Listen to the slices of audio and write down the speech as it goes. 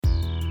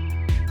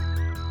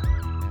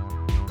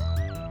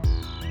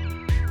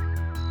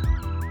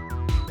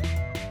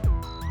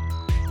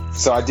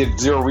So I did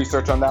zero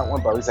research on that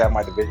one, but at least I have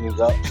my divisions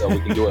up, so we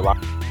can do it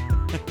live.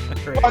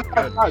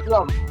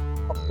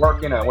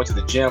 Working, I went to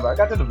the gym, but I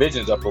got the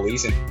divisions up at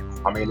least, and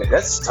I mean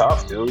that's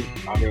tough, dude.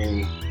 I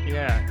mean,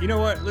 yeah. You know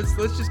what? Let's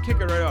just kick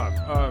it right off.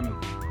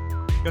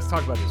 Let's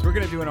talk about this. We're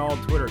gonna do an all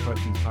Twitter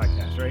questions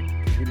podcast, right?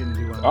 Because we didn't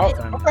do one last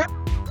time. Okay.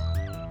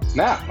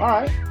 Snap. All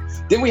right.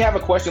 Didn't we have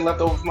a question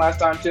left over from last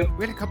time too?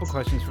 We had a couple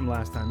questions from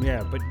last time,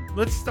 yeah. But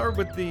let's start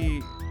with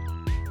the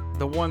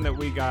one that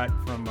we got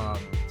from.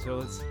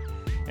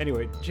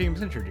 Anyway,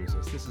 James, introduce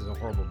us. This is a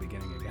horrible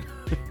beginning again.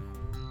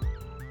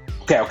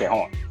 Okay,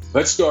 hold on.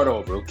 Let's start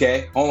over,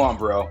 okay? Hold on,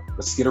 bro.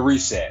 Let's get a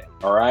reset,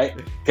 all right?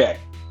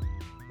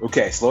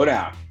 Okay, slow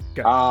down.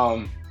 Okay.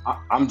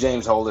 I'm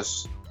James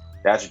Hollis.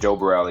 That's Joe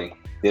Borelli.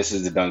 This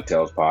is the Dunk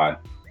Tales Pod.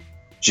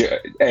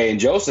 Hey, and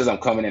Joe says I'm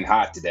coming in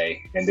hot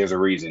today, and there's a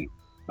reason.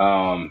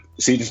 The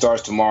season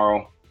starts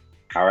tomorrow.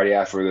 I already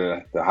asked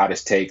for the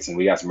hottest takes, and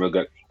we got some real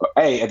good.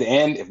 Hey, at the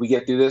end, if we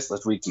get through this,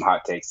 let's read some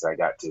hot takes that I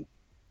got too.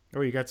 Oh,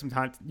 you got some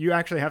hot? You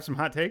actually have some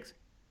hot takes?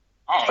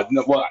 Oh,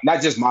 no, well,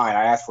 not just mine.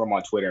 I asked for them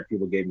on Twitter, and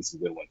people gave me some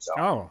good ones. So.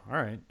 Oh, all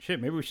right.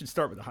 Shit, maybe we should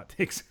start with the hot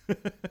takes.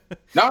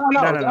 No.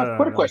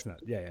 Put a question.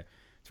 Yeah.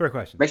 It's for a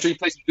question. Make sure you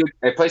play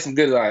some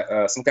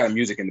good, some kind of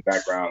music in the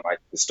background, like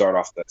to start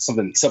off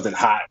something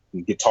hot,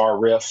 guitar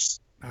riffs,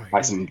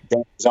 like some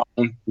dance zone.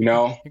 You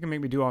know. You can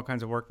make me do all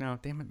kinds of work now.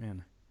 Damn it,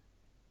 man.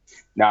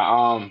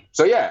 Now,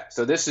 so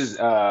this is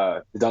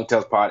the Dunk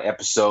Tales Pod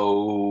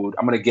episode.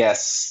 I'm gonna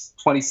guess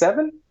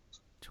 27.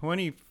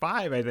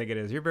 25, I think it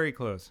is. You're very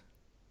close.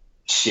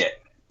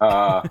 Shit.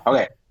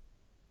 Okay.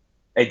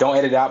 Hey, don't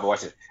edit it out, but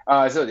watch it.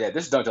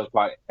 This is Dunk Tales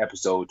Pod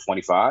episode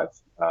 25.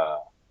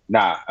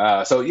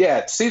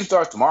 Season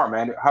starts tomorrow,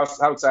 man. How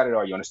excited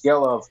are you? On a scale,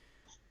 hold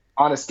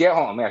on,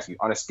 let me ask you.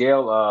 On a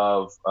scale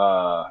of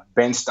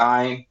Ben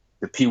Stein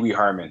to Pee Wee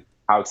Herman,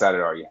 how excited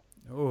are you?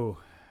 Oh,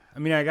 I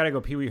mean, I gotta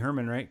go Pee Wee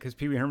Herman, right? Because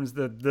Pee Wee Herman's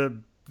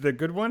the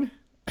good one.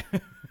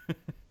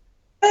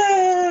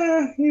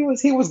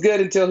 He was good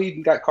until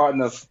he got caught in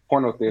the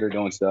porno theater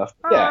doing stuff.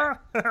 Yeah.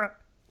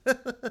 That's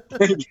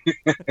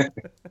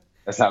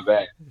not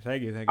bad.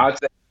 Thank you. I'd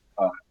say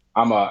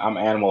I'm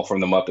Animal from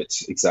the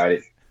Muppets.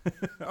 Excited.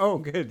 Oh,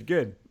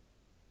 good.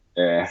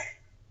 Yeah.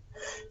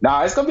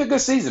 Nah, it's gonna be a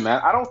good season, man.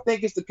 I don't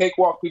think it's the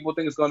cakewalk people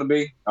think it's gonna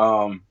be.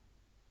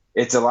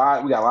 It's a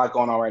lot. We got a lot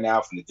going on right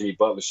now, from the Jimmy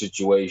Butler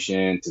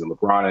situation to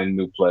LeBron in a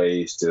new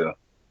place to,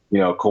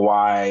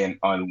 Kawhi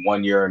on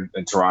 1 year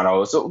in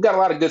Toronto. So we got a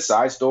lot of good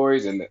side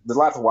stories, and there's a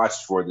lot to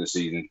watch for this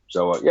season.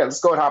 So let's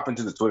go and hop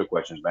into the Twitter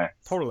questions, man.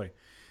 Totally.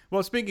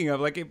 Well, speaking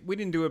of, we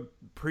didn't do a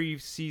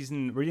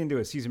season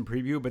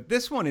preview, but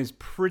this one is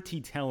pretty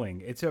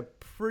telling. It's a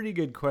pretty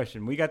good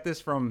question. We got this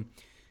from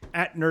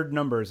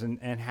 @NerdNumbers,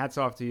 and hats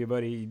off to you,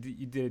 buddy.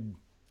 You did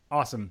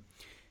awesome.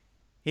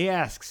 He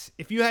asks,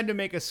 if you had to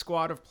make a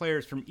squad of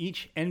players from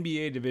each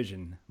NBA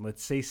division,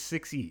 let's say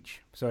 6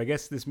 each. So I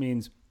guess this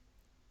means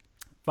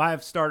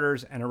 5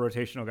 starters and a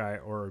rotational guy,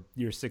 or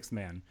your 6th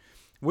man.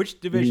 Which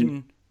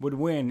division would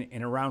win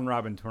in a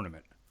round-robin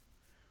tournament?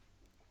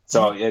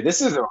 So,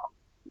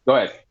 go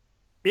ahead.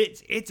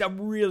 It's a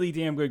really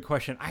damn good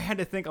question. I had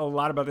to think a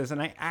lot about this,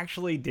 and I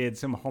actually did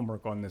some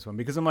homework on this one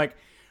because I'm like,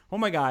 oh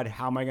my God,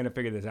 how am I going to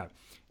figure this out?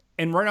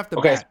 And right off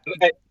the bat.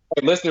 Hey,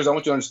 listeners, I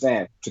want you to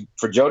understand,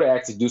 for Joe to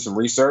actually do some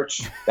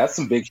research, that's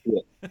some big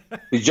shit.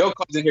 Because Joe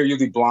comes in here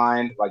usually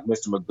blind, like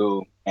Mr.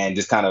 Magoo, and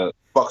just kind of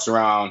fucks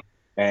around.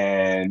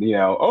 And,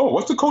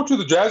 what's the coach of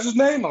the Jazz's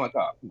name? I'm like,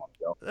 oh, come on,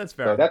 Joe. That's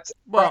fair.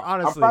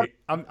 Honestly,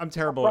 I'm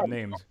terrible at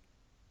names.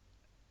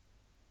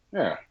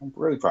 Yeah, I'm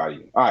really proud of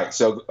you. All right,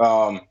 so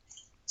for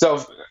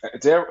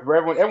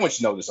everyone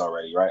should know this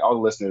already, right? All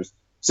the listeners,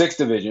 6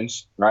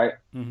 divisions, right?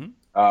 Mm-hmm.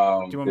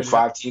 There's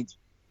 5 teams.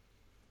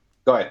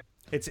 Go ahead.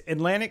 It's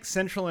Atlantic,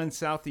 Central, and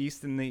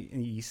Southeast in the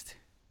East,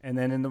 and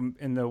then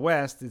in the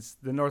West, it's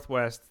the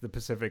Northwest, the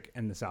Pacific,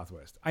 and the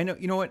Southwest. I know.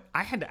 You know what?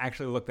 I had to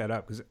actually look that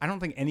up because I don't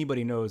think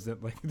anybody knows that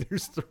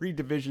there's 3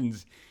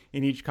 divisions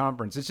in each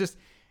conference. It's just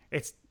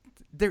it's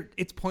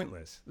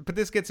pointless. But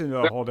this gets into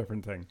a whole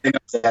different thing.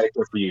 That's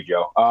adequate for you,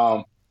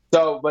 Joe.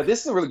 But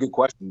this is a really good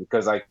question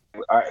because I'm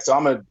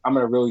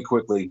gonna really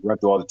quickly run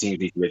through all the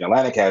teams each division.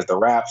 Atlantic has the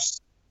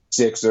Raps,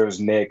 Sixers,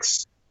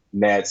 Knicks,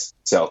 Nets,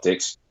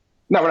 Celtics.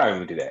 No, we're not even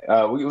gonna do that.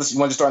 You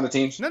want to start on the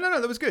teams? No,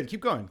 that was good. Keep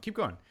going.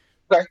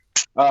 Okay.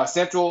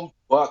 Central,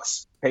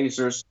 Bucks,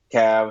 Pacers,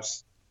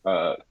 Cavs,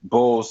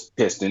 Bulls,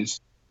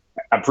 Pistons.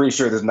 I'm pretty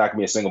sure there's not gonna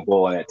be a single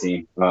Bull on that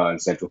team in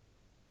Central.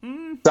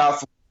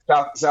 South.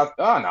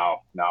 Oh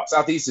no.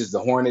 Southeast is the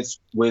Hornets,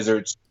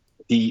 Wizards,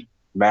 Heat,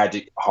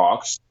 Magic,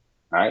 Hawks.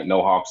 All right,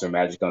 no Hawks or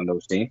Magic on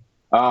those teams.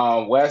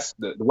 West,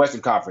 the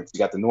Western Conference, you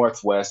got the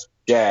Northwest,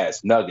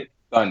 Jazz, Nuggets,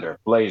 Thunder,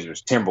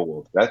 Blazers,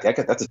 Timberwolves.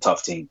 That's a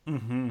tough team.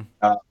 Mm-hmm.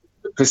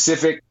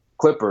 Pacific,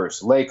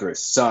 Clippers, Lakers,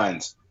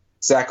 Suns,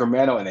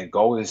 Sacramento, and then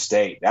Golden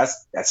State.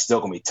 That's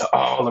still gonna be tough.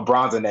 Oh,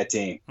 LeBron's on that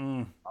team.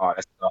 Oh,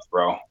 that's tough,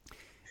 bro.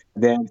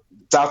 And then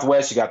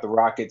Southwest, you got the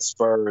Rockets,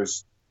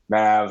 Spurs,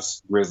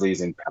 Mavs,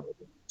 Grizzlies, and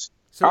Pelicans.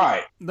 So all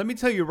right, let me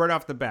tell you right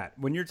off the bat,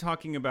 when you're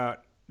talking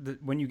about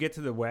when you get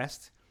to the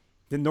West,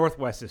 The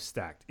Northwest is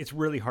stacked. It's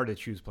really hard to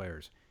choose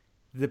players.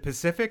 The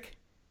Pacific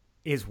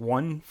is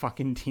one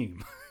fucking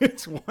team.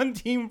 It's one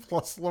team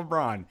plus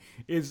LeBron.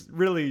 Is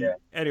really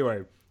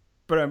anyway.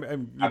 But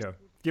I'm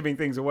giving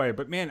things away.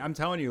 But man, I'm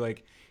telling you,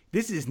 like,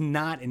 this is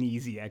not an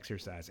easy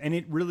exercise, and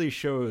it really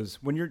shows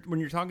when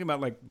you're talking about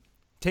like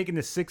taking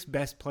the 6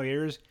 best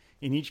players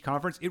in each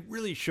conference. It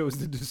really shows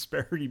the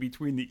disparity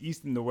between the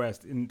East and the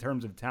West in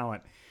terms of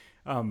talent.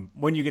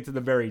 When you get to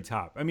the very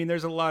top, I mean,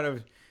 there's a lot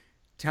of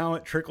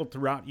talent trickled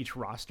throughout each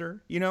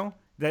roster.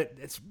 That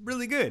it's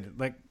really good.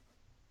 Like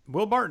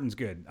Will Barton's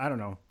good. I don't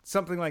know,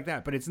 something like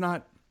that. But it's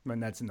not. I mean,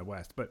 that's in the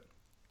West. But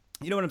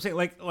you know what I'm saying?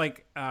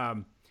 Like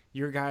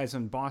your guys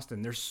in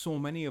Boston, there's so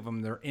many of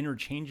them. They're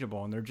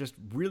interchangeable, and they're just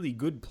really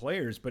good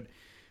players. But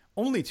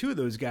only 2 of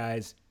those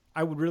guys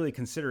I would really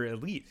consider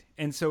elite.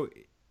 And so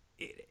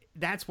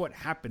that's what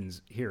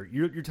happens here.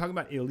 You're talking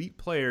about elite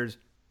players.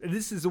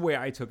 This is the way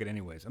I took it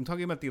anyways. I'm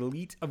talking about the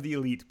elite of the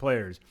elite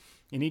players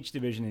in each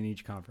division, in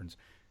each conference.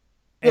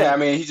 And, I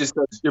mean,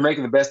 you're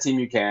making the best team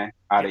you can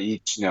out of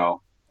each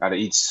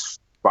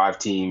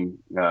 5-team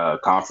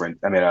conference.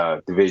 I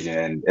mean, division.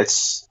 And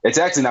it's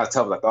actually not as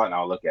tough as I thought.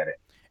 Now I'll look at it.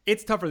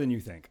 It's tougher than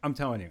you think. I'm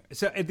telling you.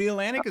 So the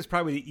Atlantic is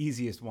probably the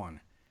easiest one.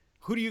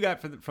 Who do you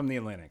got from the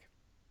Atlantic?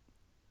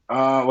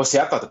 Well, see,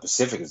 I thought the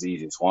Pacific is the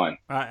easiest one.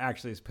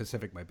 Actually,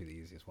 Pacific might be the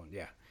easiest one.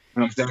 Yeah.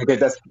 Okay,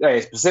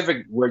 it's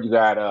Pacific where you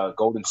got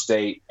Golden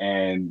State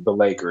and the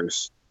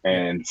Lakers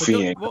and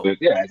Phoenix. We'll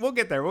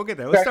get there.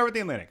 Let's start with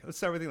the Atlantic.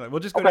 We'll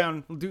just go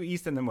down. We'll do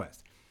East and then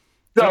West.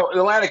 So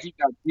the Atlantic,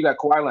 you got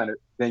Kawhi Leonard.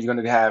 Then you're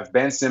going to have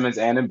Ben Simmons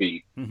and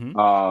Embiid.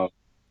 Mm-hmm.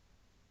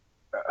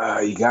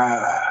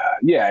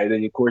 And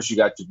then of course you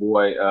got your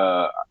boy,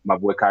 my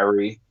boy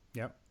Kyrie.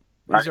 Yep.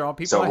 These are all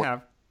people I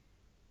have.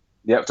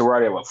 Yep. So we're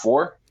already at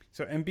 4?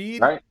 So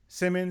Embiid,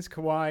 Simmons,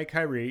 Kawhi,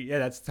 Kyrie. Yeah,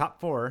 that's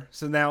top 4.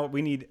 So now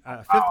we need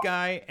a 5th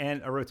guy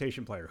and a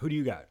rotation player. Who do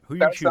you got? Who are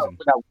you choosing?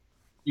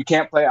 You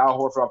can't play Al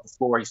Horford off the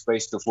floor. He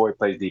plays the floor. He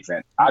plays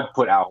defense. I'd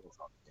put Al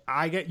Horford.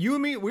 I get you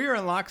and me. We are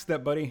in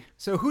lockstep, buddy.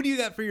 So who do you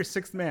got for your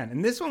 6th man?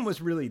 And this one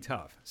was really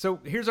tough. So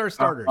here's our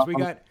starters. We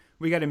got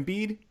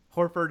Embiid,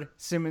 Horford,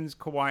 Simmons,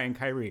 Kawhi, and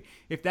Kyrie.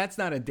 If that's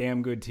not a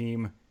damn good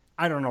team,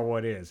 I don't know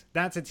what is.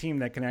 That's a team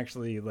that can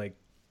actually like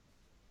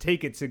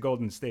take it to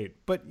Golden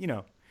State. But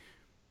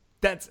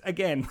that's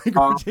again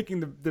we're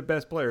taking the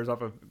best players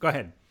off of. Go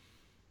ahead.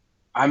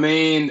 I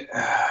mean,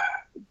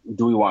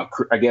 do we want?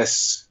 I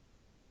guess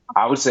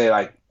I would say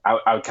like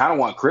I would kind of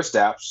want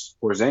Kristaps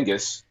or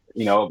Porzingis.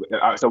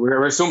 So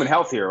we're assuming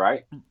health here,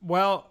 right?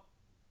 Well,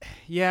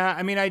 yeah.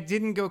 I mean, I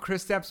didn't go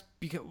Kristaps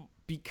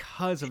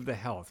because of the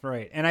health,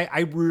 right? And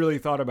I really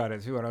thought about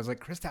it too, and I was like,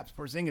 Kristaps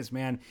Porzingis,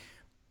 man,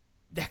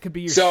 that could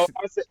be your. So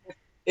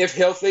if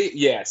healthy,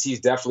 yes, he's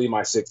definitely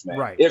my 6th man.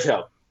 Right. If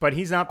healthy, but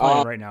he's not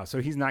playing right now,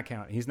 so he's not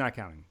counting. He's not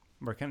counting.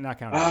 We're not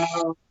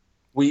counting.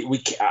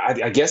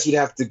 I guess you'd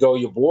have to go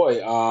your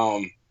boy,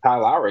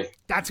 Kyle Lowry.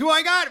 That's who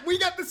I got. We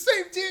got the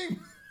same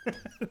team.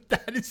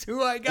 That is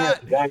who I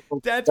got.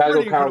 That's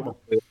pretty incredible.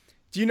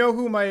 Do you know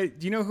who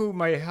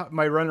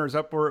my runners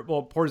up were?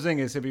 Well,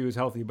 Porzingis if he was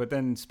healthy, but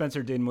then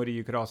Spencer Dinwiddie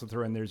you could also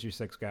throw in. There's your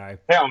 6th guy.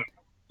 Hell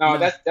no,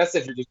 that's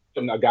if you're just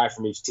a guy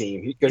from each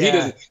team because he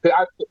doesn't.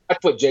 Because I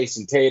put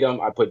Jason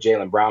Tatum, I put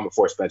Jaylen Brown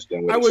before Spencer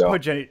Dinwiddie. I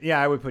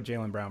would put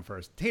Jaylen Brown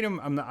first. Tatum,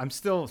 I'm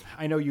still.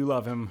 I know you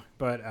love him,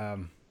 but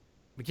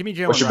give me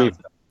Jaylen Brown.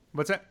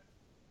 What's that?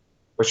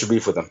 What's your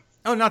beef with him?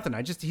 Oh, nothing.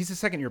 He's a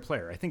 2nd-year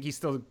player. I think he's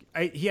still.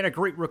 He had a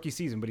great rookie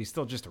season, but he's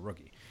still just a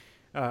rookie.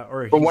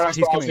 From what I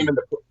saw of him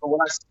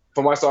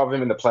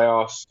in the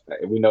playoffs,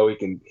 we know he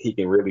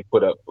can really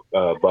put up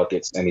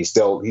buckets, and he's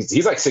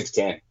like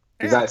 6'10".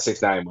 He's not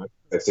 6'9",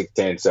 but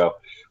 6'10". So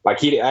like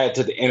he added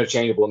to the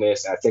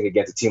interchangeableness. I think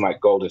against a team like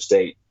Golden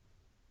State,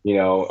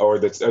 or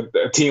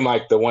a team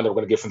like the one that we're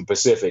going to get from the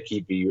Pacific,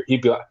 he'd be.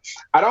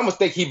 I'd almost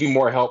think he'd be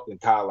more help than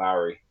Kyle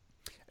Lowry.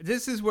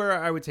 This is where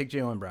I would take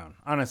Jaylen Brown,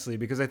 honestly,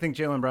 because I think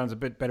Jaylen Brown's a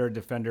bit better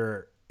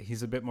defender.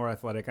 He's a bit more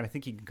athletic, and I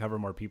think he can cover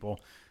more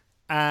people.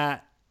 I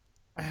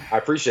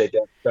appreciate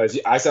that because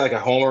I sound like a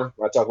homer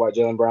when I talk about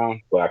Jaylen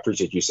Brown, but I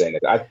appreciate you saying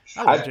that.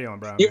 I love Jaylen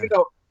Brown. Even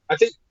though I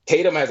think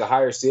Tatum has a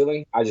higher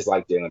ceiling, I just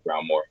like Jaylen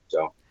Brown more.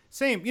 So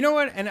same. You know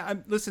what?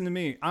 And listen to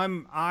me.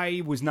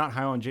 I was not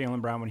high on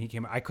Jaylen Brown when he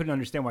came. I couldn't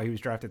understand why he was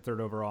drafted 3rd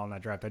overall in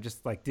that draft. I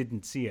just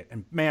didn't see it.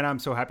 And man, I'm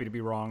so happy to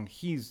be wrong.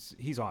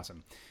 He's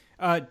awesome.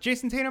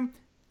 Jason Tatum,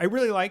 I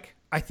really like.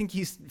 I think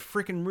he's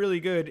freaking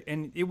really good.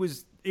 And it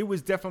was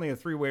definitely a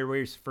 3-way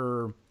race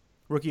for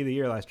Rookie of the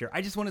Year last year.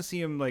 I just want to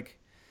see him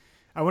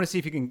I want to see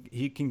if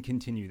he can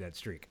continue that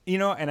streak.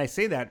 And I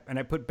say that, and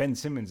I put Ben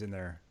Simmons in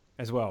there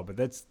as well. But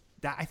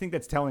I think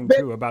that's telling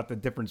too about the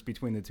difference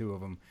between the two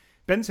of them.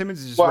 Ben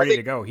Simmons is just ready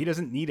to go. He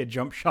doesn't need a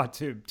jump shot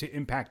to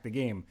impact the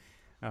game.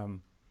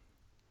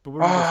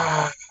 But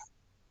I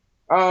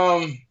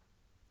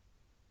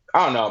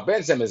don't know.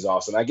 Ben Simmons is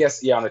awesome. I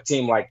guess on a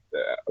team like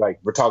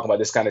we're talking about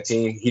this kind of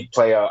team, he'd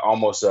play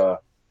almost a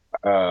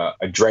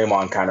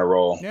Draymond kind of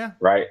role,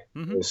 right?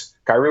 Mm-hmm.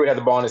 Kyrie would have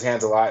the ball in his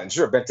hands a lot, and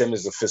sure, Ben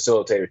Simmons is a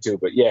facilitator too.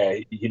 But yeah,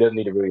 he doesn't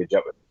need to really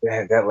jump.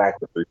 Man, that lack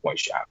of a 3-point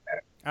shot, man.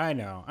 I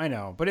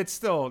know, but it's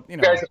still, you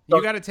Okay,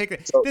 got to take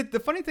it. The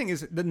funny thing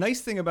is, the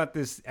nice thing about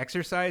this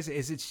exercise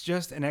is it's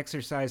just an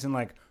exercise in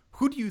like,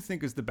 who do you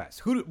think is the best?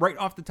 Who right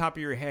off the top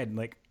of your head,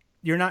 like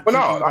you're not Well,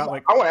 thinking no, about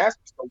like. I want to ask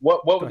you,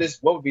 what would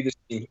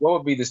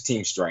be this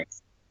team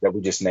strength that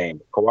we just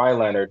named? Kawhi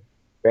Leonard,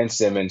 Ben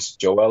Simmons,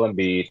 Joel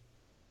Embiid,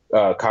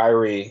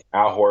 Kyrie,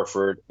 Al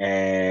Horford,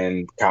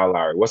 and Kyle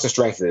Lowry. What's the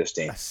strength of this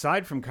team?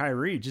 Aside from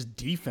Kyrie, just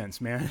defense,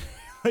 man.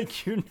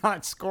 Like you're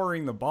not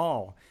scoring the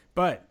ball,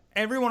 but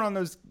every one of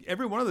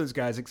those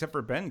guys except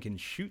for Ben can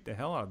shoot the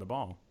hell out of the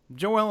ball.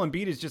 Joel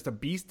Embiid is just a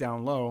beast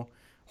down low.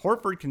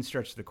 Horford can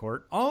stretch the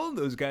court. All of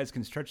those guys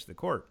can stretch the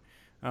court.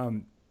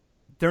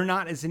 They're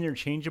not as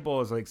interchangeable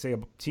as like say a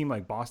team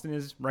like Boston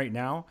is right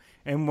now.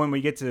 And when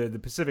we get to the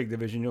Pacific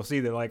Division, you'll see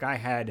that like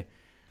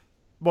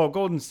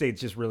Golden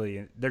State's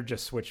they're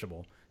just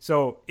switchable.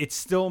 So it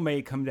still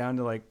may come down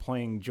to like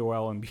playing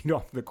Joel Embiid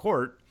off the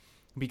court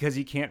because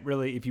he can't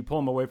really, if you pull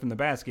him away from the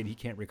basket, he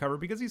can't recover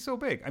because he's so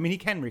big. I mean, he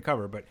can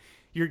recover, but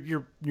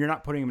you're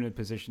not putting him in a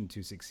position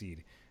to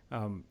succeed.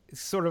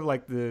 It's sort of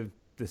like the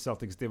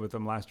Celtics did with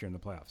them last year in the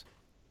playoffs.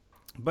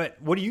 But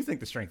what do you think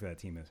the strength of that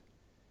team is?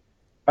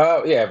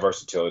 Yeah,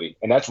 versatility.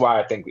 And that's why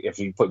I think if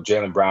you put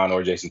Jaylen Brown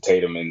or Jason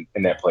Tatum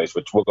in that place,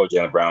 which we'll go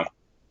Jaylen Brown,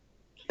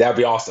 that'd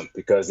be awesome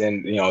because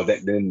then,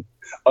 then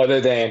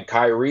other than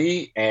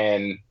Kyrie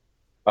and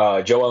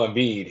Joel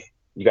Embiid,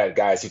 you got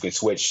guys who can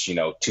switch,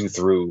 2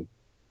 through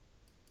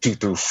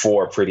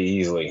 4 pretty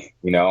easily,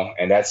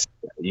 and that's,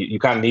 you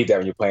kind of need that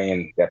when you're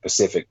playing that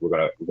Pacific we're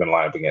gonna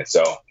line up against.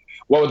 So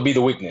what would be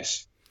the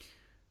weakness?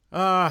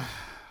 I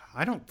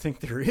don't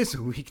think there is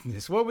a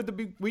weakness. What would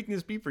the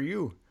weakness be for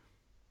you?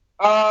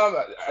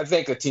 I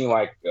think a team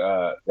like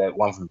that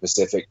one from the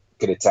Pacific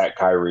could attack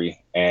Kyrie,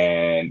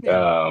 and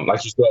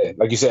like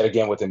you said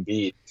again with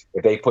Embiid,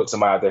 if they put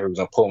somebody out there who's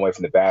gonna pull him away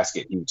from the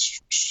basket,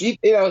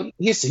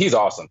 he's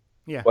awesome.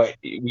 Yeah. But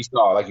we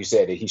saw, like you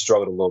said, that he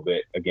struggled a little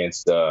bit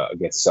against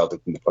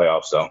Celtics in the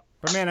playoffs. So.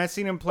 But man, I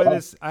saw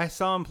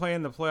him play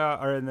in the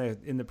playoff or in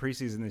the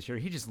preseason this year.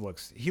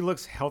 He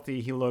looks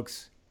healthy. He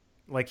looks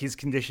like his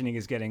conditioning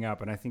is getting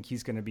up, and I think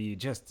he's going to be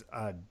just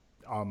a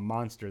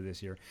monster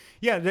this year.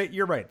 Yeah,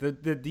 you're right.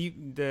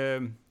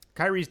 The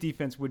Kyrie's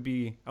defense would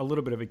be a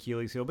little bit of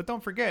Achilles heel, but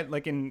don't forget,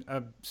 like in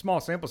a small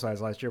sample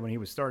size last year when he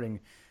was starting,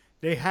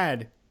 they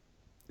had,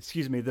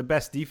 the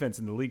best defense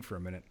in the league for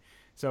a minute.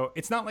 So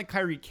it's not like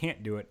Kyrie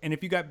can't do it. And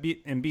if you got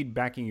Embiid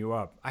backing you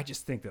up, I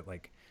just think that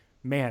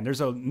man,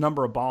 there's a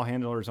number of ball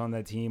handlers on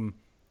that team.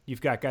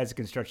 You've got guys that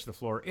can stretch the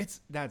floor.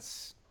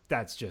 That's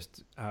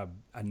just a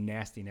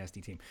nasty,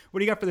 nasty team. What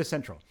do you got for the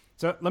Central?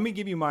 So let me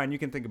give you mine. You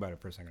can think about it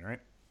for a second, all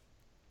right?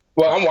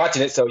 Well, I'm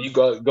watching it, so you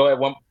go ahead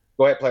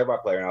player by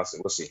player, and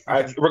we'll see.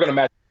 Okay. We're gonna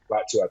match a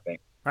lot too, I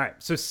think. All right.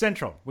 So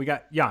Central, we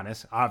got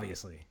Giannis,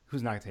 obviously,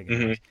 who's not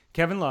taking it.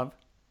 Kevin Love.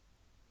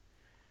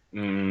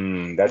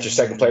 That's your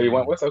second player you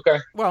went with? Okay.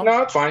 Well,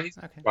 no, it's fine.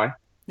 Okay. Fine.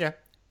 Yeah.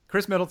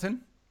 Chris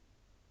Middleton,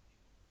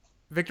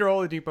 Victor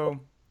Oladipo,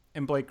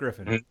 and Blake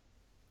Griffin. Mm-hmm.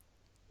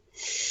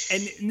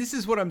 And this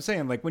is what I'm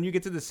saying. Like when you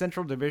get to the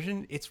Central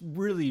Division, it's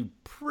really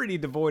pretty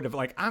devoid of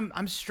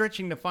I'm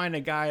stretching to find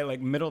a guy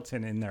like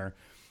Middleton in there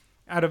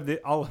out of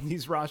all of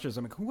these rosters.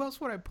 I'm like, who else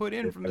would I put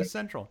in from the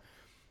Central?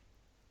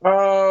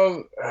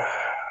 I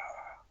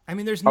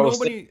mean, there's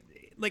nobody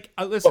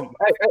listen.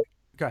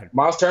 Go ahead.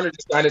 Miles Turner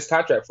just signed his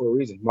contract for a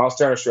reason. Miles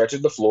Turner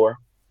stretches the floor.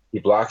 He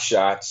blocks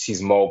shots.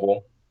 He's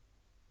mobile.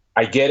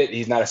 I get it.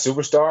 He's not a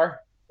superstar,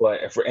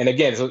 but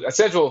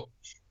Central,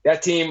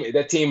 that team,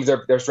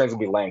 their strengths will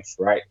be length,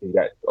 right? You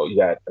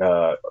got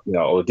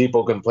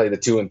Oladipo can play the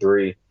 2 and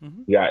 3.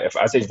 Mm-hmm. If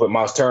I say you put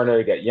Miles Turner,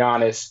 you got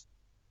Giannis,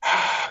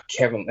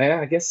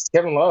 I guess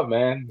Kevin Love,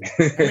 man.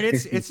 I mean,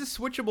 it's a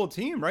switchable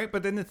team, right?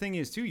 But then the thing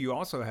is, too, you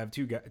also have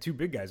two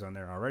big guys on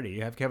there already.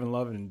 You have Kevin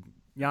Love and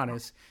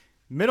Giannis.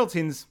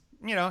 Middleton's,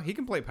 he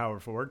can play power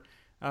forward.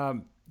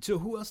 So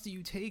who else do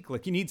you take?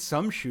 Like, you need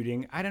some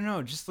shooting. I don't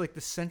know. Just like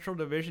the Central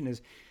Division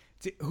is.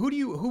 Who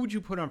would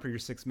you put on for your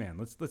sixth man?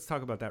 Let's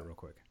talk about that real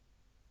quick.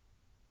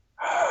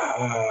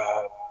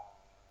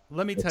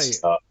 Let me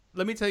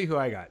tell you who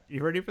I got.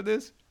 You ready for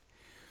this?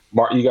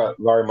 You got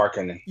Lauri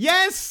Markkanen.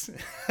 Yes,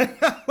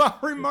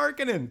 Lauri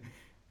Markkanen.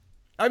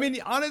 I mean,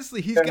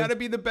 honestly, he's got to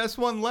be the best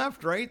one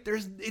left, right?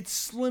 It's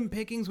slim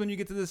pickings when you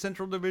get to the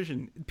Central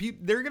Division.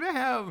 They're gonna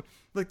have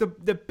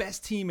the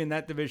best team in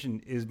that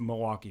division is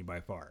Milwaukee by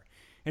far,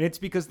 and it's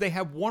because they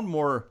have one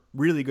more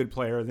really good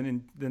player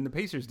than the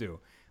Pacers do.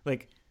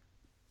 Like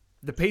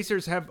the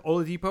Pacers have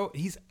Oladipo.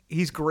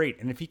 He's great,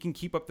 and if he can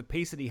keep up the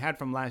pace that he had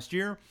from last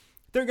year,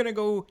 they're gonna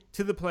go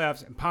to the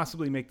playoffs and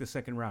possibly make the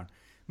second round.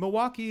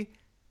 Milwaukee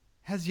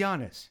has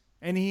Giannis,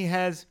 and he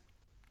has.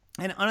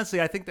 And honestly,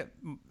 I think the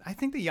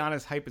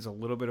Giannis hype is a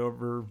little bit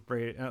overboard.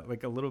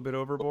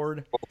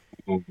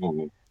 I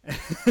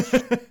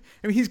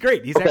mean, he's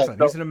great. He's excellent.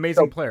 He's an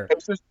amazing player.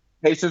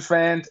 Pacers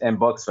fans and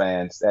Bucks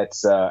fans.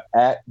 That's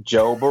at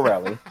Joe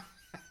Borelli.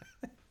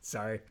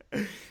 Sorry.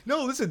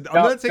 No, listen.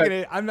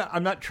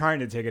 I'm not trying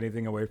to take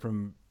anything away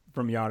from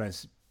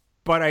Giannis,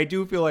 but I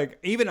do feel like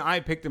even I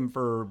picked him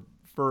for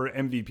for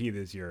MVP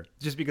this year,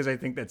 just because I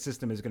think that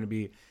system is going to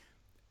be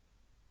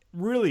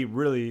really,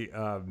 really,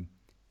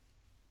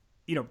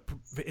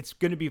 it's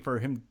going to be for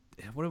him.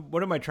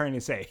 What am I trying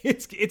to say?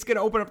 It's going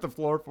to open up the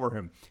floor for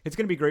him. It's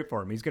going to be great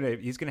for him. He's going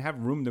to have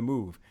room to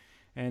move,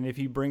 and if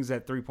he brings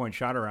that 3-point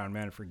shot around,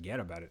 man, forget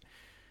about it.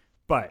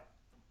 But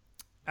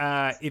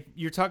if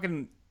you're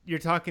talking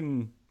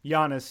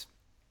Giannis,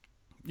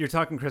 you're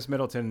talking Chris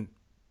Middleton,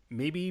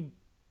 maybe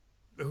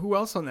who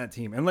else on that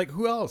team? And like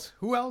who else?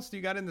 Who else do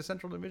you got in the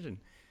Central Division?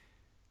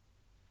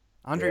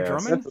 Andre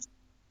Drummond?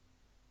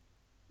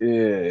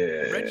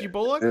 Reggie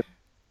Bullock?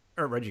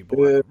 Or Reggie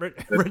Bullock?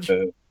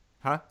 Reggie?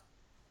 Huh?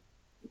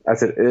 I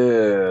said,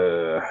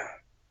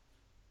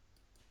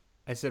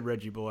 I said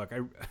Reggie Bullock.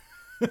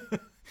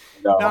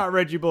 No. Not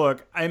Reggie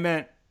Bullock. I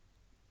meant,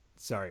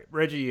 sorry,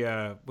 Reggie.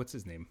 What's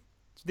his name?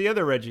 It's the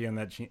other Reggie on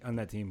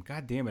that team.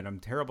 God damn it, I'm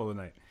terrible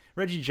tonight.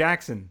 Reggie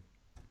Jackson.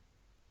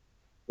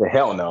 The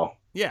hell no.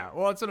 Yeah,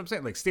 well, that's what I'm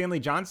saying. Like Stanley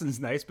Johnson's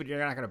nice, but you're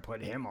not going to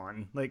put him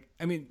on. Like,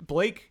 I mean,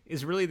 Blake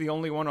is really the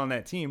only one on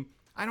that team.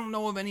 I don't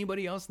know of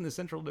anybody else in the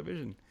Central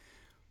Division.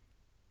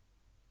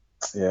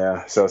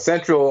 Yeah. So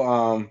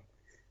Central,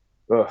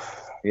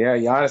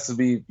 Giannis will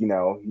be.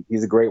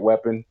 He's a great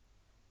weapon.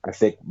 I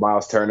think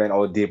Miles Turner and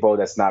Oladipo,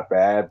 that's not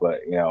bad,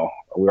 but we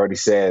already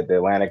said the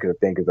Atlantic, I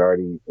think, is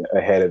already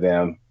ahead of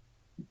them.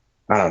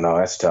 I don't know.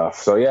 That's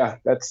tough. So yeah,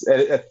 that's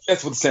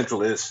what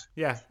Central is.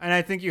 Yeah, and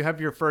I think you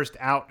have your first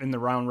out in the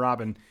round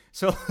robin.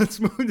 So let's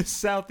move to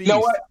Southeast. You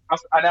know what?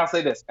 I now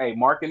say this. Hey,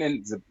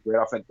 Markkanen is a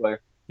great offensive player.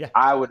 Yeah,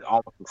 I would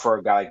almost prefer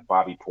a guy like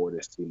Bobby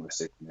Portis to be my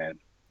sixth man.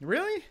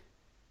 Really?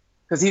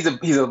 Because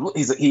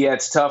he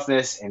adds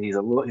toughness, and he's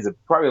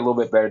probably a little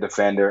bit better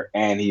defender,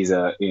 and he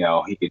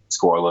could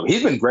score a little.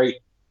 He's been great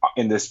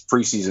in this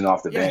preseason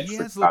off the bench. Yeah,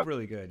 he has looked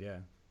really good. Yeah.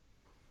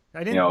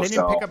 They didn't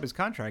pick up his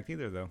contract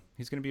either, though.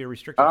 He's going to be a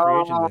restricted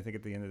free agent, I think,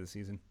 at the end of the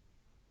season.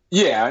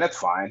 Yeah, that's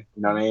fine.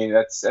 You know what I mean?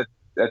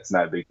 That's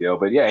not a big deal.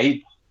 But yeah,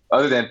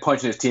 other than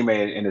punching his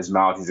teammate in his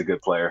mouth, he's a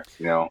good player.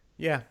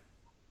 Yeah.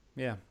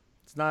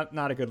 It's not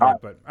a good look,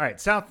 but all right.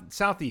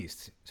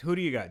 Southeast. Who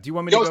do you got? Do you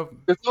want me to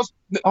go? Hold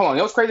on. You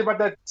know what's crazy about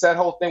that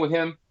whole thing with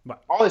him?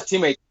 What? All his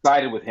teammates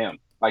sided with him.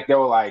 Like they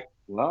were like,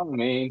 well, I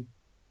mean,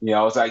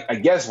 it's like I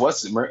guess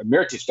what's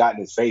Mirotic got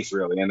in his face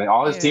really, and then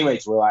all his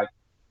teammates were like,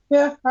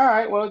 yeah, all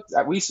right, well,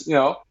 we,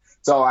 so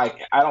like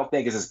I don't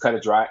think it's as cut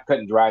and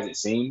dry as it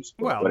seems.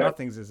 Well,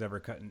 nothing's ever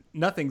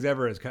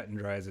as cut and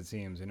dry as it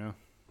seems,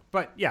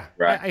 But yeah,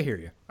 right. I hear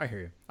you.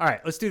 All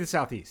right, let's do the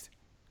Southeast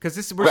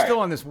because we're still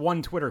on this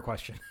one Twitter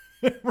question.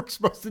 We're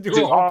supposed to do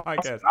a whole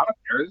podcast. I don't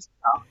care.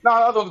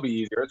 No, those will be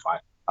easier. It's fine.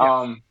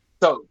 Yeah.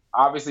 So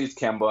obviously it's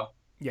Kemba.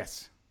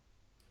 Yes.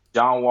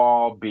 John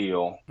Wall,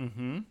 Beal.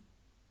 Mm-hmm.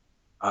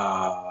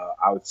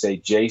 I would say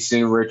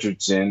Jason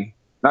Richardson.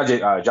 Not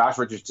Josh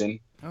Richardson.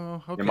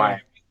 Oh, okay. In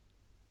Miami.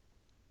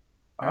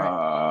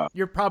 Right.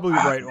 You're probably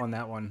right on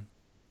that one.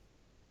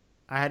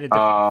 I had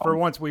for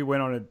once we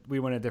went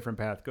a different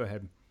path. Go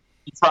ahead.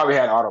 You probably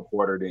had Otto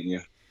Porter, didn't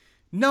you?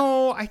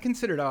 No, I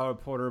considered Otto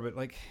Porter, but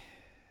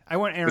I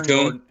went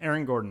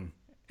Aaron Gordon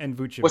and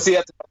Vucevic. Well, see,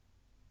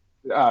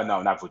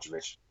 no, not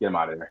Vucevic. Get him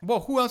out of there. Well,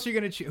 who else are you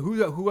going to choose?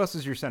 Who else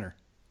is your center?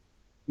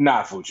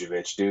 Not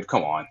Vucevic, dude.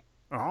 Come on.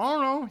 I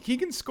don't know. He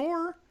can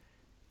score.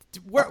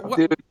 Dude,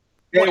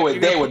 they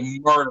would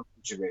murder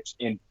Vucevic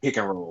in pick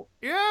and roll.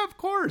 Yeah, of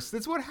course.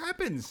 That's what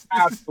happens.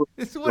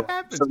 This is what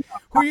happens.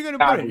 Who are you going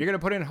to put in? You're going to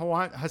put in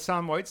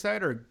Hassan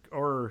Whiteside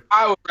or?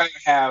 I would rather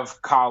have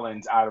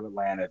Collins out of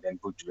Atlanta than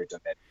Vucevic on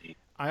that team.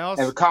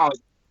 And Collins,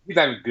 he's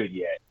not even good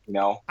yet.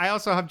 I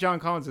also have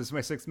John Collins as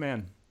my sixth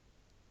man.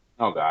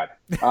 Oh God.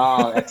 For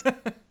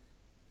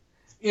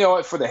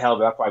the hell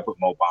of it, I'll probably put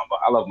Mo Bamba.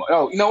 I love Mo.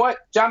 Oh, you know what?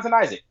 Jonathan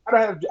Isaac.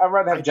 I'd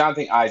rather have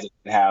Jonathan Isaac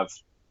than have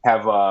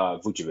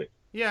Vucevic.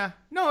 Yeah.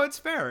 No, it's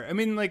fair. I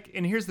mean,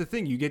 and here's the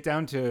thing: you get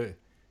down to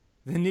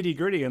the nitty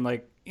gritty, and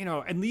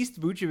at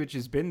least Vucevic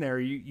has been there.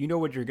 You know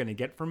what you're going to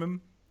get from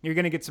him. You're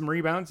going to get some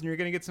rebounds, and you're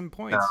going to get some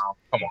points. No,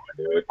 come on,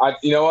 dude.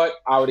 You know what?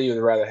 I would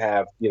rather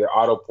have either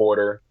Otto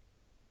Porter,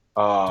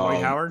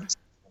 Dwight Howard.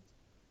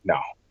 No,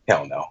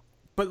 hell no.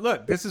 But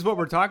look, this is what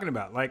we're talking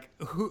about.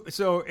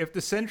 So if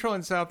the Central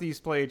and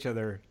Southeast play each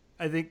other,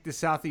 I think the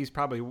Southeast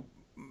probably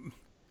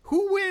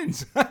who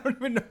wins? I don't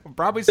even know.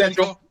 Probably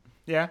Central.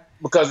 Yeah.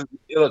 Because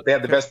look, they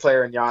have the best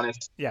player in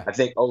Giannis. Yeah. I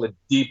think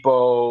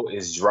Oladipo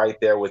is right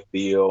there with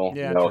Beal.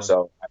 Yeah.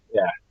 So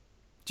yeah.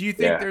 Do you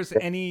think there's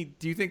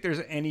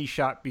any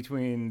shot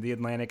between the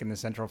Atlantic and the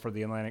Central for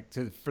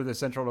the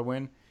Central to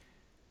win?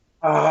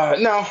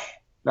 No.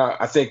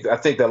 I think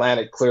the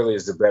Atlantic clearly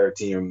is the better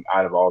team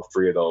out of all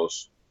three of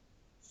those.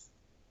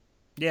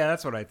 Yeah,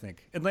 that's what I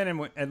think.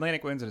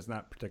 Atlantic wins, and it's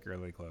not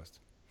particularly close.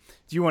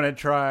 Do you want to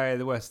try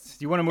the West?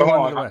 Do you want to move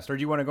on to the West, or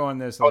do you want to go on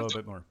this a little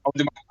bit more? I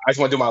just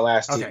want to do my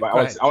last team. Okay, I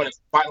want to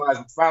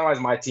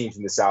finalize my team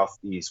from the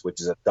Southeast,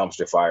 which is a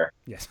dumpster fire.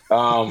 Yes.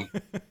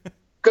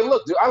 Good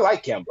look, dude. I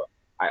like Kemba.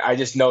 I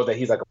just know that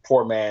he's like a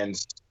poor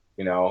man's.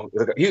 He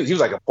was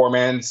like a poor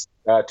man's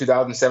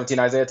 2017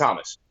 Isaiah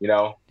Thomas.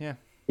 Yeah.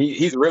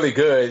 He's really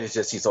good. It's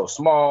just he's so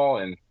small,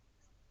 and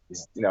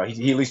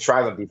He at least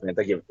tries on defense.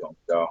 They give it to him.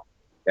 So,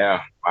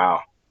 yeah,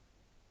 wow.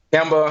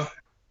 Kemba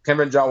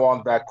and John Wall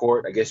in the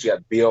backcourt. I guess you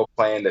got Beal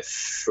playing the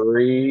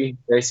 3,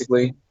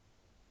 basically.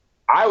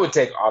 I would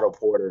take Otto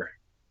Porter,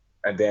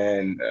 and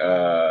then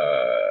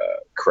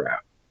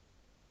crap.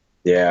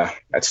 Yeah,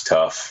 that's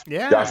tough.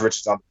 Yeah, Josh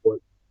Richardson on the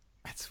court.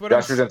 That's what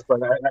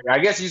I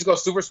guess you just go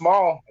super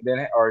small, and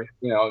then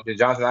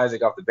Jonathan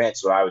Isaac off the bench.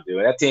 Is what I would do.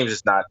 And that team's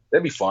just not.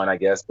 That'd be fun, I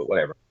guess, but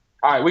whatever.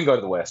 All right, we can go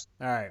to the West.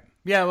 All right.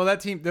 Yeah, well, that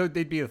team,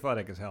 they'd be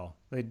athletic as hell.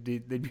 They'd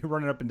be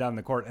running up and down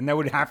the court, and that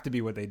would have to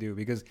be what they do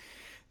because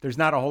there's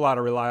not a whole lot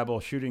of reliable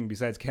shooting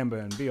besides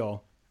Kemba and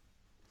Beal.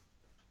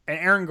 And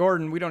Aaron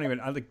Gordon, you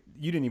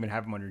didn't even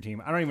have him on your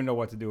team. I don't even know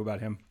what to do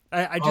about him.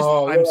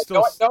 I'm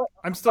still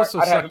so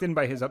sucked in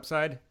by his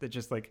upside that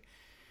just like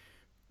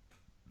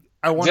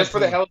I want just for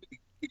the hell of it,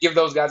 to give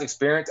those guys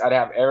experience. I'd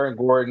have Aaron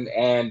Gordon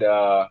and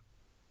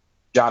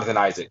Jonathan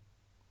Isaac.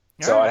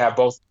 So I'd have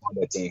both on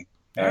that team,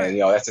 and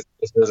that's a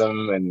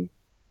criticism. And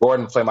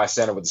Gordon play my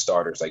center with the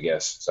starters, I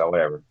guess. So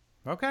whatever.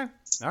 Okay,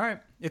 all right.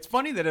 It's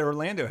funny that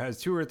Orlando has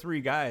 2 or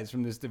 3 guys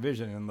from this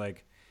division, and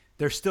like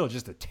they're still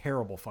just a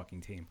terrible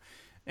fucking team.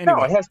 Anyway.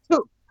 No, it has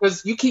 2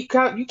 because you keep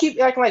acting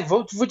like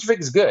Vucevic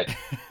is good.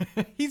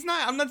 He's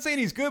not. I'm not saying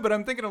he's good, but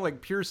I'm thinking of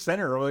like pure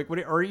center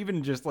or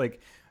even just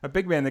like a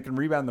big man that can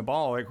rebound the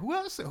ball. Like who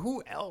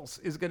else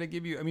is going to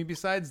give you? I mean,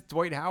 besides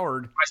Dwight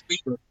Howard.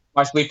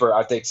 My sleeper,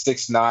 I think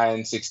 6'9",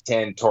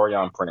 6'10",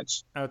 Taurean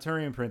Prince. Oh,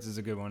 Taurean Prince is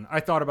a good one. I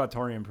thought about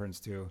Taurean Prince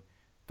too,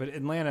 but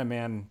Atlanta,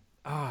 man.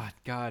 Oh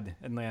God,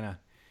 Atlanta.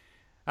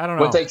 I don't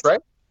know. Wouldn't take Trey.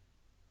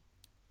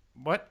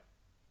 What?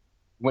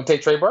 Wouldn't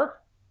take Trey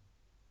Burke.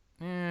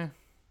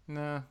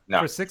 No.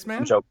 For 6 man?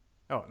 I'm joking.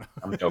 Oh, no.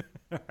 I'm joking.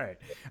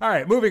 All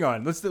right. Moving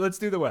on. Let's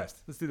do the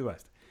West.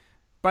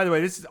 By the way,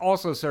 this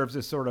also serves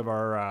as sort of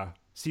our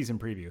season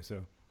preview.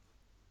 So.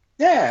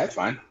 Yeah, that's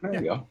fine. There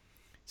you go.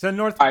 So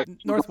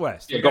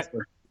Northwest. Yeah, go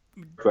for it.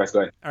 Go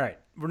ahead. All right.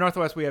 We're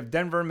Northwest. We have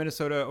Denver,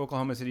 Minnesota,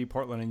 Oklahoma City,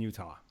 Portland, and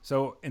Utah.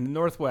 So in the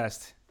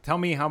Northwest, tell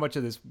me how much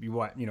of this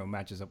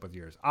matches up with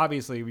yours.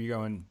 Obviously, we're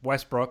going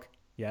Westbrook.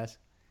 Yes.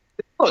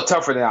 It's a little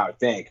tougher than I would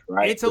think,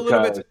 right? It's a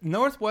little bit the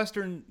Northwest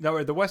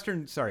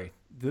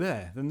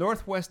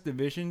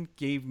Division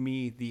gave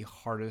me the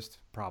hardest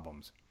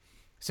problems.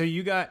 So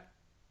you got,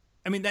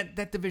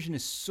 that division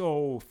is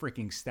so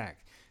freaking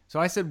stacked. So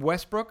I said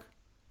Westbrook,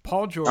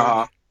 Paul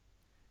George.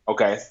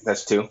 Okay,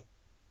 that's 2.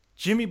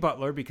 Jimmy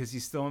Butler because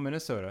he's still in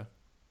Minnesota.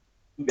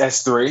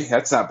 That's 3.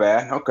 That's not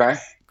bad. Okay.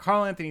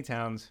 Karl Anthony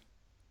Towns.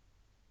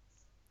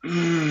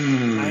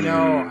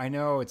 I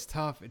know. It's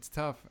tough.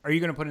 Are you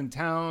going to put in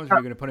Towns? Are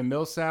you going to put in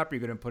Millsap? Are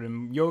you going to put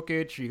in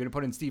Jokic? Are you going to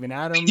put in Steven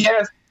Adams?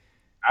 Yes.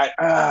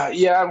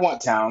 I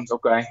want Towns.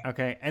 Okay.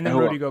 Okay. And then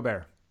Rudy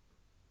Gobert.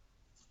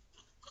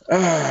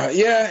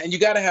 Yeah, and you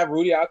got to have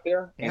Rudy out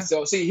there. Yeah. And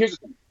so, see, here's the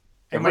thing.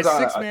 And my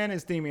 6th man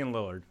is Damian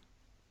Lillard.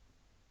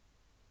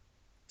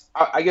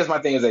 I guess my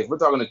thing is, if we're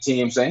talking to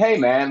teams saying, "Hey,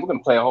 man, we're going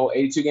to play a whole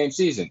 82-game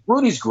season,"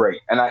 Rudy's great,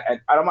 and I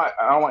don't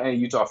want any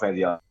Utah fans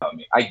yelling at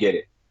me. I get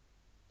it.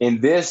 In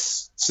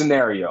this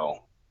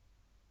scenario,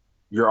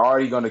 you're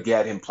already going to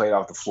get him played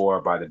off the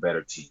floor by the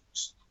better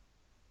teams,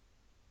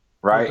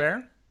 right?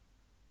 Gobert?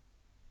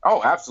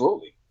 Oh,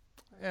 absolutely.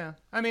 Yeah,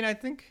 I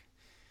think.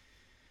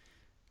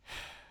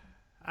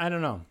 I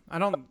don't know.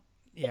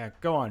 Yeah,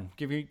 go on.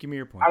 Give me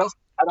your point.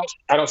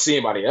 I don't see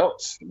anybody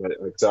else. But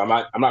so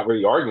I'm not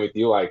really arguing with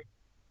you. Like,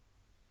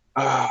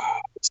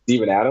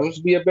 Steven Adams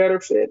be a better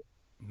fit.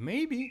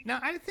 Maybe. No,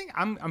 I think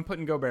I'm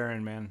putting Gobert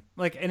in, man.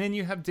 Like, and then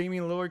you have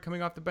Damian Lillard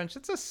coming off the bench.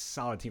 That's a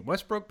solid team.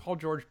 Westbrook, Paul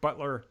George,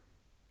 Butler,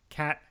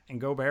 Cat,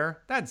 and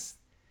Gobert. That's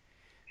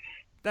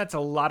a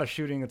lot of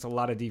shooting. It's a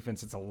lot of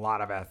defense. It's a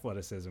lot of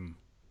athleticism.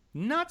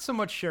 Not so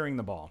much sharing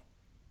the ball.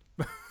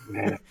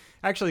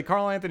 Actually,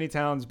 Karl Anthony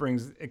Towns and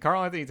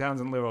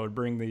Lillard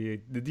bring the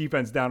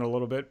defense down a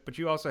little bit, but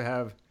you also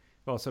have,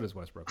 so does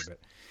Westbrook a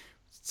bit.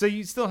 So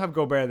you still have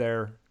Gobert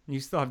there. You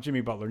still have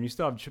Jimmy Butler, and you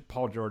still have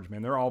Paul George,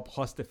 man. They're all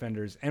plus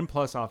defenders and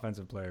plus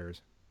offensive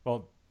players.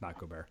 Well, not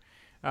Gobert.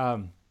 I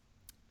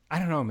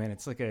don't know, man.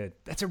 That's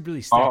a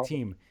really stacked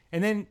team.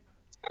 And then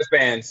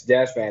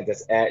Jazz fans,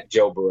 that's at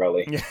Joe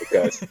Borelli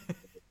because.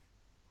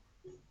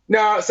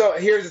 No, so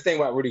here's the thing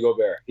about Rudy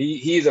Gobert.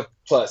 He's a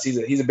plus.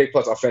 He's a big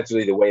plus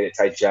offensively. The way that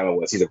Ty Jerome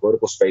was, he's a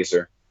vertical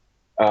spacer.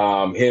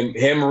 Him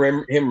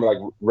like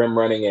rim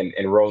running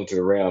and rolling to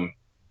the rim.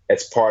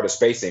 It's part of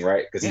spacing,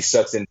 right? Because he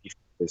sucks in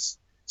defense.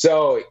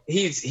 So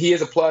he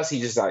is a plus.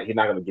 He's not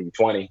going to give you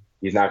 20.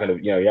 He's not going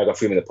to, you're not going to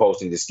feed him in the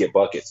post and just get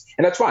buckets.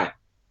 And that's fine.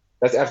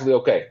 That's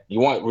absolutely okay. You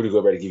want Rudy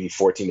Gobert to give you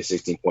 14 to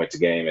 16 points a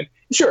game. And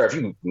sure, if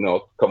you a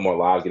couple more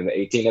lives, get him to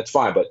 18, that's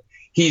fine. But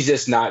he's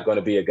just not going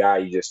to be a guy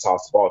you just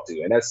toss the ball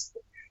to. And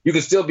you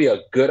can still be a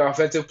good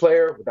offensive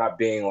player without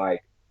being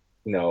like,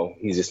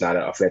 he's just not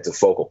an offensive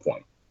focal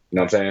point. You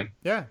know what I'm saying?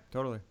 Yeah,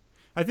 totally.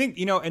 I think,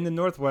 in the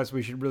Northwest,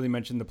 we should really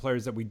mention the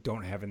players that we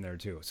don't have in there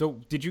too. So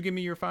did you give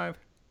me your 5?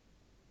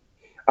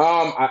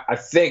 I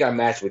think I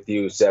matched with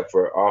you except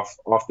for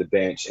off the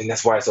bench, and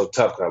that's why it's so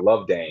tough because I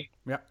love Dame.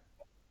 Yeah.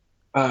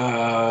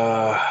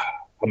 I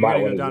might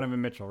go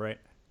Donovan Mitchell, right?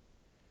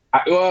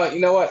 Well, you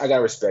know what? I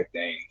gotta respect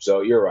Dame.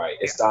 So you're right.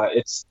 It's not.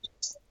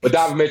 But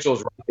Donovan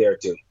Mitchell's right there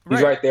too.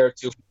 He's right there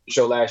too. For the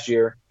show last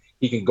year,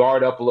 he can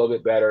guard up a little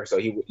bit better, so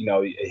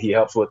he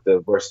helps with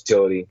the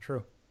versatility.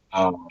 True.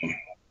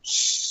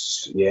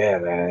 Yeah,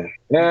 man.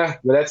 Yeah,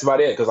 but that's about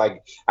it. Because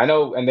I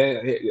know, and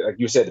then like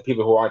you said, the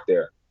people who aren't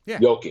there. Yeah.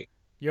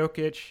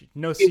 Jokic,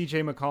 no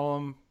C.J.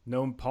 McCollum,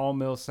 no Paul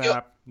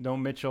Millsap, no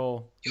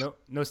Mitchell,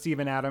 no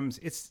Steven Adams.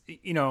 It's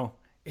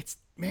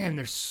man,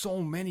 there's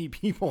so many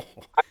people.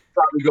 I'd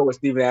probably go with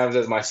Steven Adams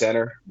as my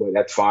center, but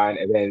that's fine.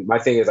 And then my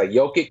thing is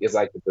Jokic is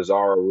like the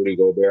bizarre Rudy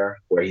Gobert,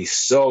 where he's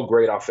so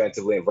great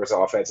offensively and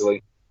versatile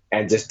offensively,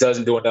 and just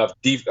doesn't do enough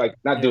do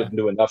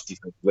enough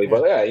defensively.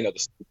 But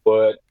the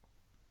foot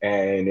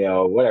and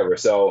whatever.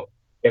 So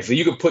if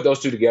you could put those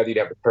two together, you'd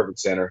have the perfect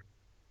center.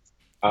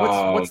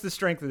 What's the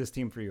strength of this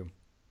team for you?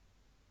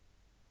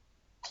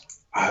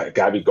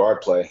 Gotta be guard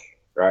play,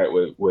 right?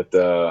 With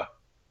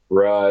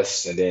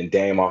Russ and then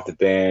Dame off the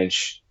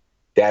bench.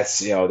 That's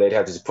they'd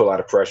have to just put a lot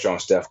of pressure on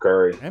Steph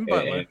Curry and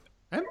Butler.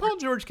 And Paul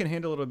George can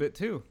handle it a bit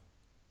too.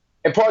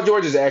 And Paul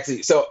George is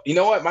actually you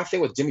know what? My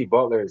thing with Jimmy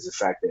Butler is the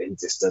fact that he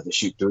just doesn't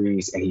shoot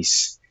threes, and he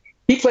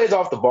plays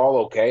off the ball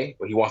okay,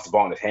 but he wants the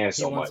ball in his hands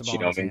so much. You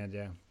know what I mean?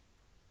 Yeah.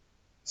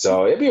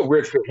 So it'd be a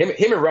weird fit.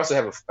 Him and Russell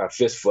have a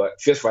fist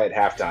fight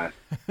at halftime.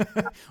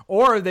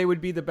 Or they would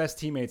be the best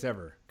teammates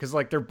ever because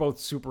they're both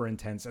super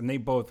intense and they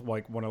both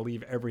want to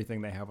leave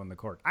everything they have on the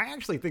court. I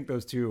actually think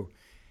those two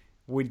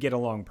would get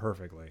along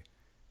perfectly.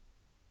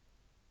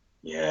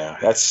 Yeah,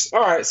 that's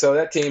all right. So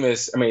that team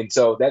is. I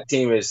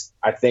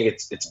think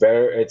it's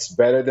better. It's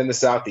better than the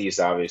Southeast,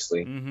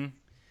 obviously. Mm-hmm.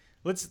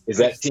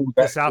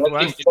 The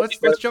Southwest?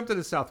 Let's jump to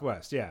the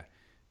Southwest. Yeah.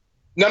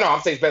 No,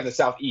 I'm saying it's better than the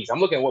Southeast. I'm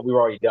looking at what we've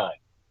already done.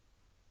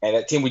 And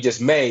that team we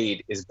just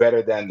made is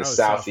better than the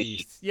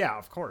Southeast. Yeah,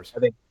 of course. I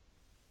think.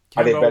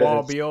 Kemba,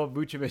 Wall, Beal,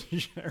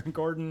 Vucevic, Aaron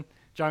Gordon,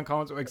 John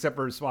Collins, except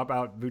for swap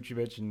out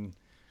Vucevic and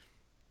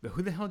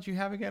who the hell did you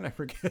have again? I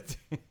forget.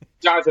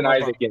 Jonathan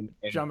Isaac and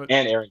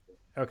Aaron.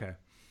 Okay.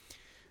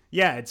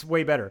 Yeah, it's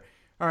way better.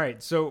 All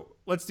right, so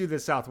let's do the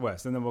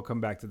Southwest, and then we'll come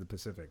back to the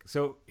Pacific.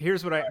 So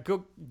here's what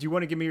do you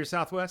want to give me your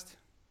Southwest?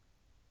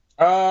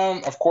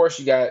 Of course,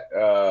 you got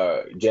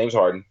James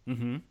Harden.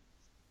 Mm-hmm.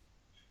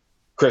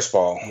 Chris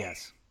Paul.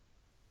 Yes.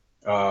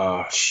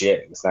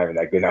 Shit. It's not even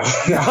that good now.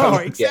 No,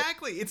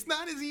 exactly. It's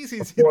not as easy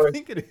as you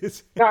think it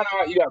is. No,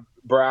 you got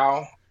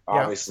Brow,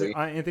 obviously.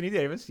 Yeah, Anthony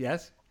Davis,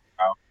 yes.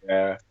 Oh,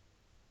 yeah.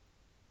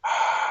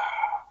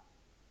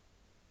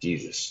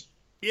 Jesus.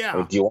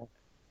 Yeah. Do you want?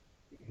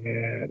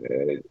 Yeah,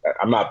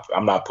 I'm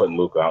not putting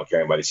Luka. I don't care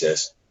what anybody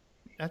says.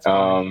 That's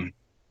fine.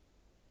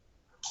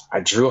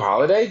 Drew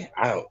Holiday?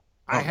 I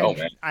don't know,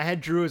 man. I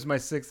had Drew as my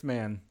sixth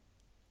man.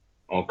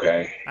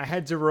 Okay. I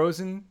had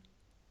DeRozan,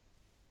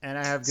 and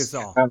I have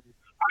Gasol.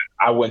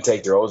 I wouldn't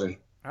take DeRozan.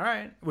 All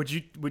right. Would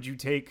you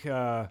take?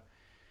 DeAndre.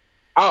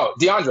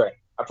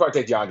 I'd probably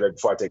take DeAndre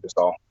before I take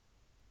Gasol.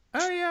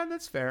 Oh yeah,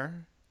 that's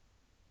fair.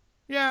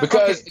 Yeah,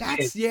 because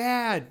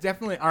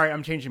definitely. All right,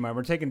 I'm changing mine.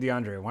 We're taking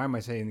DeAndre. Why am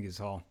I saying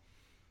Gasol?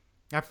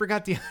 I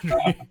forgot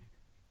DeAndre.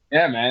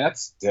 Yeah, man,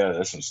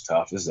 this one's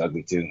tough. This is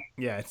ugly too.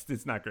 Yeah,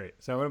 it's not great.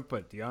 So I'm gonna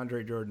put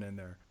DeAndre Jordan in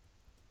there.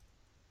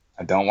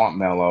 I don't want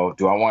Melo.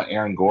 Do I want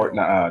Aaron Gordon?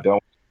 Do I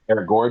want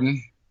Eric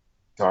Gordon?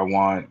 Do I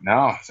want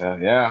no? So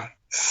yeah.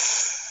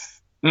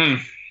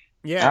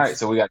 Yeah. All right,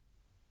 so we got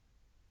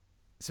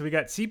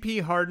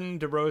CP, Harden,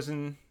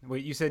 DeRozan.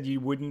 Wait, you said you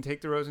wouldn't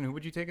take DeRozan. Who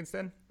would you take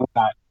instead?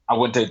 I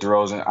wouldn't take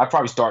DeRozan. I'd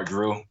probably start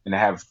Drew and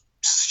have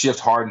shift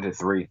Harden to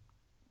 3.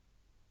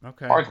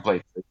 Okay. Harden can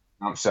play 3.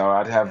 So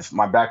I'd have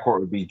my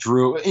backcourt would be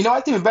Drew.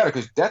 That's even better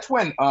because that's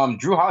when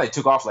Drew Holiday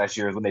took off last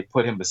year when they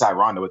put him beside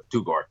Rondo with the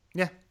 2 guard.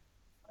 Yeah.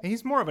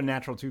 He's more of a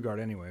natural 2 guard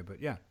anyway,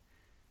 but yeah.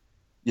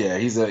 Yeah,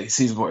 he's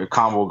more a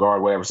combo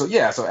guard, whatever. So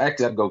yeah, so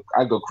actually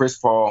I'd go Chris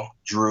Paul,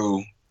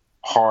 Drew,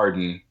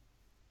 Harden,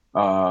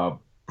 Brow.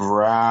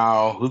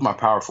 Who's my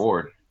power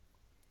forward?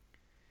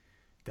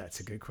 That's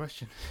a good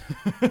question.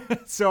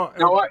 So you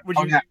know what?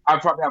 I'd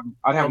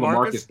have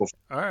LaMarcus before.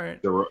 All right.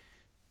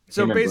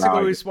 So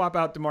basically, we swap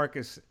out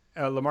LaMarcus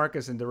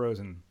and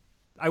DeRozan.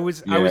 I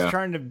was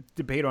trying to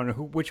debate on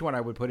which one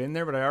I would put in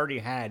there, but I already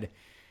had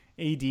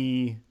AD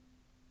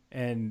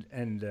and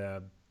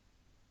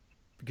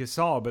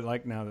Gasol.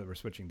 But now that we're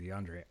switching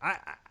DeAndre,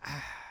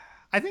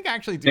 I think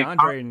actually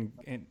DeAndre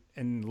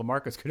and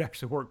LaMarcus could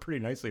actually work pretty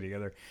nicely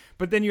together.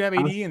 But then you have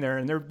AD in there,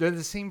 and they're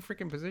the same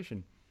freaking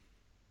position.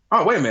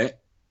 Oh, wait a minute.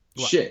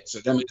 What? Shit. So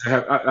that means I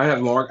have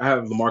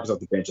LaMarcus off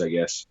the bench, I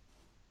guess.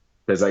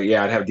 Because I'd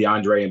have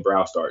DeAndre and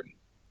Brow starting.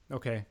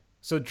 Okay.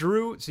 So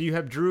you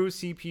have Drew,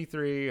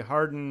 CP3,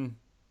 Harden,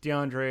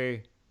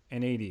 DeAndre,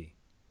 and AD.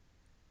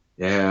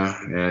 Yeah,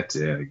 that's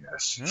it, I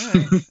guess.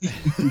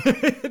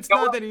 Right. It's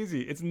not that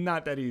easy. It's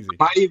not that easy.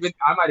 I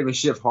might even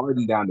shift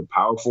Harden down to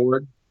power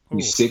forward.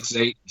 He's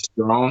 6'8",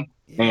 strong,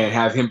 and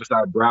have him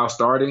beside Brow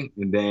starting,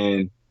 and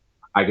then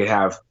I could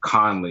have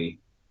Conley.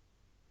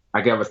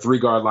 I could have a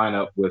 3-guard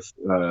lineup with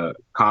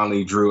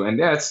Conley, Drew, and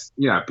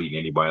you're not beating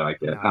anybody like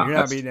that. No, you're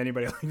not beating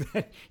anybody like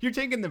that. You're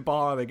taking the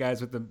ball out of the guys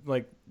with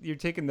you're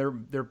taking their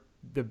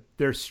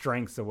their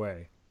strengths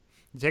away.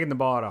 You're taking the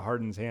ball out of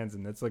Harden's hands,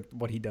 and that's like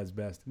what he does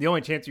best. The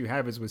only chance you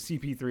have is with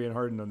CP3 and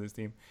Harden on this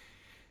team.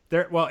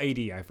 AD.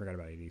 I forgot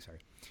about AD. Sorry,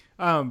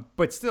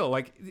 but still,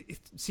 like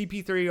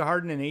CP3,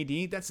 Harden, and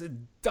AD. That's a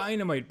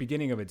dynamite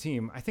beginning of a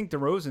team. I think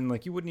DeRozan,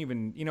 like you wouldn't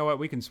even. You know what?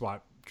 We can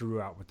swap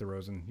Drew out with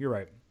DeRozan. You're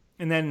right.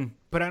 And then,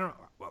 but I don't.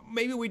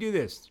 Maybe we do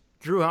this: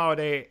 Drew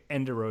Holiday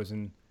and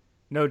DeRozan.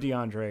 No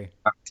DeAndre.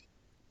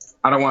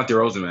 I don't want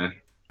DeRozan, man.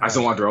 I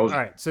still want DeRozan. All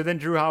right, so then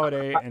Drew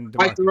Holiday and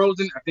I like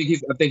DeRozan. I think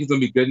he's going to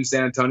be good in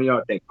San Antonio.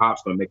 I think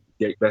Pop's going to make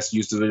the best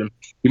use of him.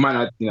 He might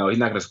not, he's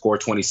not going to score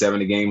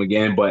 27 a game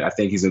again, but I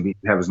think he's going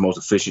to have his most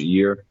efficient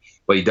year.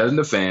 But he doesn't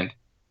defend.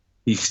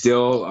 He's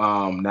still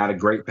not a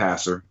great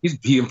passer.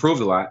 He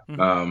improved a lot.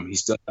 Mm-hmm. He's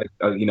still,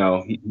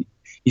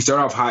 he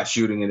started off hot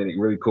shooting and then it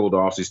really cooled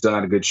off. So he's still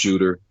not a good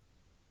shooter.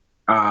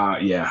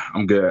 Yeah,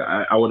 I'm good.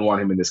 I wouldn't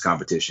want him in this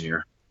competition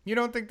here. You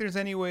don't think there's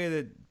any way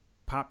that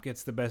Pop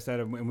gets the best out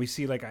of him and we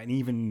see like an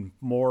even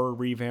more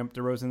revamped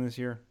DeRozan this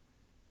year?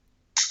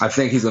 I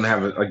think he's going to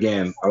have,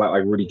 again, a lot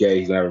like Rudy Gay.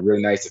 He's going to have a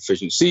really nice,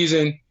 efficient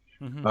season.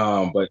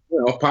 Mm-hmm. But,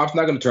 Pop's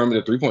not going to turn him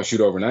into a three-point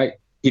shooter overnight.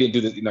 He didn't do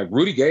this. Like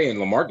Rudy Gay and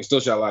LaMarcus still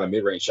shot a lot of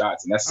mid-range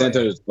shots, and that's San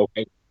Antonio's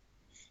okay.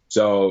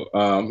 So,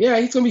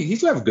 he's going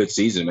to have a good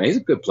season, man. He's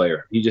a good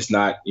player. He's just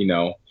not,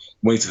 when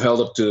he's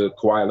held up to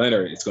Kawhi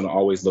Leonard, it's going to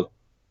always look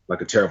like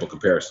a terrible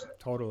comparison.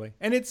 Totally.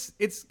 And it's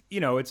it's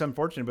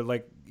unfortunate, but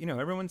like,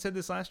 everyone said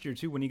this last year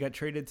too when he got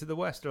traded to the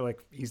West. They're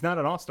like, he's not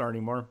an all-star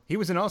anymore. He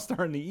was an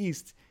all-star in the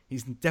East.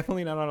 He's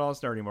definitely not an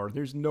all-star anymore.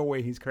 There's no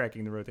way he's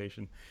cracking the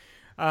rotation.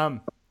 So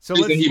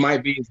he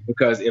might be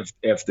because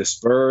if the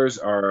Spurs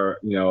are,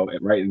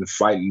 right in the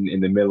fight in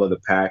the middle of the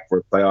pack for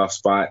a playoff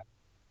spot,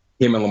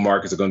 him and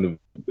LaMarcus are going to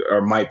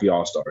or might be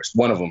all-stars.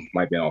 One of them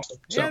might be an all-star.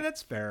 So. Yeah,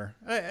 that's fair.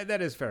 That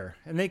is fair.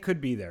 And they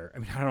could be there. I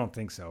mean, I don't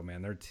think so,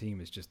 man. Their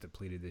team is just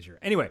depleted this year.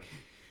 Anyway,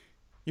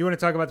 you want to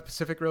talk about the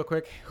Pacific real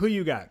quick? Who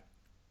you got?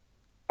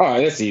 All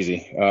right, that's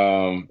easy.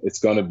 It's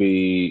going to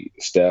be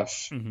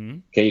Steph,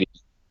 KD,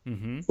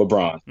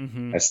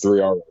 LeBron. That's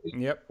 3 already.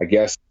 Yep. I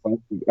guess.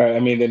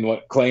 Then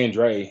what? Clay and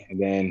Dre. And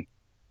then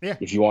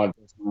if you want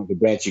the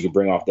bench, you could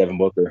bring off Devin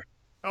Booker.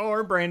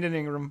 Or Brandon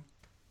Ingram.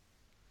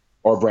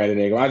 I'd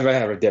rather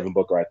have a Devin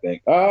Booker, I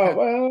think.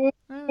 Brandon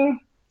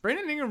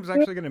Ingram's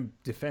actually going to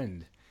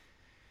defend.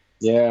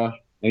 Yeah,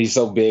 and he's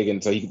so big,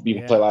 and so he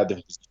can play a lot of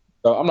different.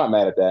 So I'm not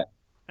mad at that.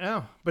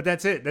 No, but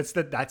that's it. That's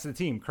the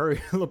team. Curry,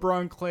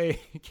 LeBron, Clay,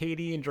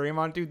 KD, and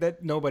Draymond. Dude,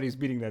 nobody's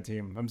beating that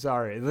team. I'm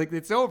sorry. Like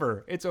it's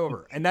over. It's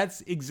over, and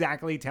that's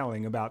exactly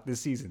telling about this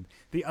season,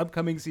 the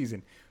upcoming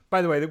season.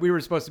 By the way, that we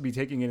were supposed to be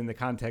taking it in the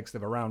context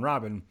of a round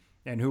robin.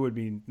 And who would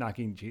be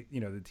knocking,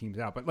 the teams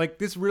out. But, like,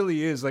 this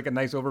really is, like, a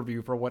nice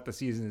overview for what the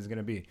season is going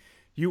to be.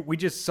 We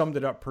just summed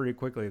it up pretty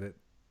quickly that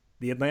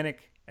the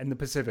Atlantic and the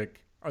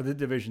Pacific are the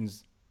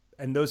divisions,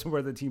 and those are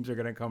where the teams are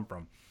going to come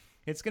from.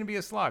 It's going to be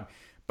a slog.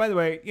 By the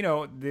way,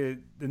 the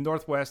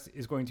Northwest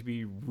is going to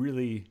be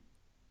really,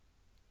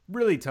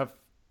 really tough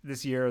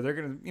this year. They're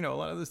going to, a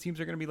lot of those teams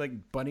are going to be,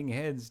 like, butting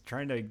heads,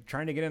 trying to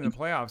get into the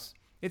playoffs.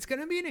 It's going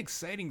to be an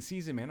exciting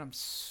season, man. I'm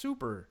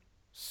super,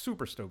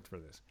 super stoked for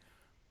this.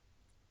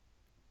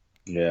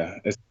 Yeah,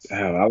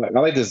 I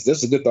like this. This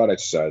is a good thought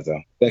exercise,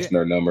 though. Thanks,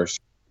 Nerd Numbers.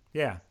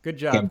 Yeah, good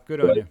job.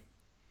 Good on you.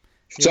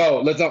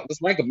 So let's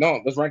rank them.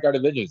 No, let's rank our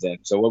divisions then.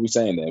 So what are we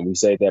saying then? We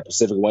say that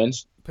Pacific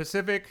wins.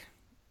 Pacific,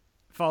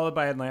 followed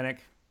by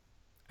Atlantic,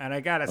 and I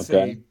gotta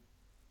say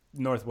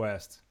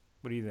Northwest.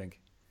 What do you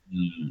think?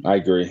 I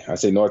agree. I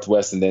say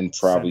Northwest and then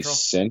probably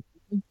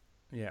Central.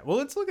 Yeah. Well,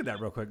 let's look at that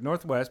real quick.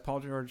 Northwest,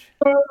 Paul George.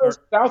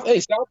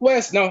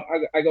 Southwest. No,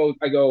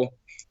 I go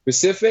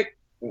Pacific,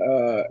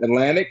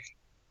 Atlantic.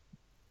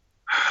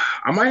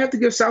 I might have to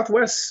give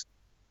Southwest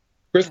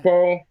Chris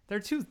Paul. They're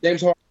too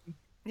James Harden.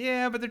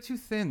 Yeah, but they're too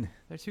thin.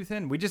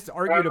 We just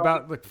argued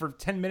about for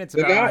 10 minutes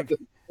about.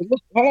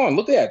 Hold on,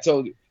 look at that.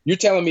 So you're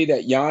telling me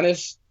that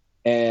Giannis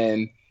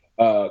and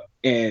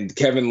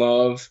Kevin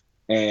Love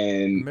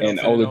and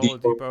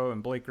Oladipo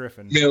and Blake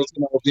Griffin.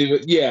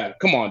 Yeah,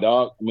 come on,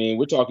 dog. I mean,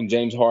 we're talking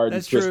James Harden.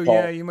 That's Chris true. Paul.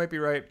 Yeah, you might be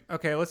right.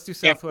 Okay, let's do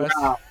Southwest.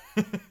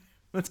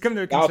 Let's come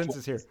to a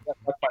consensus here.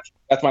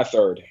 That's my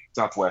third.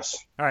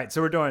 Southwest. All right,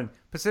 so we're doing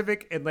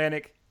Pacific,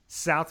 Atlantic,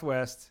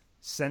 Southwest,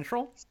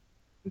 Central,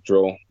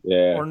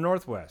 yeah, or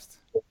Northwest.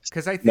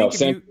 Because I think if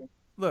you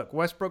look,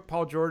 Westbrook,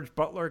 Paul George,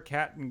 Butler,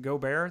 Cat, and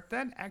Gobert,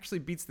 that actually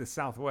beats the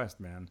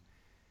Southwest, man.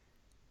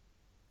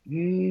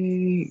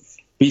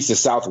 Beats the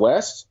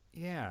Southwest?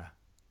 Yeah.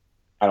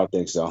 I don't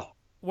think so.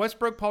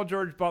 Westbrook, Paul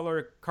George,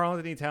 Butler,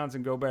 Karl-Anthony Towns,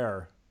 and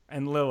Gobert,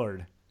 and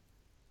Lillard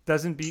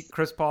doesn't beat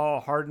Chris Paul,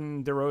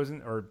 Harden,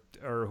 DeRozan, or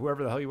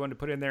whoever the hell you want to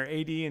put in there,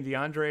 AD and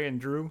DeAndre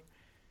and Drew?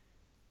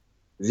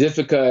 Just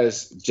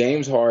because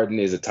James Harden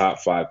is a top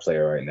 5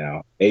 player right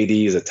now. AD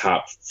is a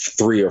top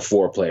 3 or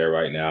 4 player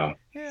right now.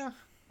 Yeah.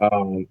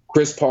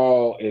 Chris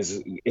Paul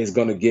is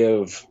going to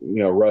give,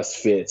 Russ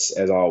fits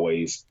as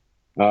always.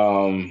 I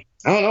don't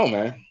know,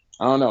 man.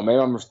 I don't know. Maybe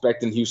I'm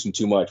respecting Houston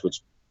too much,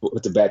 which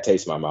puts a bad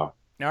taste in my mouth.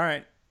 All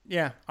right.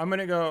 Yeah, I'm going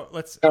to go.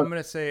 I'm going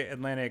to say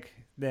Atlantic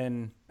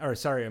I'm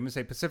going to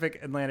say Pacific,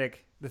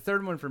 Atlantic. The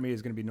third one for me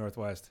is going to be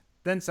Northwest,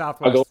 then I'll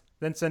Southwest, go.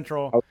 then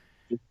Central.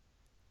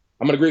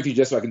 I'm gonna agree with you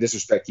just so I can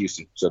disrespect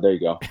Houston. So there you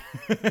go.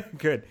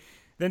 Good.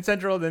 Then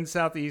Central, then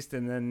Southeast,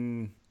 and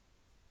then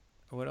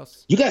what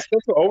else? You got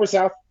Central over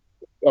South.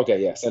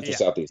 Okay, yeah, Central Yeah,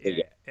 Southeast. There you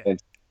yeah. go.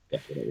 And, yeah,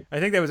 whatever. I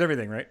think that was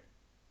everything, right?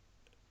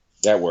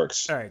 That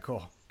works. All right,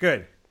 cool.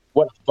 Good.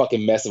 What a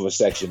fucking mess of a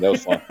section. That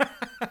was fun.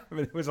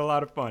 It was a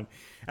lot of fun.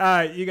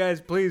 You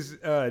guys, please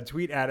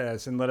tweet at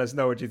us and let us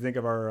know what you think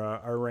of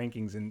our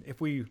rankings, and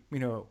if we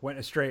went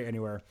astray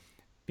anywhere,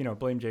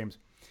 blame James.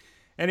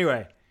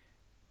 Anyway,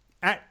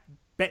 at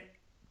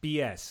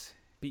BetBS,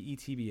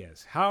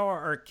 BETBS, how are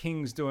our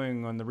Kings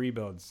doing on the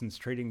rebuild since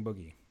trading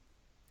Boogie?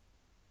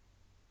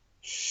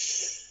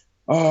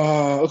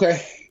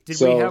 Okay.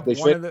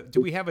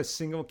 Do we have a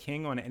single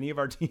King on any of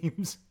our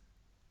teams?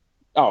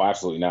 Oh,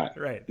 absolutely not.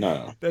 Right.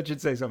 No. That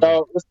should say something.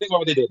 So let's think about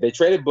what they did. They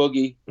traded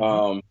Boogie.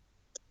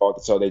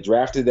 So they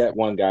drafted that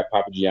one guy,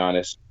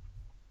 Papagiannis,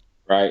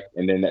 right?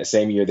 And then that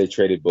same year they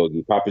traded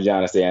Boogie.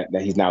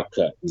 Papagiannis, he's now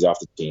cut. He's off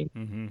the team.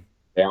 Mm-hmm.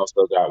 They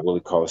also got Willie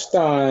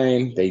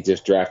Cauley-Stein. They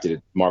just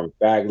drafted Marvin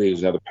Bagley,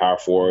 who's another power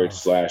forward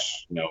 /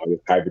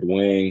 hybrid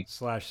wing. /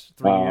 3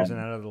 years and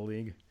out of the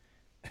league.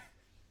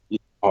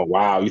 Oh,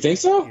 wow. You think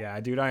so? Yeah,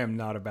 dude, I am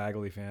not a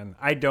Bagley fan.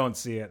 I don't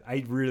see it.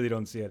 I really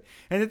don't see it.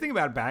 And the thing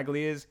about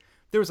Bagley is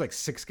there was like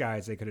 6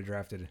 guys they could have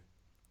drafted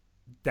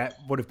that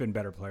would have been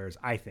better players,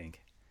 I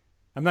think.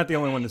 I'm not the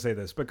only one to say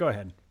this, but go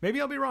ahead. Maybe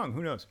I'll be wrong.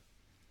 Who knows?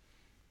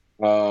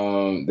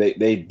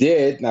 They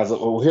did. Now,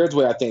 here's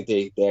what I think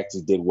they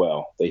actually did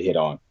well. They hit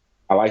on.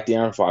 I like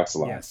De'Aaron Fox a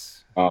lot.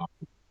 Yes.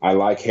 I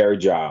like Harry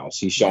Giles.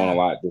 He's shown a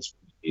lot this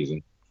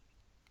season.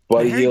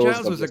 But Harry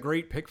Giles was a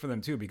great pick for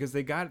them too because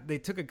they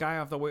took a guy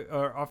off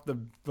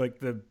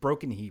the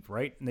broken heap,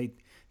 right? And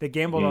they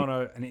gambled on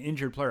an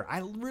injured player. I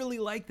really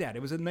like that.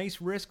 It was a nice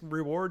risk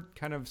reward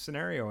kind of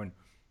scenario. And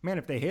man,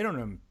 if they hit on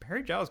him,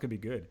 Harry Giles could be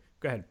good.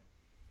 Go ahead.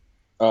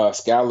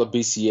 Scala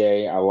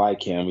BCA, I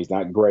like him. He's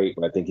not great,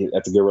 but I think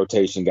that's a good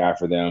rotation guy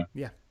for them.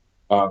 Yeah.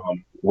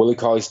 Willie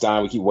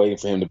Cauley-Stein, we keep waiting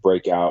for him to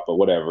break out, but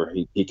whatever.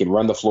 He can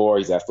run the floor.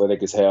 He's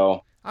athletic as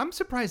hell. I'm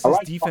surprised his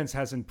defense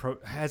hasn't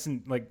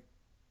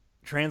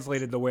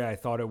translated the way I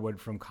thought it would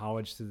from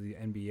college to the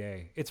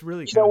NBA. It's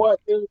really you know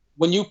what, dude?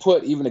 When you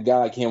put even a guy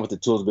like him with the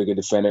tools of a good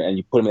defender, and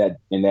you put him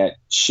in that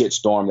shit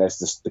storm that's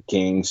just the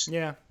Kings.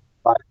 Yeah.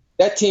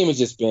 That team has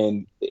just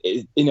been,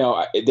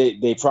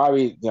 they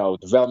probably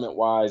development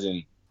wise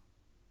and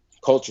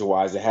culture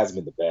wise, it hasn't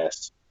been the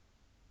best.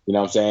 You know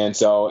what I'm saying?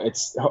 So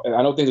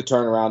I don't think the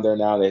turnaround there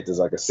now. There's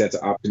like a sense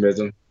of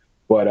optimism,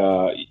 but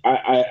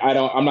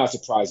I'm not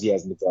surprised he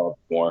hasn't developed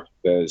more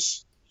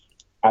because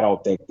I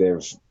don't think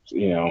there's, I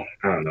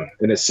don't know,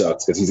 and it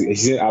sucks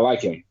because I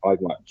like him. I like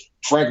him a lot.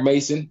 Frank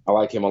Mason, I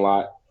like him a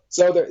lot.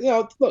 So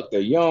they're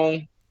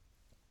young.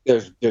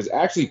 There's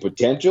actually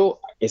potential.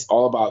 It's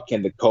all about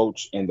can the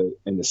coach and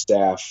the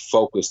staff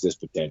focus this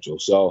potential.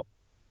 So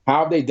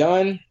how have they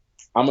done?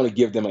 I'm going to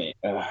give them can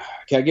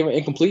I give them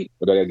incomplete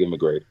or do I got to give them a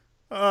grade?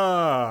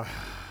 I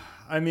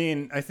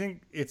mean, I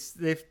think it's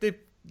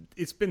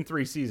been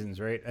 3 seasons,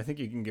 right? I think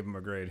you can give them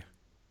a grade.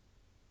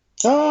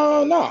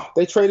 No,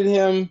 they traded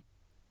him.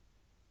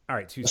 All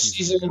right, 2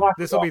 seasons.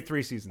 This will be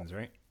 3 seasons,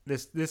 right?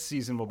 This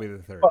season will be the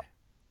 3rd.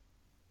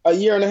 A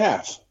year and a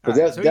half. Right,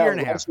 so a year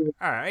and a half. All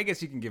right, I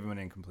guess you can give him an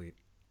incomplete.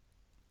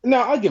 No,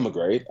 I'll give him a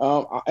grade.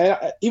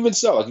 Even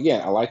so,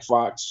 again, I like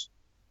Fox.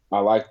 I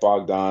like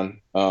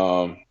Bogdan.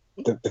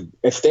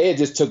 If they had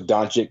just took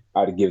Doncic,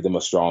 I'd give them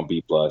a strong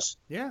B+.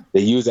 Yeah.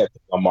 They used that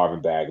on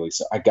Marvin Bagley,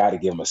 so I got to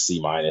give them a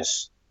C-.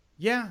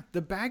 Yeah,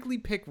 the Bagley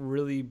pick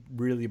really,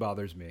 really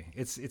bothers me.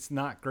 It's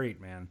not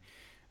great, man.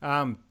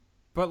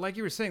 But like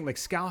you were saying, like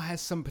Scal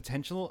has some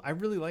potential. I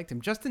really liked him.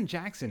 Justin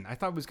Jackson, I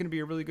thought was going to be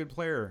a really good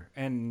player,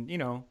 and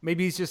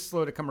maybe he's just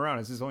slow to come around.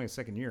 This is only his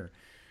 2nd year.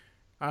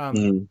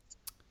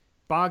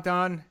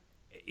 Bogdan,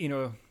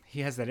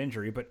 he has that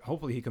injury, but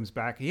hopefully he comes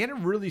back. He had a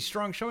really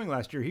strong showing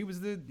last year. He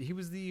was the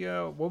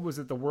what was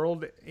it, the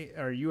World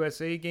or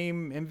USA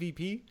game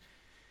MVP.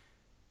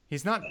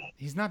 He's not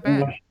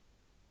bad.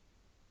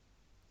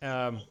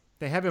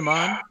 They have him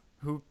on,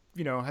 who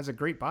has a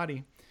great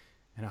body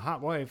and a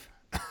hot wife.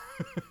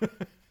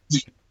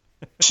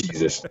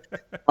 Jesus.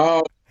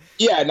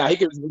 Yeah, no, he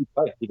can really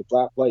play. He can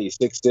flat play. He's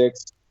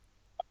 6'6".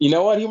 You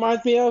know what he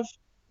reminds me of?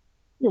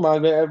 He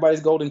reminds me of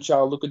everybody's golden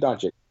child, Luka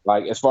Doncic.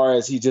 Like, as far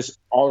as he's just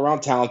all around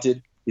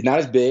talented. He's not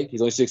as big.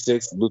 He's only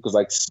 6'6". Luka's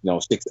like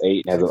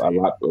 6'8". Has a lot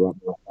more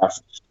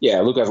heft.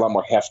 Yeah, Luka has a lot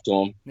more heft to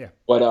him. Yeah.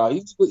 But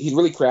he's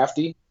really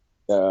crafty.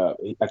 I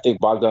think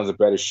Bogdan's a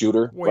better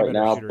shooter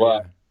now.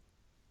 But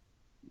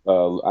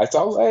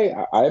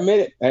I admit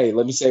it. Hey,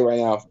 let me say right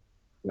now,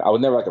 I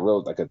was never like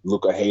a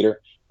Luka hater,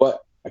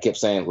 but I kept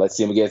saying, let's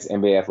see him against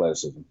NBA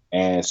athleticism.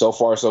 And so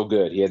far, so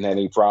good. He hasn't had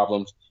any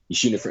problems. He's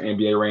shooting it for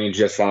NBA range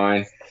just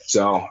fine.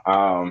 So,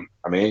 I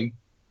mean,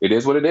 it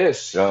is what it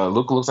is.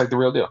 Luka looks like the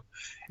real deal.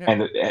 Yeah.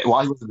 And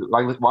while he looks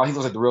like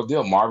the real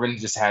deal, Marvin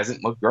just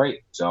hasn't looked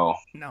great. So,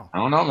 no. I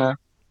don't know, man.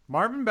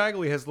 Marvin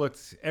Bagley has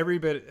looked every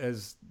bit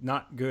as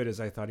not good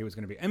as I thought he was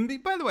going to be.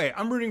 And by the way,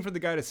 I'm rooting for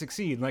the guy to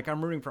succeed. Like,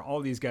 I'm rooting for all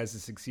these guys to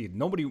succeed.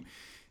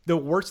 The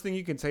worst thing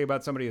you can say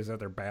about somebody is that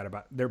they're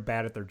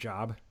bad at their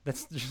job.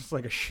 That's just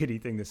like a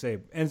shitty thing to say.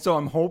 And so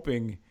I'm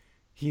hoping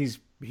he's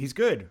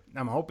good.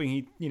 I'm hoping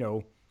he,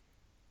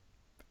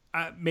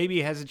 maybe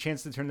he has a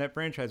chance to turn that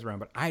franchise around,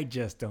 but I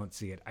just don't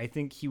see it. I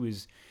think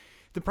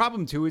the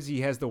problem too is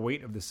he has the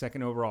weight of the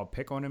second overall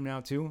pick on him now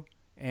too.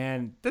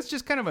 And that's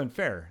just kind of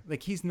unfair.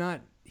 Like, he's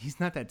not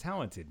that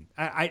talented.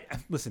 I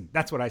listen,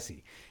 that's what I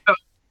see.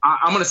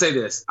 I'm going to say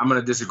this. I'm going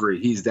to disagree.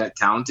 He's that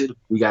talented.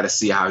 We got to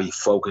see how he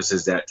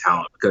focuses that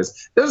talent,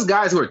 because there's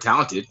guys who are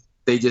talented.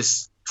 They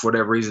just, for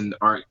whatever reason,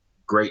 aren't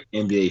great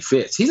NBA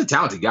fits. He's a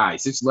talented guy.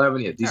 6'11",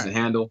 he has a decent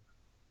handle.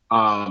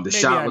 The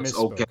shot looks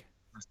okay.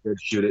 He's good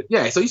to shoot it.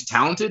 Yeah, so he's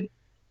talented.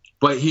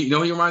 But he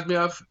reminds me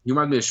of? He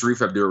reminds me of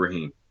Shareef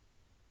Abdur-Rahim.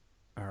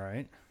 All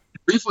right.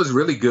 Shareef was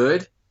really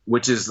good,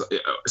 which is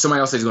somebody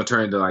else says he's going to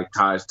turn into like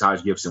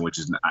Taj Gibson, which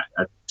is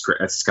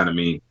that's kind of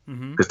mean,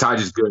 because Taj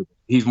is good.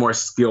 He's more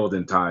skilled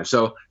than Taj.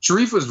 So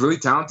Shareef was really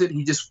talented.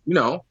 He just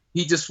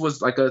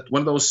was like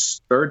one of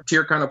those third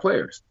tier kind of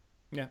players.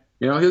 Yeah.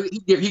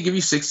 He'd give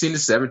you 16 to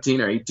 17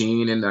 or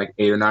 18 and like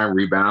 8 or 9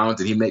 rebounds,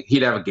 and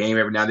he'd have a game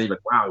every now and then. You'd be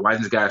like, wow, why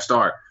isn't this guy a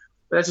star?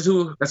 But that's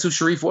who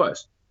Shareef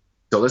was.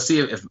 So let's see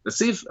if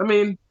I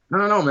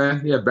don't know,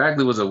 man. Yeah,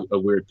 Bagley was a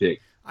weird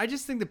pick. I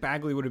just think that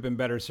Bagley would have been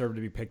better served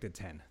to be picked at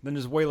 10. Then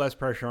there's way less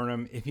pressure on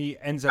him. If he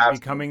ends up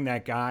becoming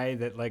that guy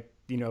that,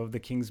 the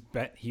Kings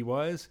bet he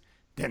was,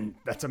 then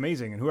that's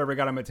amazing. And whoever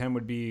got him at 10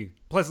 would be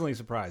pleasantly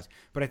surprised.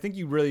 But I think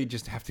you really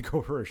just have to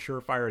go for a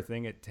surefire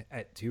thing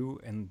at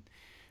 2. And,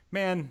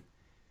 man,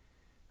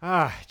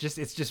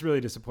 it's just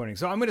really disappointing.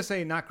 So I'm going to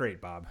say not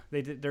great, Bob.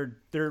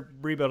 Their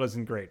rebuild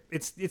isn't great.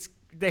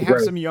 They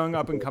have some young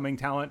up-and-coming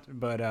talent,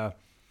 but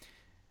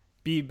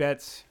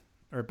B-bets...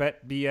 Or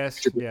bet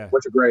BS. Yeah.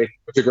 What's your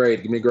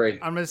grade? Give me a grade.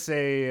 I'm gonna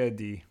say a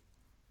D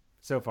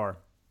so far.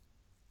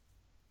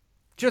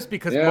 Just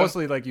because,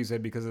 mostly like you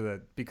said, because of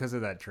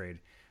that trade,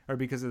 or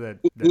because of that.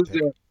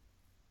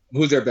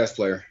 Who's their best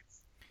player?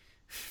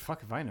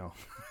 Fuck if I know.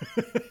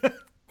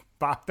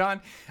 Bogdan.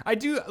 I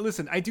do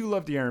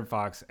love De'Aaron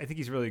Fox. I think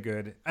he's really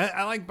good.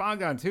 I like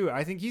Bogdan too.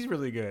 I think he's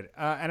really good.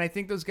 And I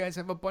think those guys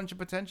have a bunch of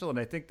potential, and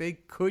I think they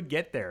could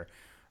get there.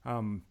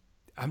 I'm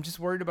just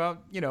worried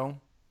about,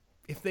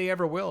 if they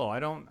ever will. I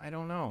don't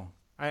know.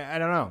 I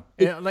don't know.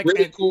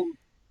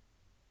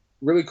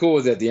 Really cool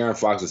is that De'Aaron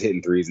Fox was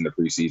hitting threes in the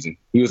preseason.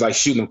 He was like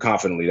shooting them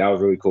confidently. That was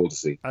really cool to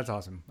see. That's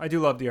awesome. I do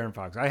love De'Aaron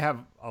Fox. I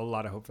have a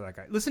lot of hope for that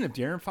guy. Listen, if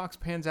De'Aaron Fox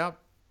pans out,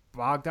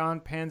 Bogdan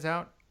pans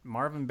out,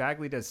 Marvin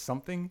Bagley does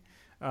something,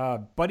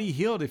 Buddy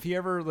Hield, if he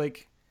ever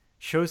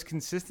shows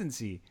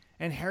consistency,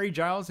 and Harry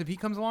Giles, if he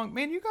comes along,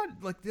 man, you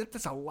got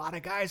that's a lot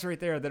of guys right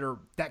there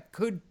that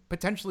could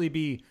potentially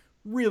be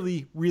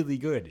really, really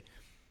good.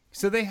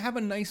 So they have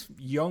a nice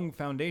young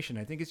foundation.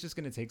 I think it's just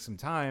going to take some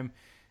time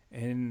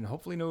and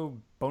hopefully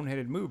no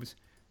boneheaded moves.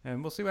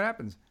 And we'll see what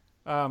happens.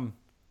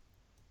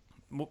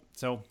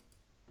 So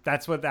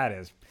that's what that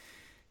is.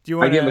 Do you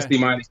want I give him a C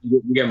minus.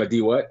 You give him a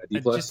D what? A D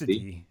plus? Just a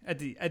D. A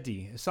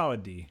D. A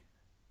solid D.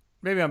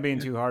 Maybe I'm being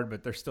too hard,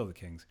 but they're still the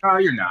Kings. Oh,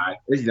 you're not.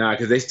 It's not,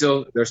 because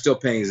they're still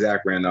paying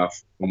Zach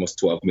Randolph almost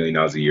 $12 million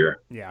a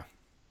year. Yeah.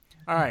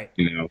 All right.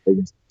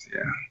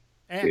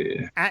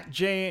 At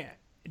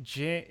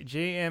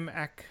JM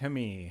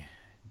Akami.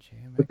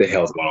 What the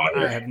hell's going on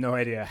here? I have no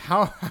idea.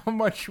 How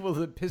much will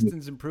the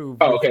Pistons improve?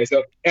 Oh, okay.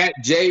 So at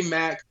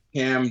JMac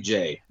Cam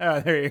J. Oh,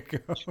 there you go.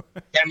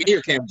 Cammy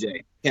or Cam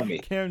J?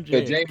 Cammy. Cam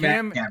J. So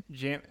Cam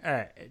J.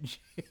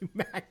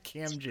 JMac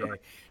Cam J.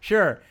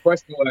 Sure.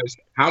 Question was,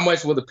 how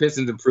much will the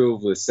Pistons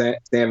improve with Stan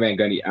Van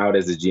Gundy out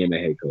as the GM and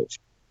head coach?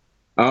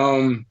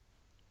 All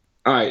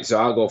right. So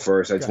I'll go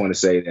first. I just want to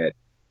say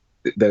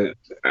that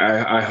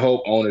I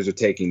hope owners are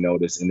taking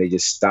notice and they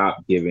just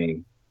stop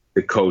giving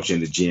the coach and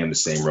the GM the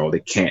same role. They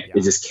can't. Yeah.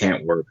 It just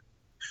can't work,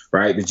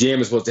 right? The GM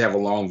is supposed to have a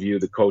long view.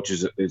 The coach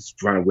is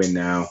trying to win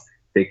now.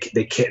 They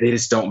can't. They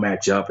just don't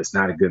match up. It's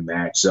not a good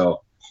match. So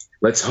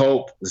let's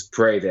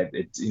pray that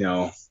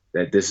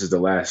that this is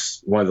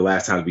one of the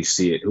last times we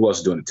see it. Who else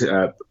is doing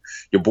it?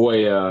 Your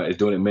boy is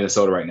doing it in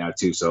Minnesota right now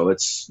too. So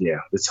let's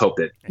hope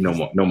that no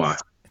more.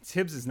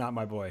 Tibbs is not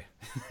my boy.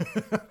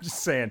 I'm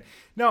just saying.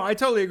 No, I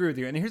totally agree with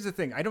you. And here's the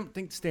thing. I don't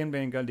think Stan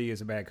Van Gundy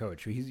is a bad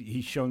coach.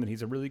 He's shown that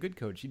he's a really good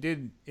coach. He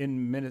did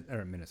in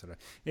Minnesota.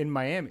 In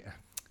Miami.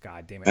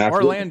 God damn it.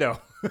 Absolutely. Orlando.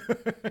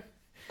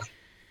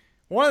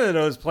 One of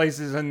those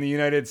places in the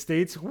United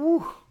States.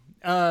 Woo.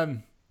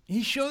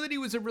 He showed that he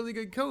was a really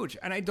good coach.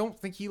 And I don't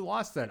think he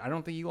lost that. I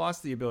don't think he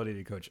lost the ability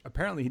to coach.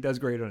 Apparently he does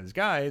great on his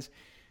guys.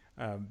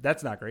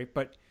 That's not great.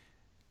 But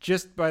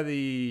just by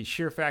the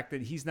sheer fact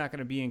that he's not going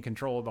to be in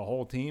control of the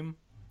whole team.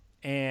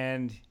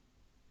 And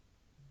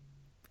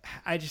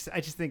I just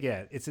think,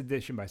 it's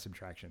addition by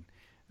subtraction.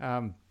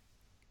 I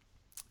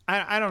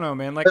don't know,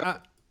 man.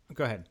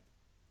 Go ahead.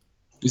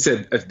 You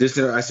said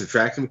addition by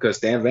subtraction because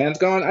Stan Van's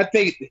gone? I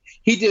think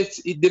he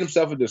did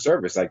himself a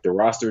disservice. The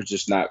roster is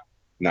just not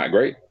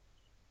great.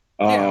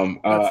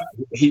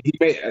 He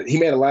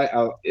made a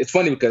lot. It's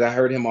funny because I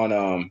heard him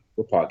on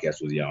what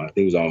podcast was he on? I think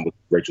he was on with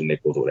Rachel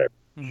Nichols or whatever.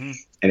 Mm-hmm.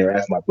 And they were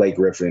asking about Blake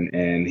Griffin,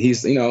 and he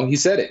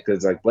said it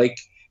because like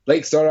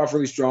Blake started off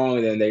really strong,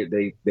 and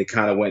then they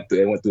kind of went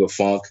through a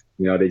funk.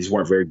 They just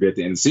weren't very good at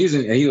the end of the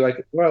season. And he was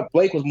like, well,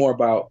 Blake was more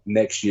about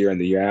next year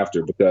and the year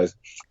after because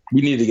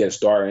we needed to get a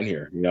star in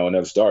here,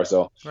 another star.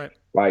 So right.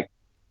 Like,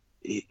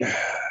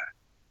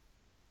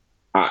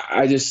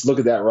 I just look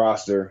at that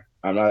roster.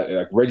 I'm not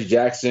like Reggie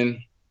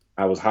Jackson.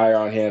 I was higher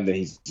on him than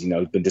he's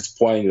been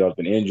disappointing. He's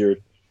been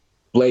injured.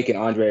 Blake and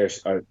Andre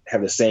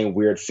have the same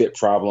weird fit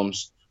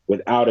problems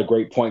without a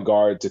great point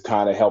guard to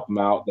kind of help them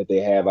out that they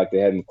had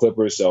in the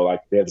Clippers. So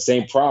like they have the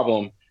same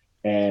problem,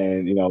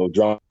 and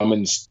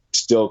Drummond's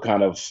still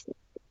kind of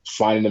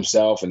finding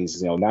himself, and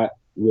he's not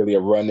really a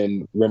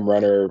rim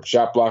runner,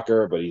 shot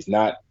blocker, but he's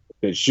not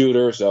a good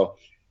shooter. So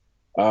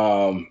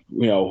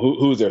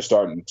who's their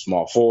starting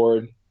small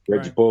forward?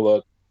 Reggie right.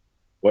 Bullock,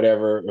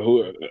 whatever.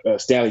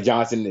 Stanley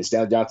Johnson? Is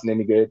Stanley Johnson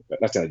any good?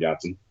 Not Stanley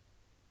Johnson.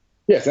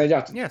 Yeah, Stanley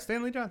Johnson. Yeah,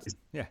 Stanley Johnson.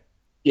 Yeah.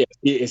 Yeah,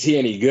 is he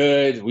any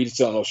good? We just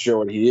don't know sure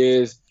what he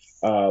is.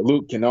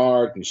 Luke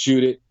Kennard can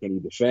shoot it. Can he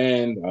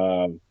defend?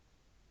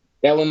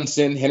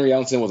 Henry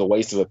Ellenson was a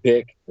waste of a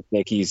pick. I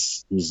think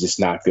he's just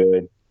not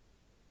good.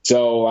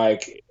 So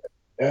like,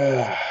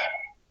 I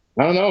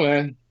don't know,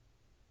 man.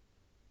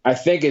 I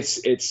think it's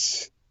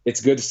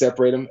good to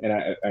separate them,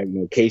 and I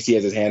know Casey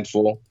has his hands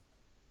full.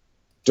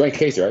 Dwayne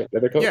Casey, right?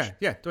 They're their coach?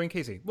 Yeah, Dwayne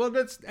Casey. Well,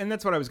 that's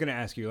what I was going to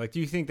ask you. Like, do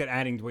you think that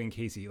adding Dwayne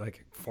Casey,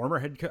 like former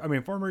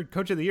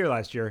coach of the year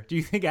last year, do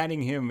you think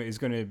adding him is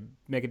going to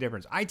make a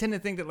difference? I tend to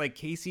think that like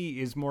Casey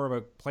is more of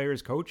a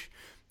player's coach,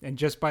 and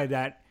just by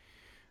that,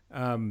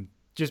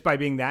 just by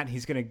being that,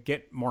 he's going to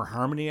get more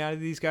harmony out of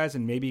these guys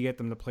and maybe get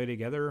them to play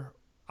together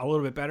a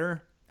little bit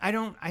better.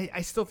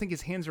 I still think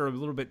his hands are a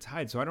little bit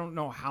tied, so I don't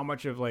know how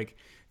much of like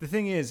the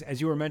thing is, as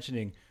you were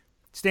mentioning,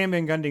 Stan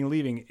Van Gundy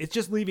leaving. It's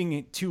just leaving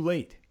it too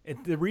late.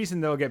 The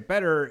reason they'll get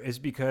better is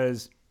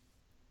because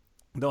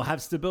they'll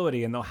have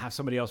stability and they'll have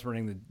somebody else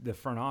running the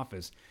front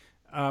office,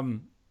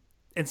 and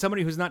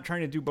somebody who's not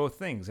trying to do both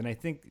things. And I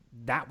think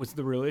that was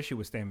the real issue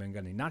with Stan Van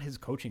Gundy, not his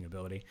coaching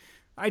ability.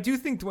 I do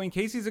think Dwayne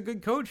Casey's a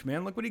good coach,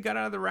 man. Look what he got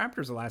out of the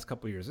Raptors the last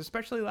couple of years,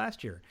 especially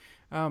last year.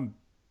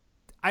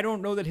 I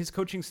don't know that his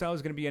coaching style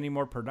is going to be any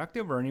more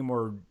productive or any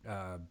more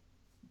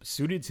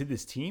suited to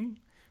this team,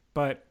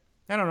 but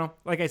I don't know.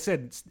 Like I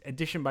said,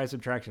 addition by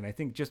subtraction. I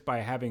think just by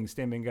having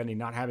Stan Van Gundy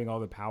not having all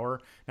the power,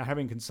 not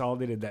having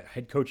consolidated that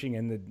head coaching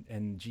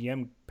and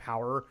GM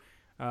power,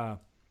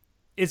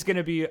 it's going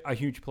to be a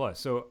huge plus.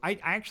 So I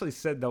actually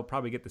said they'll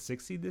probably get the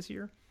 6th seed this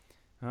year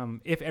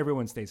if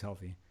everyone stays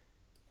healthy.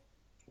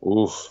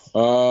 Oof.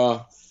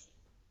 I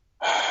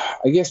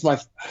guess my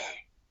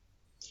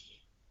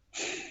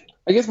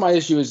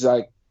issue is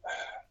like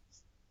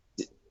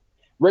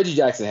Reggie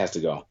Jackson has to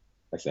go.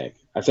 I think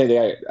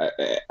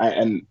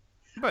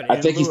But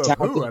I think he's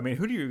talented. Who? I mean,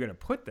 who are you going to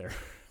put there?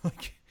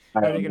 Like,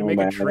 are they going to make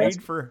a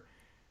trade for?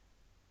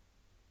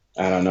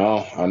 I don't know.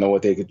 I don't know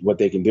what they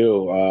can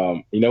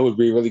do. Who would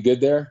be really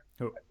good there?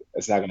 Who?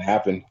 It's not going to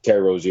happen.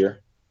 Terry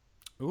Rozier.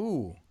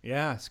 Ooh,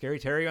 yeah, Scary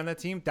Terry on that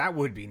team. That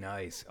would be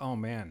nice. Oh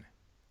man,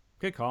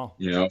 good call.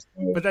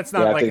 But that's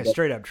not like a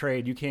straight up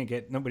trade. You can't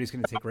get. Nobody's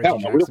going to take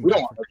Reggie Jackson.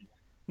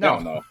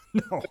 No.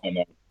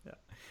 Yeah.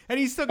 And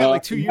he's still got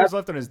like 2 years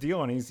left on his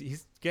deal, and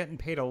he's getting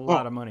paid a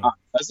lot of money.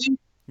 Does he?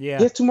 Yeah.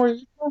 He has 2 more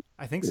years?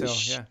 I think so,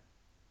 yeah.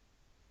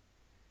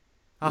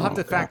 I'll have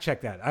to fact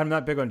check that. I'm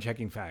not big on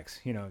checking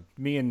facts.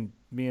 Me and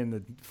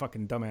the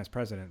fucking dumbass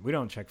president, we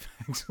don't check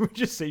facts. We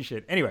just say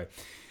shit. Anyway,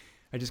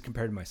 I just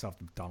compared myself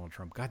to Donald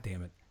Trump. God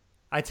damn it.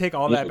 I take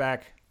all that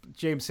back.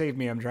 James, save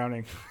me. I'm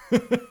drowning.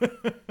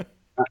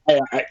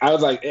 I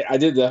was like, I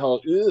did the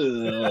whole.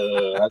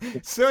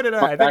 So did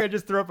I. I think I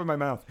just threw up in my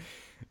mouth.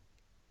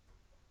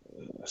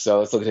 So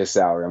let's look at his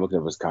salary. I'm looking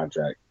at his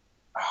contract.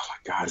 Oh my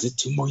God, is it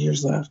 2 more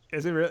years left?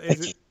 Is it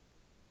really?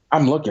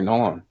 I'm looking.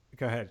 Hold on.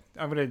 Go ahead.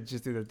 I'm gonna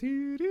just do the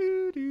do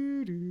do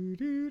do do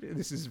do.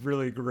 This is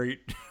really great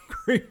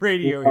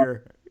radio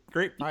here.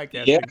 Great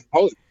podcast. Yeah.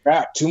 Holy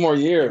crap! 2 more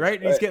years. Right?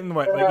 And he's getting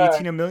what,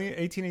 like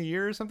 18 a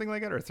year or something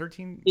like that, or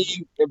 13?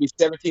 He'll be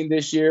 17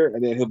 this year,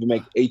 and then he'll be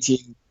making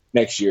 18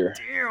 next year.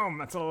 Damn,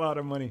 that's a lot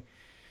of money.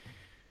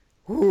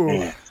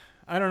 Ooh.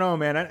 I don't know,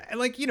 man.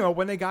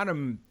 When they got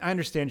him, I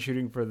understand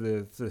shooting for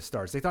the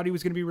Stars. They thought he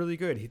was going to be really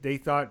good. They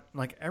thought,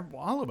 like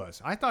all of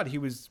us, I thought he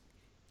was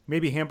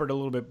maybe hampered a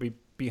little bit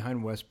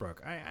behind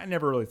Westbrook. I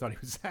never really thought he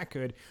was that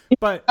good.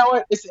 But you know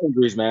what? It's the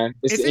injuries, man.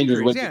 It's the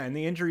injuries, yeah, and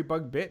the injury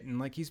bug bit, and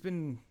like he's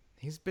been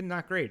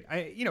not great.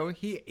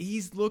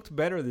 He's looked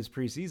better this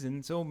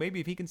preseason, so maybe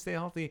if he can stay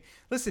healthy.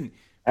 Listen,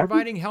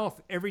 providing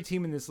health, every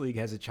team in this league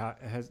has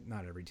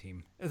not every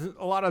team.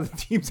 A lot of the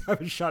teams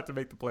have a shot to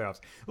make the playoffs.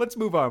 Let's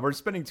move on. We're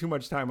spending too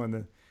much time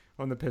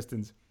on the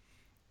Pistons.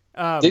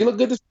 Did he look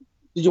good? Did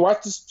you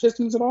watch the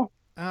Pistons at all?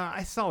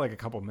 I saw like a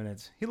couple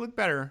minutes. He looked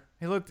better.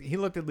 He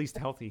looked at least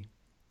healthy.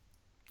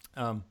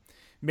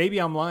 Maybe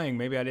I'm lying.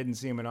 Maybe I didn't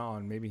see him at all,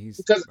 and maybe he's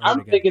because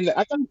I'm thinking that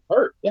I thought he was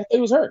hurt. Yeah, I thought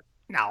he was hurt.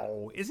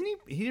 No, isn't he?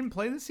 He didn't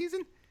play this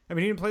season. I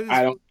mean, he didn't play this.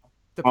 I don't.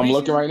 The I'm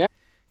looking preseason? right now.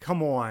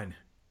 Come on.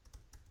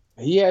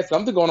 He had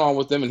something going on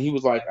with him, and he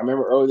was like, I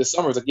remember early this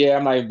summer, he was like, yeah,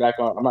 I'm not even back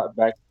on. I'm not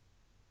back.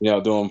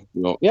 Doing.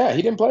 Yeah,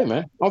 he didn't play,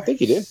 man. I don't think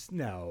he did.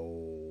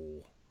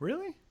 No,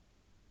 really?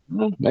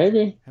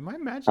 Maybe. Am I I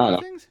imagining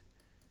don't things?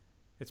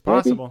 It's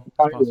possible. It's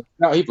possible.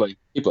 No, he played.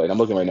 He played. I'm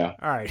looking right now.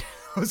 All right.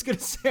 I was gonna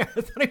say I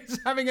thought he was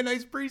having a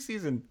nice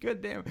preseason.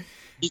 Good damn.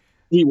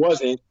 He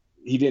wasn't.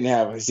 He didn't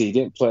have. See, he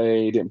didn't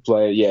play. He didn't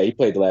play. Yeah, he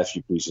played the last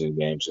few preseason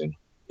games, and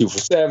 2 for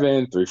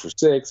 7, 3 for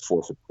 6,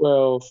 4 for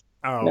 12.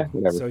 Oh, yeah,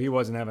 whatever. So he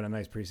wasn't having a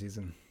nice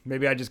preseason.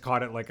 Maybe I just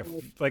caught it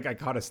like I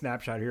caught a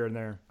snapshot here and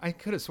there. I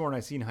could have sworn I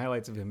seen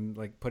highlights of him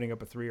like putting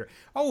up a 3 or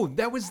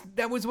that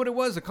was what it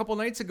was a couple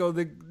nights ago.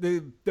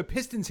 The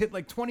Pistons hit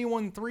like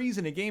 21 threes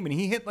in a game, and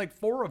he hit like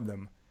 4 of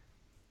them.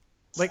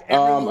 Like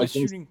everyone was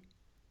shooting.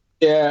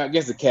 Yeah,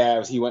 against the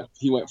Cavs, he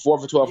went 4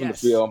 for 12 from the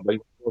field, but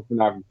he 4 for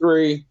 9 from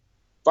 3,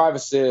 5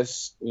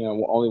 assists.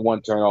 Only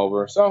 1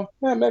 turnover. So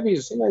maybe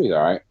he's all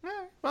right.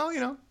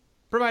 Well,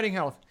 providing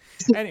health.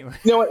 Anyway,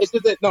 it's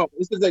just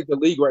like the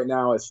league right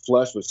now is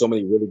flush with so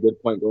many really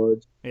good point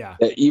guards. Yeah.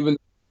 That even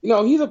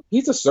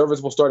he's a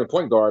serviceable starting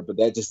point guard, but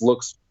that just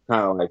looks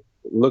kind of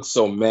looks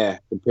so meh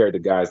compared to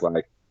guys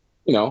like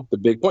the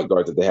big point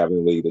guards that they have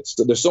in the league.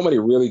 There's so many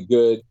really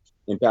good,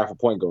 impactful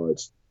point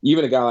guards.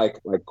 Even a guy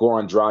like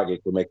Goran Dragic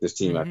would make this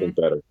team, I think,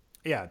 better.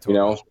 Yeah,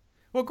 totally.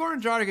 Well,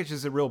 Goran Dragic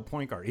is a real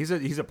point guard. He's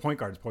a point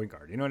guard's point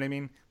guard. You know what I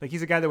mean? Like,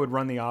 he's a guy that would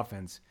run the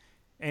offense.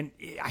 And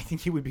I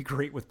think he would be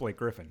great with Blake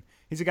Griffin.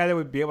 He's a guy that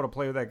would be able to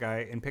play with that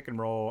guy in pick and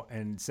roll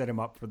and set him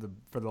up for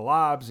the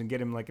lobs and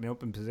get him like in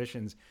open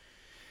positions.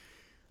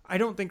 I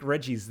don't think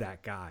Reggie's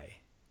that guy.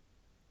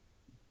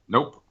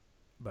 Nope.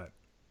 But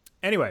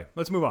anyway,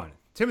 let's move on.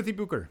 Timothy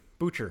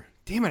Butcher.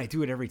 Damn it, I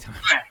do it every time.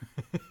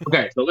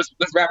 Okay, so let's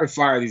rapid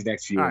fire these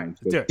next few ones.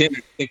 Right,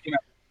 We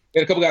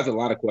had a couple guys with a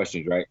lot of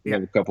questions, right? We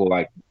had a couple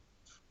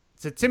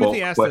So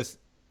Timothy asked us,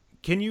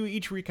 can you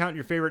each recount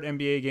your favorite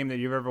NBA game that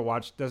you've ever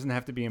watched? Doesn't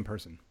have to be in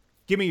person.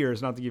 Give me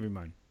yours, not to give you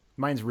mine.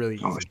 Mine's really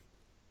easy.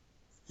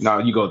 No,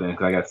 you go then,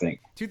 because I got to think.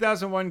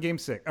 2001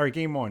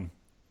 Game 1.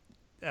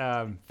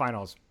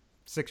 Finals.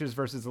 Sixers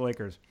versus the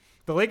Lakers.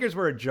 The Lakers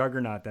were a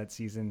juggernaut that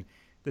season.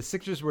 The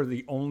Sixers were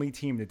the only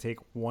team to take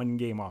 1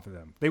 game off of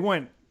them. They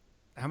went,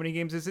 how many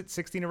games is it?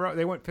 16 in a row?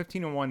 They went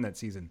 15-1 that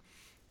season.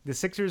 The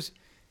Sixers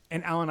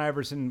and Allen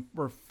Iverson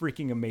were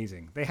freaking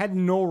amazing. They had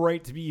no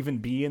right to even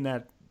be in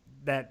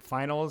that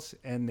finals,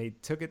 and they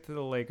took it to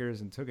the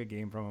Lakers and took a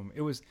game from them.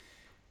 It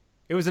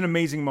was an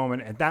amazing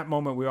moment. At that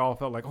moment, we all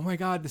felt like, oh my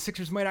God, the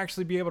Sixers might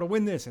actually be able to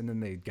win this, and then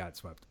they got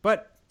swept.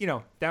 But,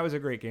 that was a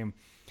great game.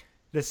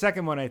 The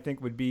second one, I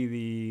think, would be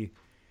the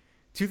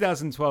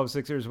 2012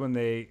 Sixers when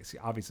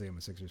obviously I'm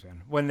a Sixers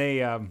fan, when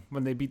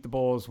they beat the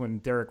Bulls, when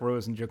Derrick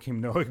Rose and Joakim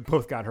Noah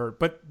both got hurt.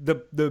 But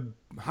the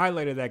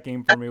highlight of that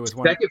game for me was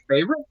second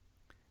favorite?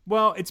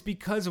 Well, it's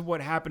because of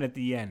what happened at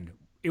the end.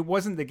 It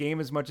wasn't the game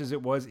as much as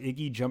it was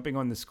Iggy jumping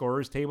on the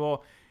scorer's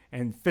table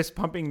and fist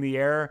pumping the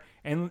air.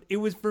 And it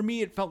was, for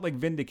me, it felt like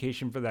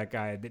vindication for that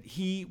guy that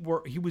he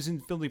was in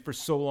Philly for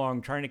so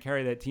long trying to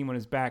carry that team on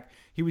his back.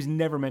 He was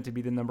never meant to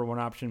be the number 1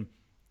 option.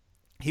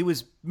 He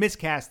was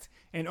miscast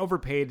and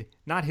overpaid,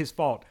 not his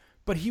fault,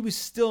 but he was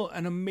still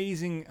an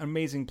amazing,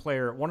 amazing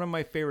player. One of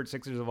my favorite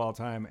Sixers of all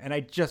time. And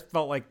I just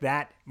felt like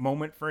that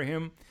moment for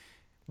him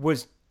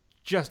was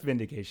just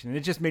vindication. And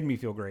it just made me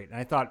feel great. And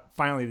I thought,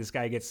 finally, this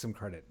guy gets some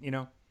credit,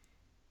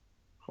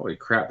 Holy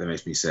crap, that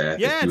makes me sad.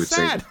 Yeah, it's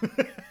sad.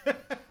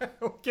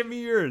 Give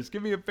me yours.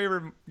 Give me your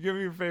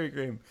favorite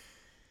game.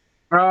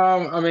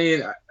 I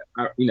mean,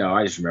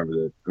 I just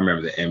remember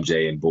the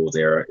MJ and Bulls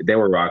era. They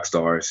were rock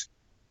stars.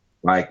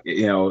 Like,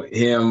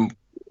 him,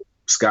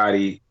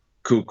 Scotty,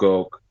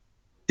 Kukoc,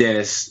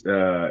 Dennis.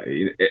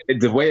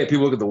 The way that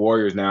people look at the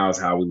Warriors now is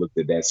how we looked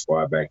at that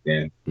squad back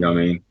then. You know what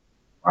I mean?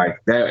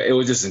 Like that, it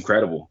was just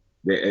incredible.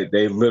 They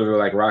literally were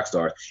like rock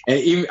stars. And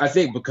even I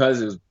think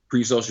because it was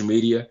pre-social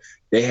media,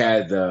 they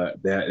had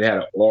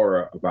an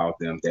aura about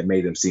them that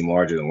made them seem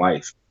larger than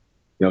life.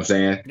 You know what I'm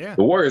saying? Yeah.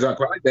 The Warriors aren't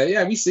quite like that.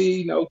 Yeah, we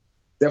see,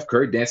 Steph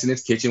Curry dancing in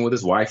his kitchen with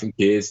his wife and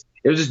kids.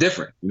 It was just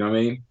different. You know what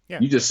I mean? Yeah.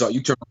 You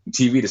turned on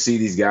TV to see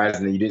these guys,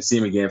 and then you didn't see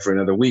them again for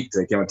another week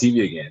till they came on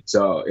TV again.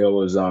 So it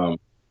was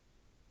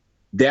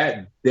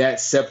that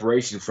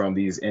separation from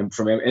these and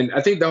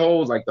I think the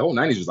whole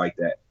 90s was like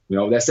that.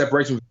 That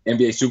separation from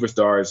NBA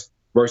superstars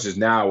versus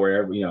now,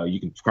 where you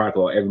can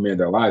chronicle every minute of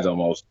their lives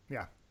almost.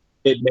 Yeah.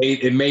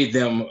 It made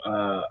them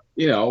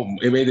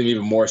it made them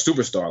even more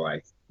superstar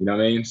like. You know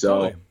what I mean?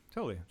 So.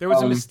 Totally. There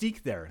was a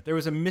mystique there. There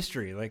was a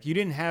mystery. Like, you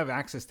didn't have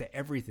access to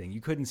everything. You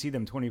couldn't see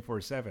them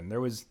 24/7.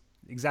 There was,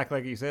 exactly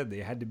like you said,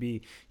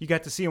 you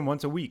got to see them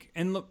once a week.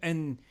 And look,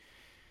 and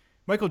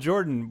Michael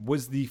Jordan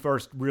was the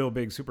first real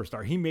big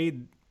superstar. He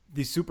made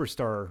the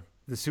superstar,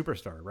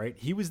 right?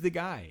 He was the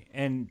guy.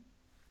 And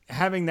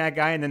having that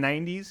guy in the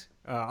 90s,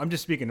 I'm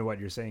just speaking to what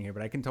you're saying here,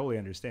 but I can totally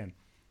understand.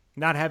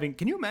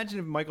 Can you imagine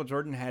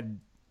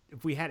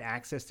if we had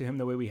access to him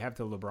the way we have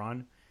to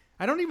LeBron?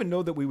 I don't even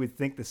know that we would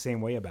think the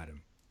same way about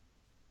him.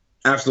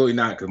 Absolutely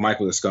not, because Mike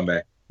was a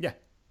scumbag. Yeah,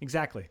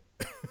 exactly.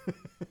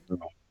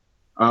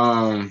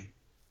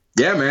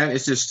 Yeah, man,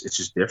 it's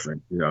just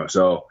different,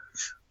 So,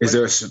 is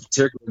there a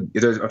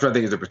particular? I'm trying to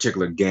think. Is there a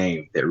particular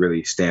game that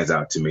really stands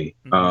out to me?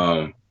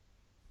 Mm-hmm.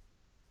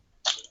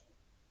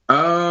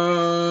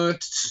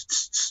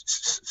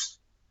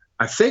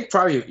 I think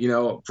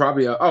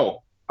probably,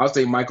 I'll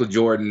say Michael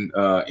Jordan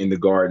in the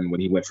Garden when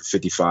he went for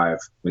 55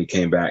 when he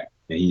came back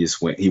and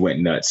he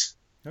went nuts.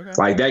 Okay.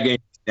 Like that game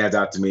stands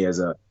out to me as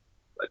a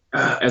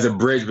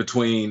bridge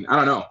between, I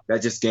don't know,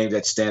 that just game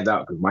that stands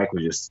out because Mike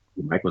was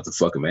the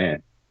fucking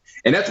man.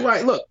 And that's why,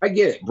 look, I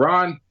get it.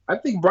 I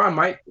think Bron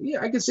might,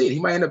 I can see it. He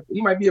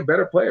might be a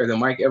better player than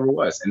Mike ever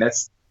was. And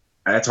that's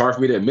hard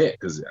for me to admit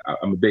because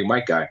I'm a big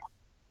Mike guy.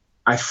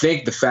 I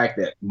think the fact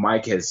that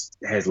Mike has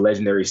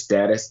legendary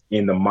status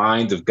in the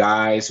minds of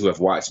guys who have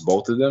watched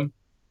both of them,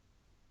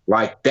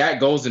 like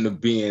that goes into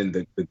being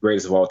the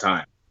greatest of all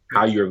time,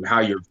 how you're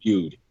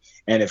viewed.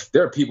 And if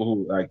there are people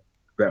who like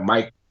that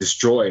Mike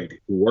destroyed,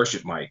 who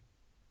worship Mike,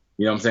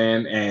 you know what I'm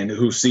saying? And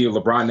who see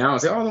LeBron now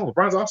and say, oh no,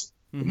 LeBron's awesome.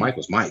 Mm-hmm. Mike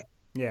was Mike.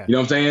 Yeah. You know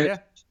what I'm saying?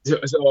 Yeah.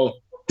 So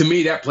to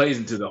me, that plays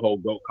into the whole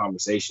GOAT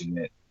conversation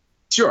that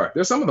sure,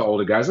 there's some of the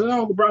older guys that,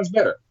 oh, LeBron's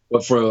better.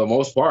 But for the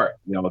most part,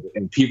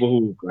 and people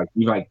who like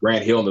even like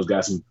Grant Hill and those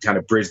guys who kind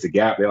of bridge the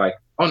gap, they're like,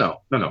 oh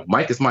no,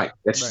 Mike is Mike.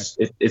 That's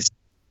right. It's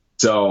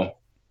so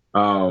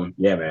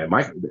yeah, man.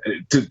 Mike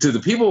to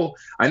the people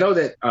I know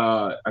that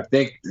I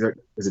think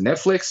is it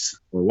Netflix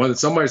or one of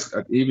somebody's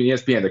even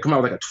ESPN, they come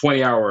out with like a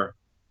 20-hour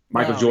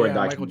Michael Jordan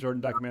documentary. Michael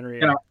Jordan documentary.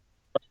 Yeah.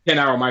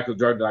 10-hour Michael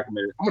Jordan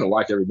documentary. I'm gonna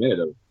watch every minute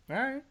of it. All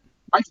right.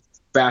 Mike's a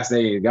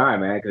fascinating guy,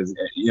 man, because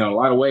in a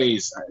lot of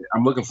ways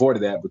I'm looking forward to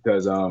that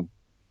because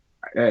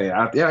hey,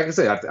 like I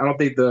said, I don't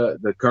think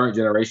the current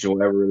generation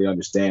will ever really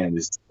understand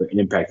just the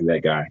impact of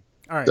that guy.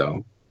 All right.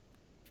 So,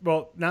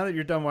 well, now that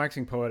you're done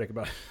waxing poetic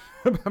about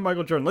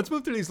Michael Jordan, let's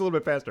move through these a little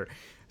bit faster.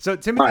 So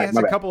Timothy has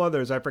a couple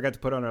others I forgot to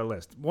put on our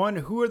list. One,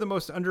 who are the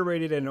most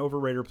underrated and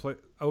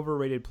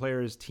overrated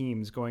players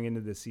teams going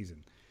into this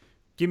season?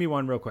 Give me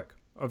one real quick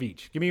of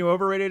each. Give me an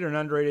overrated or an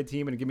underrated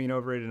team, and give me an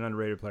overrated and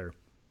underrated player.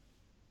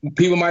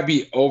 People might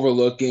be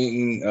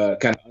overlooking,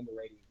 kind of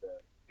underrating the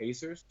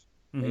Pacers,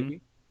 maybe.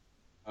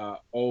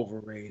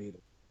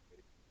 Overrated.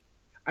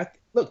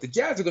 Look, the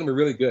Jazz are going to be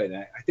really good.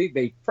 I think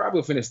they probably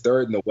will finish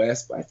third in the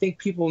West, but I think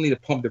people need to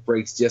pump the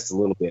brakes just a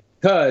little bit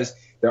because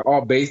they're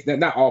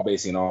not all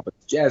basing on, but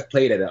the Jazz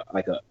played at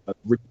a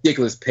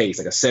ridiculous pace,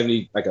 like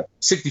a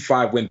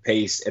 65 win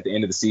pace at the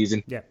end of the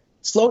season. Yeah,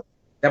 slow.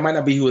 That might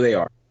not be who they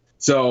are.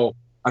 So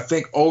I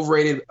think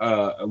overrated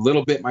a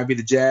little bit might be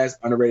the Jazz.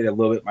 Underrated a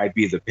little bit might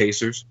be the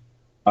Pacers.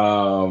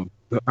 How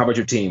about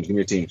your teams? Give me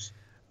your teams.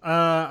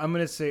 I'm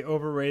going to say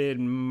overrated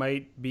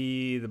might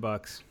be the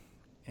Bucks,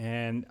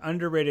 and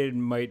underrated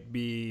might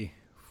be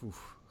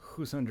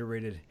who's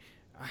underrated.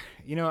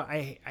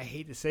 I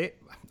hate to say it.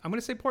 I'm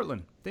going to say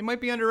Portland. They might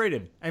be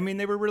underrated. I mean,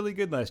 they were really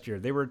good last year.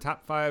 They were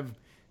top 5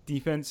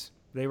 defense.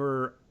 They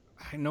were.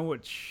 I'm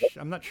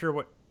not sure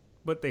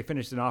what they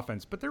finished in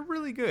offense, but they're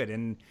really good,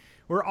 and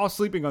we're all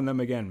sleeping on them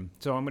again.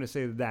 So I'm going to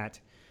say that.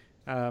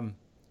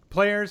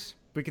 Players.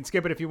 We can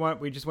skip it if you want.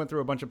 We just went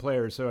through a bunch of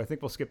players, so I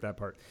think we'll skip that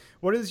part.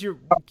 What is your...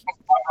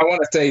 I want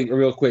to say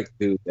real quick,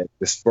 dude, that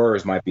the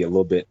Spurs might be a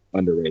little bit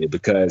underrated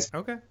because,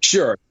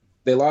 sure,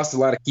 they lost a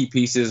lot of key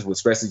pieces,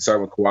 especially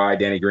starting with Kawhi,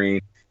 Danny Green,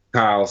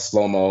 Kyle,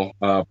 Slow-Mo.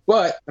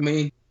 But, I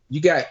mean,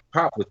 you got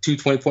Pop with 2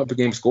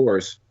 20-point-per-game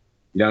scores.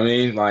 You know what I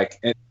mean? Like,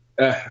 and,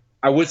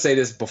 I would say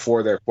this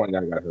before their point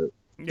guard got hurt.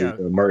 Yeah.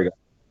 Murray got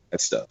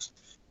that stuff.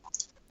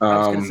 I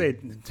was going to say,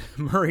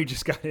 Murray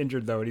just got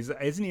injured, though.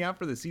 Isn't he out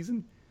for the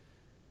season?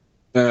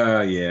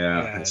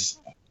 Yeah.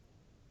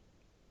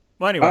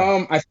 Well,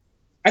 anyway.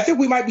 I think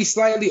we might be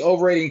slightly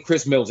overrating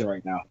Chris Middleton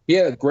right now. He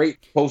had a great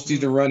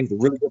postseason run. He's a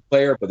really good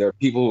player, but there are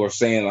people who are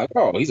saying, like,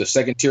 oh, he's a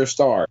second-tier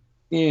star.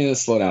 Yeah,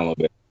 let's slow down a little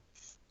bit.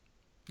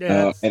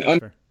 Yeah,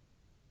 that's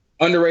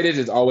underrated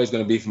is always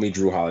going to be, for me,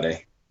 Drew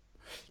Holiday.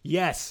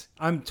 Yes,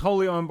 I'm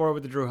totally on board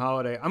with the Drew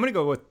Holiday. I'm going to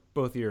go with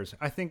both years.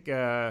 I think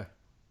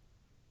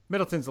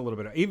Middleton's a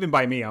little bit, even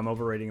by me, I'm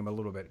overrating him a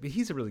little bit. But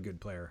he's a really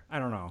good player. I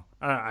don't know.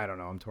 I don't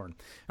know. I'm torn.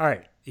 All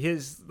right.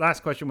 His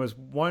last question was,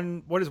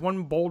 what is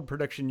one bold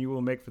prediction you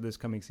will make for this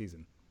coming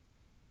season?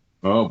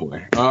 Oh,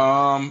 boy.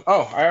 I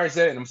already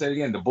said it, and I'm going to say it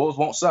again. The Bulls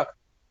won't suck.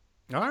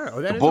 All right.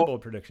 Oh, that is a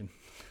bold prediction.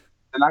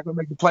 They're not going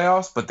to make the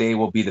playoffs, but they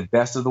will be the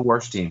best of the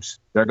worst teams.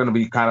 They're going to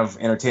be kind of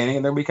entertaining,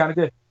 and they're going to be kind of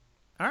good.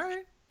 All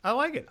right. I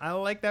like it. I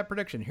like that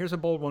prediction. Here's a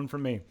bold one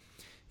from me.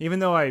 Even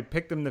though I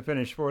picked them to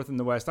finish 4th in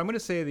the West, I'm going to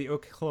say the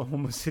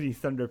Oklahoma City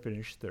Thunder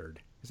finish 3rd.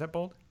 Is that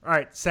bold? All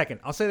right, 2nd.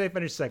 I'll say they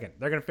finish 2nd.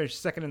 They're going to finish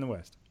 2nd in the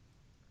West.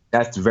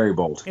 That's very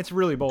bold. It's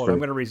really bold. I'm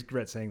going to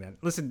regret saying that.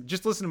 Listen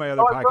to my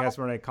other podcast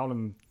where I called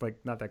them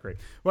not that great.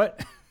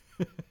 What?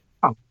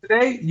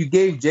 Today you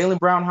gave Jaylen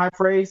Brown high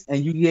praise,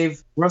 and you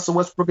gave Russell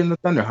Westbrook and the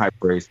Thunder high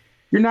praise.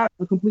 You're not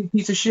a complete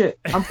piece of shit.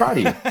 I'm proud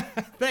of you.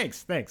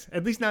 Thanks.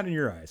 At least not in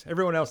your eyes.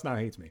 Everyone else now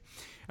hates me.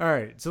 All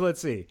right, so let's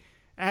see.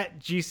 At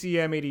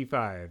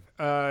GCM85.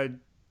 Yeah,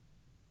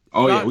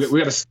 we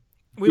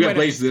got to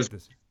blaze this.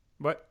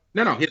 What?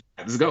 No,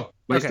 let's go.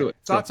 Let's do it.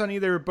 Thoughts on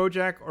either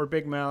BoJack or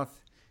Big Mouth?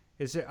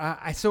 Is it?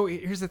 So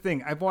here's the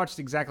thing. I've watched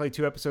exactly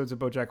 2 episodes of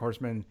BoJack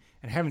Horseman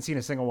and haven't seen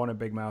a single one of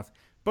Big Mouth.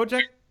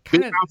 BoJack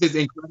Big Mouth is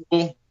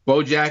incredible.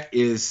 BoJack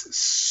is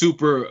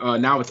super.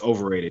 Now it's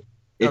overrated.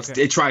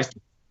 It tries to.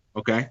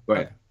 Okay, go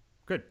ahead. Okay.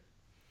 Good.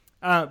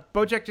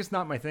 BoJack just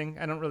not my thing.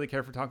 I don't really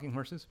care for talking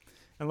horses,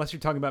 unless you're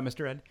talking about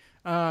Mr. Ed.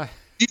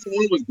 Season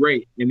 1 was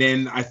great, and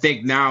then I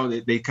think now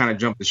that they kind of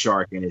jumped the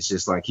shark, and it's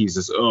just like he's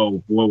just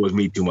what was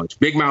me too much.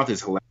 Big Mouth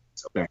is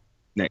hilarious. Okay,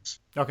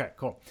 next. Okay,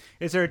 cool.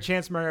 Is there a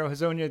chance Mario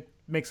Hezonja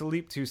makes a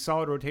leap to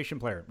solid rotation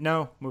player?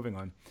 No. Moving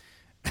on.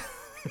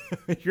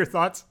 Your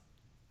thoughts?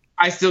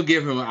 I still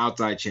give him an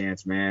outside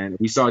chance, man.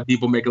 We saw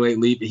Depot make a late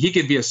leap. He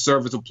could be a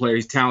serviceable player.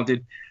 He's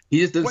talented. He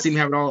just doesn't seem to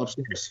have it all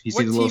upstairs. He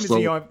seems a little slow.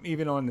 What team is he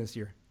even on this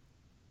year?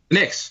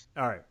 Knicks.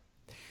 All right.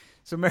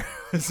 So Mario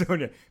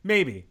Hezonja,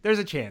 maybe. There's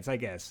a chance, I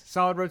guess.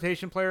 Solid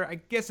rotation player. I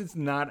guess it's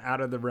not out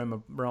of the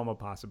realm of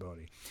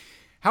possibility.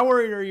 How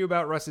worried are you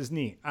about Russ's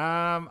knee?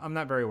 I'm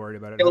not very worried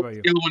about it. How about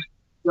you?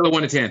 Scale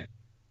 1 to 10.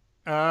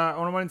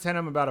 On a 1 to 10,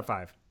 I'm about a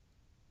 5.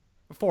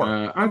 A 4.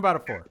 I'm about a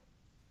 4.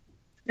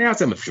 Yeah, I'll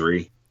say I'm a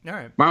 3. All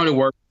right. My only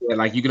work,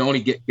 like you can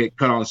only get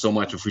cut on so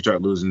much if we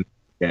start losing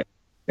that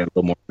a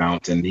little more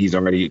bounce, and he's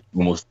already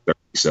almost 30,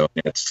 so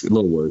that's a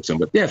little worrisome.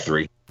 But yeah,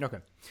 3. Okay.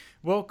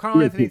 Will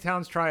Karl-Anthony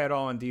Towns try at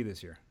all on D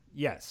this year?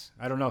 Yes.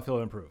 I don't know if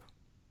he'll improve.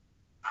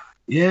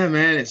 Yeah,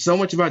 man. It's so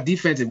much about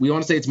defense. We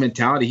want to say it's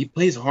mentality. He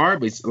plays hard,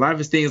 but a lot of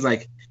his things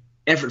like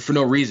effort for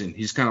no reason.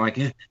 He's kind of like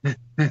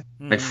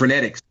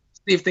frenetics.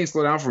 See if things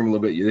slow down for him a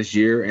little bit this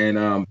year. And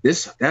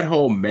that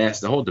whole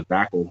mess, the whole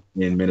debacle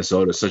in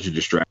Minnesota is such a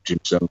distraction.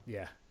 So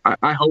yeah.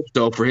 I hope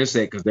so for his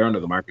sake because they're under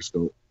the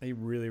microscope. They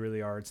really,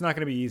 really are. It's not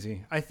going to be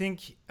easy. I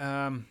think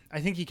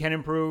he can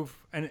improve.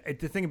 And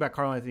the thing about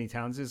Karl-Anthony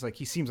Towns is like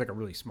he seems like a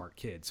really smart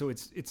kid. So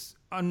it's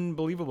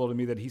unbelievable to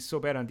me that he's so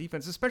bad on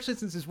defense, especially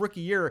since his rookie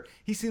year.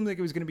 He seemed like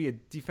it was going to be a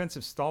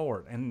defensive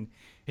stalwart, and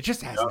it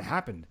just hasn't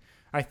happened.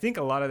 I think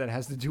a lot of that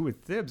has to do with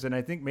Thibs, and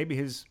I think maybe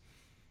his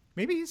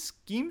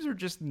schemes are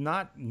just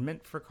not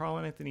meant for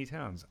Karl-Anthony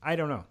Towns. I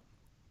don't know.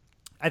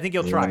 I think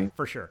he'll try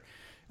for sure.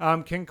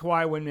 Can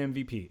Kawhi win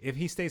MVP? If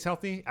he stays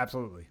healthy,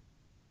 absolutely.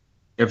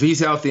 If he's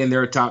healthy and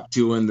they're top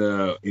 2 in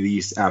the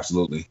East,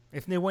 absolutely.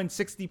 If they win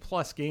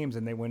 60-plus games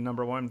and they win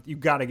number 1, you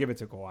got to give it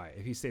to Kawhi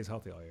if he stays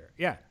healthy all year.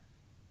 Yeah,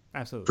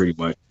 absolutely. Pretty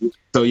much.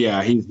 So,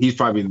 yeah, he's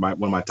probably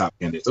one of my top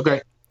candidates.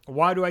 Okay.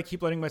 Why do I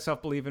keep letting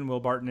myself believe in Will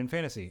Barton in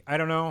fantasy? I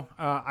don't know.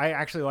 I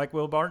actually like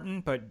Will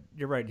Barton, but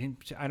you're right.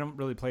 I don't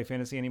really play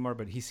fantasy anymore,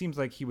 but he seems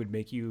like he would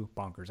make you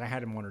bonkers. I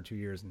had him 1 or 2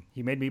 years, and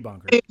he made me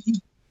bonkers.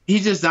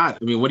 He's just not.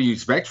 I mean, what do you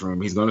expect from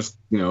him? He's going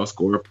to,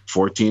 score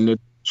 14 to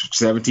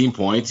 17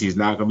 points. He's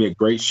not going to be a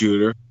great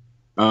shooter.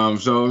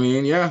 So, I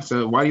mean, yeah.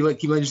 So why do you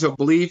keep letting yourself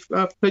believe?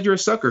 Because you're a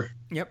sucker.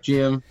 Yep.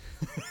 GM.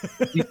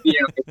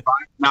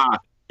 Nah,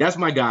 that's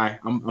my guy.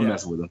 I'm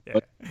messing with him. Yeah.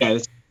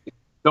 But,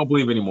 don't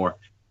believe anymore.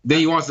 Then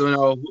he wants to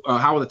know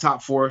how will the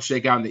top 4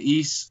 shake out in the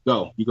East?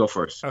 You go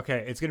first.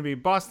 Okay, it's going to be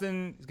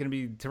Boston, it's going to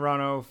be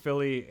Toronto,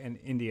 Philly, and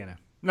Indiana.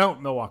 No,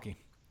 Milwaukee.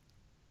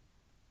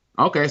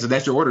 Okay, so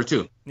that's your order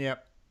too.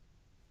 Yep.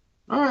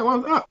 All right,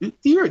 well,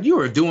 you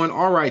are doing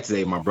all right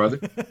today, my brother.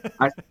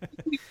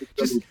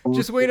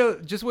 just wait till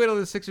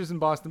the Sixers in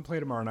Boston play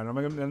tomorrow night.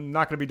 I'm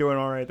not going to be doing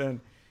all right then.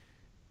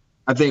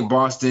 I think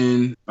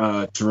Boston,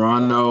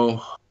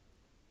 Toronto.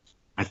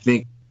 I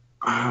think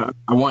I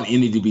want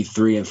Indy to be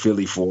 3 and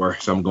Philly 4,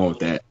 so I'm going with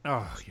that.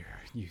 Oh,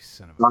 you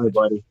son of a. Sorry,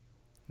 buddy.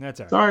 That's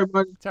all right. Sorry,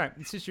 buddy. It's all right.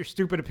 It's just your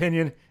stupid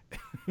opinion.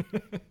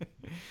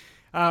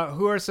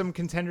 Who are some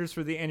contenders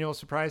for the annual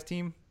surprise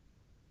team?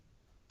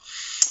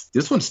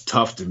 This one's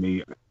tough to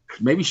me.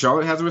 Maybe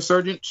Charlotte has a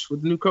resurgence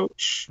with the new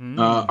coach.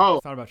 Thought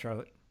about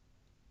Charlotte.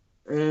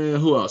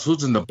 Who else?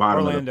 Who's in the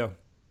bottom? Orlando.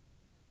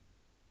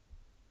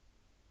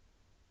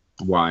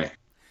 Why?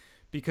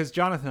 Because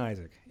Jonathan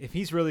Isaac, if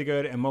he's really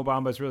good and Mo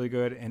Bamba's really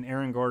good and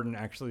Aaron Gordon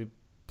actually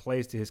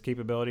plays to his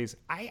capabilities,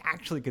 I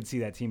actually could see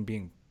that team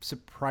being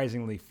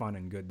surprisingly fun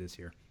and good this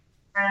year.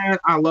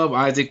 I love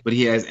Isaac, but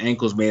he has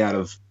ankles made out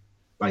of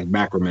like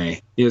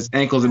macrame. His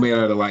ankles are made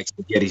out of like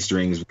spaghetti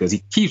strings because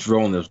he keeps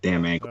rolling those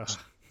damn ankles.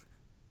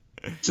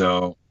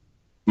 So,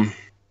 all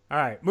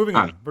right, moving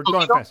on. We're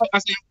going fast. I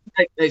say,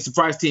 hey,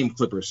 surprise team,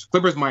 Clippers.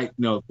 Clippers might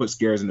put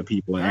scares into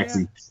people and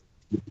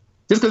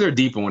just because they're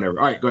deep and whatever.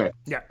 All right, go ahead.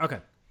 Yeah, okay.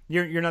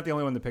 You're not the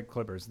only one that picked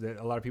Clippers.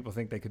 A lot of people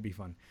think they could be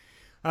fun.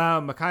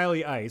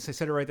 Mikhaili Ice. I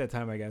said it right that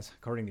time, I guess,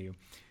 according to you.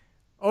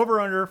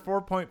 Over under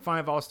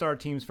 4.5 All-Star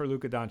teams for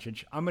Luka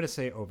Doncic. I'm going to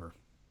say over.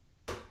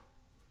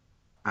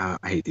 I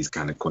hate these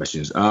kind of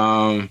questions.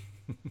 I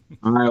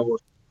will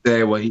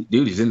say,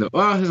 he's in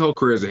his whole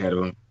career's ahead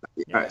of him.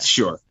 Yeah.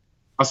 Sure.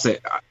 I'll say,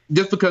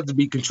 just because to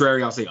be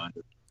contrary, I'll say under.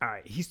 All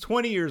right. He's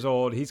 20 years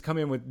old. He's come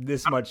in with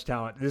this much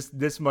talent,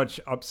 this much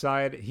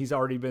upside. He's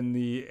already been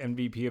the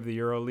MVP of the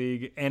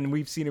EuroLeague, and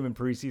we've seen him in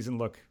preseason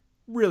look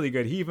really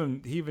good. He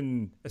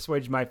even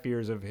assuaged my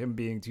fears of him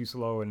being too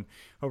slow and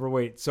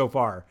overweight so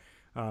far.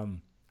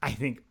 I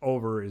think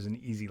over is an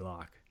easy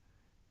lock.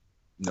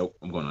 Nope,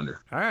 I'm going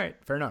under. All right,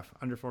 fair enough.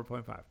 Under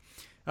 4.5.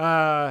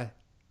 3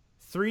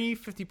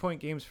 50-point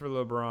games for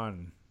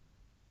LeBron.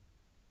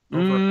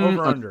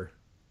 Over under.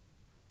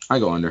 I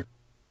go under.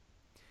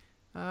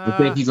 I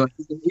think he's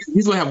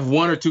gonna have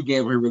 1 or 2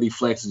 games where he really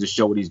flexes to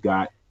show what he's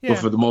got. Yeah. But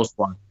for the most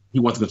part, he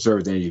wants to conserve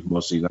his energy for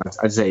most season.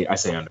 I say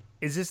under.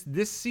 Is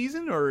this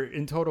season or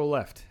in total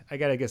left? I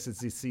gotta guess it's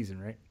this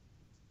season, right?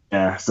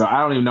 Yeah. So I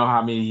don't even know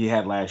how many he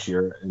had last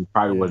year, and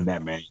probably wasn't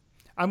that many.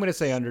 I'm gonna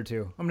say under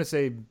 2. I'm gonna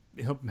say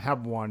he'll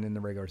have 1 in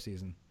the regular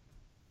season.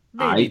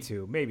 Maybe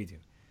 2.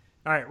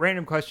 All right.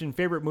 Random question: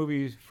 favorite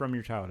movie from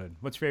your childhood?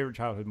 What's your favorite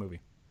childhood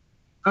movie?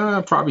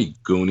 Probably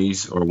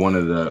Goonies or one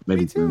of the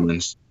maybe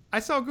Gremlins. I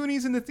saw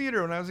Goonies in the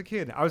theater when I was a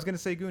kid. I was gonna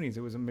say Goonies.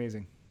 It was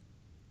amazing.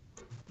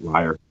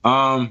 Liar.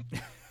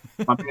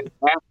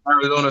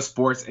 Arizona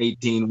Sports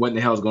 18. What in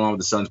the hell is going on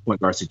with the Suns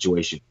point guard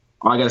situation?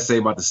 All I got to say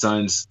about the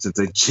Suns, since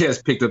they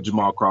just picked up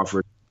Jamal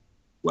Crawford,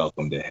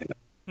 welcome to him.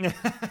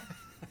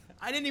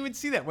 I didn't even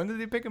see that. When did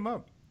they pick him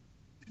up?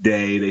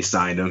 They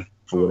signed him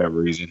for whatever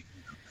reason.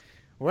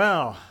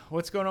 Well,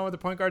 what's going on with the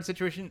point guard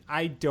situation?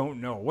 I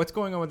don't know. What's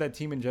going on with that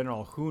team in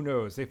general? Who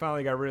knows? They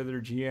finally got rid of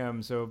their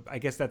GM, so I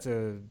guess that's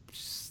a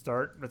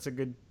start. That's a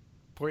good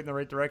point in the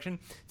right direction.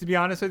 To be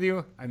honest with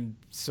you, I'm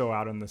so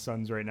out on the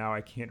Suns right now. I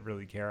can't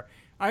really care.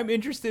 I'm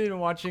interested in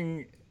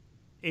watching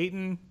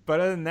Ayton, but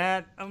other than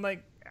that, I'm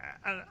like,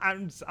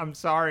 I'm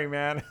sorry,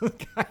 man.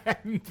 I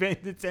haven't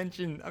paid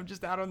attention. I'm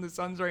just out on the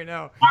Suns right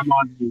now. I'm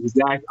on the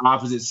exact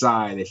opposite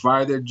side. They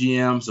fired their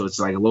GM, so it's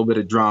like a little bit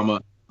of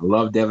drama. I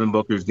love Devin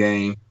Booker's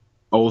game.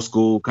 Old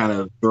school kind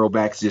of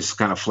throwbacks, just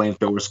kind of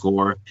flamethrower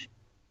score.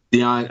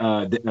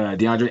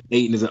 DeAndre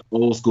Ayton is an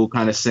old school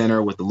kind of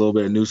center with a little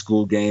bit of new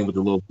school game with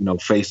a little,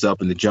 face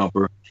up in the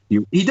jumper.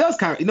 He does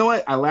kind of, you know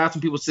what? I laughed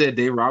when people said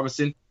Dave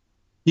Robinson.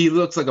 He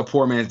looks like a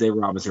poor man's Dave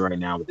Robinson right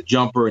now with the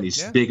jumper, and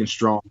he's big and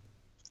strong.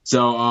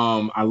 So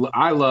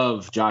I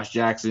love Josh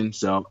Jackson.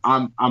 So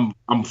I'm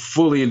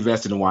fully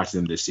invested in watching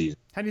them this season.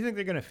 How do you think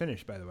they're going to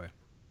finish, by the way?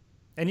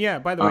 And yeah,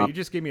 by the way, you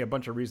just gave me a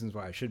bunch of reasons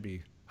why I should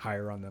be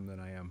higher on them than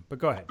I am. But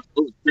go ahead.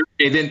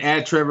 And then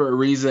add Trevor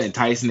Ariza and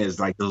Tyson as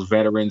like those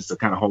veterans to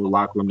kind of hold the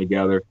locker room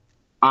together.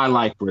 I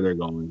like where they're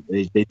going.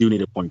 They do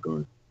need a point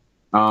guard.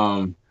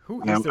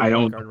 Who is their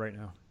point guard right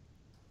now?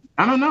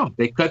 I don't know.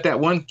 They cut that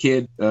one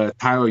kid,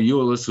 Tyler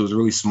Eulis, who was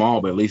really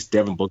small, but at least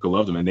Devin Booker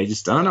loved him, and they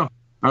just I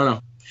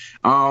don't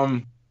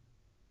know.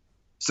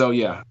 So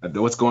yeah,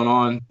 what's going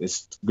on?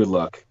 It's good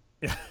luck.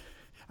 Yeah.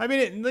 I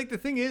mean, the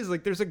thing is,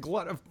 there's a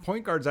glut of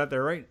point guards out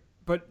there, right?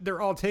 But they're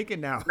all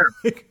taken now.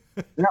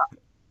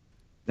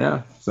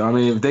 Yeah. So I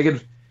mean, if they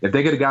could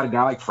have got a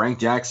guy like Frank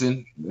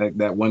Jackson, like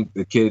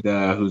the kid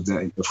who's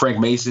Frank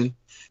Mason,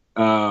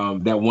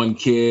 that one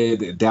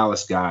kid that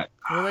Dallas got.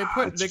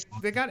 Well,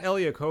 they got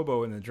Elie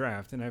Okobo in the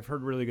draft, and I've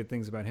heard really good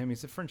things about him.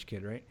 He's a French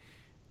kid, right?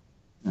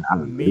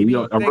 Maybe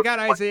they got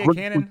Isaiah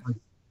Cannon.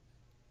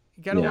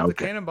 You got to love the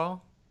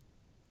cannonball.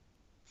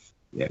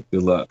 Yeah,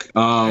 good luck.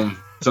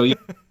 So yeah,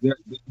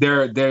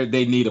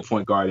 they need a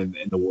point guard in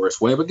the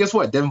worst way. But guess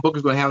what? Devin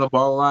Booker's going to handle the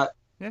ball a lot.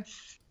 Yeah.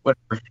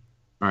 Whatever.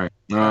 All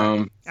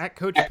right. At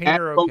Coach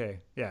Painter, okay.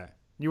 Yeah.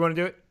 You want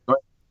to do it?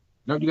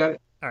 No, you got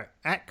it. All right.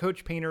 At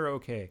Coach Painter,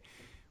 okay.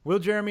 Will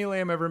Jeremy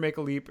Lamb ever make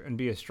a leap and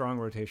be a strong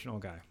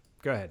rotational guy?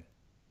 Go ahead.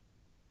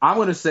 I'm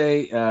going to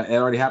say it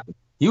already happened.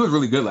 He was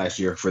really good last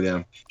year for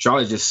them.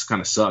 Charlotte just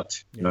kind of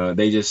sucked. Yeah.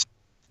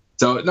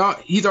 No,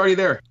 he's already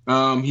there.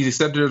 He's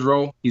accepted his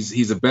role.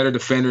 He's a better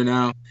defender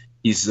now.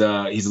 He's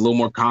a little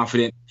more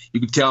confident. You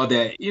can tell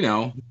that,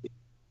 now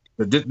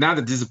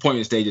the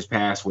disappointment stage is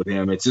past with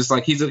him. It's just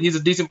like he's a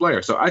decent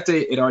player. So I'd say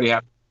it already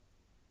happened.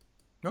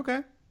 Okay.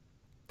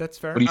 That's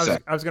fair. What do you say?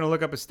 I was going to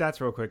look up his stats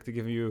real quick to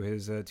give you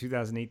his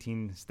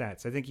 2018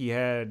 stats. I think he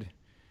had,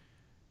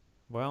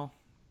 well,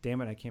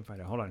 damn it, I can't find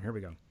it. Hold on, here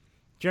we go.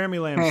 Jeremy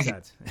Lamb's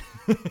stats.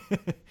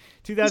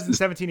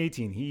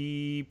 2017-18.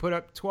 He put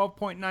up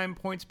 12.9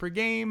 points per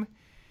game,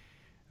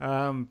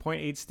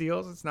 0.8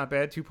 steals. It's not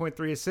bad.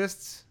 2.3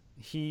 assists.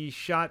 He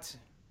shot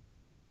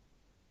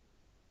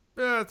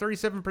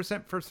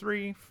 37% for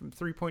three from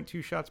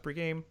 3.2 shots per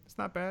game. It's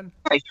not bad.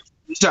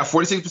 He shot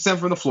 46%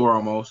 from the floor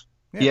almost.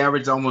 Yeah. He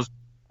averaged almost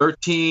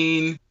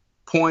 13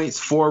 points,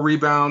 4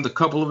 rebounds, a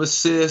couple of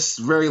assists,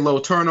 very low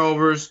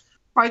turnovers.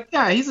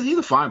 He's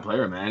a fine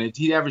player, man.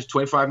 He averaged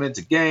 25 minutes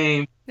a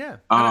game. Yeah.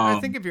 I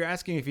think if you're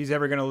asking if he's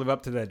ever going to live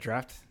up to that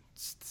draft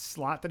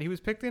slot that he was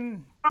picked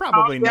in,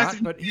 probably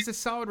not. But he's a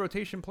solid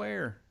rotation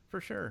player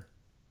for sure.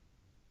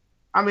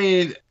 I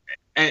mean,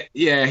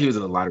 he was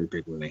a lottery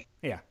pick, wasn't he?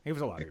 Yeah, he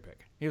was a lottery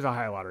pick. He was a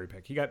high lottery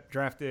pick. He got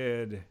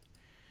drafted.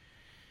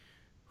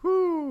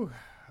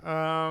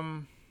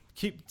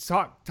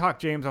 Talk,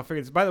 James. I'll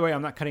figure this. By the way,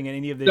 I'm not cutting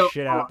any of this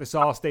shit out. This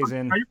all stays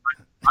in.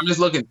 I'm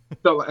just looking.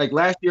 So,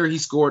 last year, he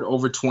scored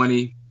over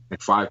 20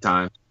 5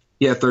 times.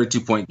 He had a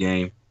 32-point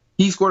game.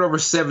 He scored over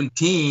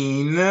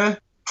 17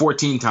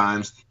 14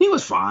 times. He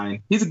was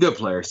fine. He's a good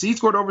player. So he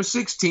scored over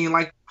 16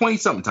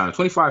 20-something times,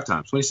 25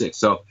 times, 26.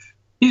 So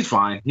he's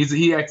fine.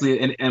 He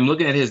actually, and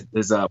looking at his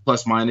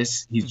plus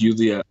minus, he's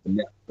usually a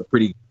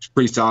pretty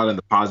solid on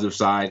the positive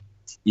side,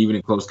 even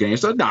in close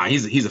games. So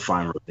he's a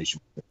fine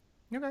rotation player.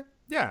 Okay.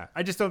 Yeah,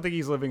 I just don't think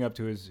he's living up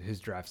to his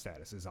draft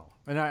status is all.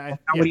 And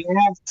That's not what he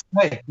asked.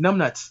 Hey,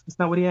 numbnuts. That's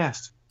not what he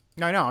asked.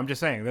 I know. I'm just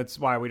saying. That's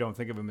why we don't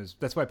think of him as.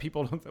 That's why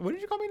people don't. What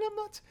did you call me,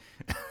 numbnuts?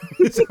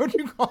 Is that what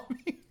you call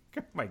me?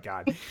 Oh my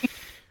god.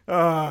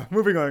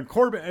 Moving on.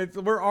 Corbin.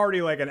 We're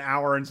already like an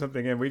hour and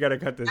something in. We got to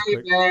cut this.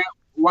 Hey, man,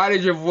 why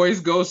did your voice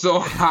go so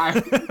high?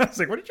 I was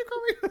like, what did you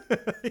call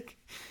me?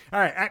 All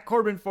right. At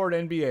Corbin Ford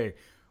NBA.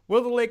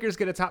 Will the Lakers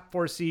get a top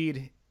 4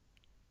 seed?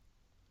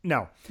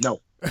 No. No.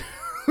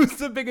 Who's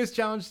the biggest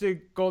challenge to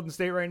Golden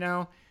State right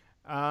now?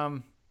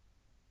 Boston.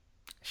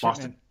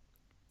 Man.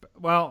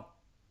 Well,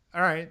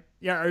 all right.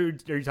 Yeah. Are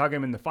you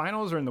talking in the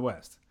finals or in the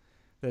West?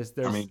 There's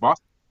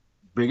Boston.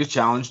 Biggest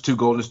challenge to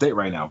Golden State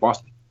right now,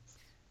 Boston.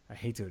 I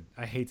hate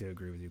to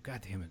agree with you.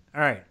 God damn it.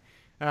 All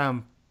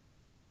right.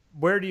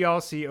 Where do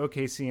y'all see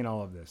OKC in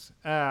all of this?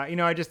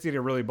 I just did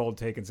a really bold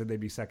take and said they'd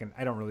be second.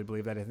 I don't really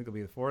believe that. I think they'll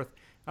be the fourth.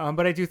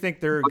 But I do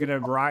think they're going to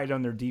ride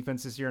on their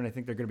defense this year, and I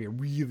think they're going to be a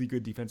really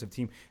good defensive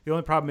team. The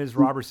only problem is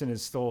Robertson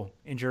is still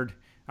injured.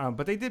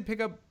 But they did pick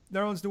up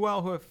Nerlens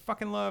Noel, who I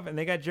fucking love, and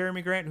they got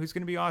Jeremy Grant, who's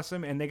going to be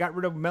awesome, and they got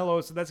rid of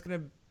Melo, so that's going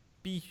to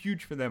be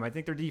huge for them. I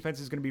think their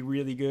defense is going to be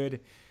really good.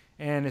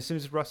 And as soon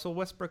as Russell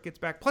Westbrook gets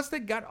back, plus they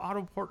got not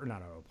Otto Porter.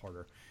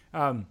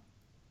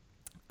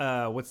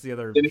 What's the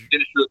other?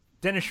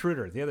 Dennis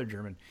Schroeder, the other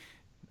German.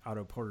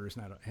 Otto Porter is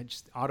not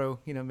just Otto.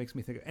 Makes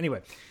me think.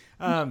 Anyway,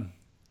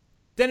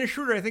 Dennis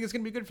Schroeder, I think it's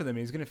going to be good for them.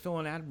 He's going to fill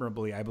in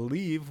admirably, I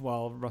believe,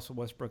 while Russell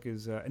Westbrook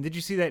is. And did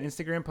you see that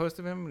Instagram post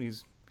of him?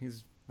 He's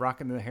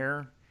rocking the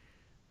hair.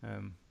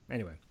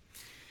 Anyway,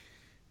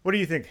 what do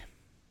you think?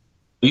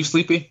 Are you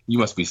sleepy? You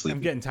must be sleepy.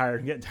 I'm getting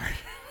tired.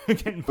 I'm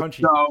getting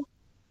punchy. So,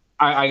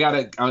 I'm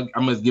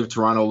gonna give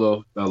Toronto a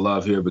little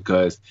love here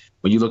because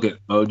when you look at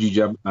OG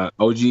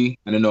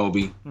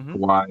Anunoby,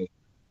 Kawhi,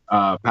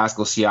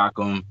 Pascal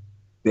Siakam,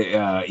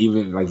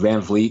 even like Van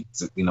Vliet,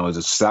 is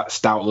a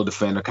stout little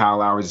defender. Kyle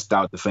Lowry is a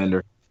stout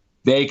defender.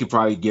 They could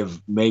probably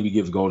give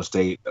Golden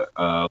State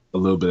a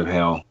little bit of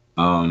hell.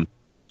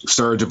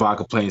 Serge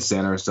Ibaka playing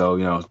center,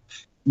 so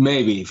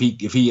maybe if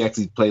he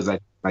actually plays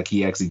like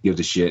he actually gives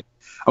a shit.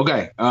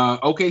 Okay,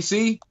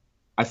 OKC.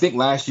 I think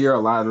last year a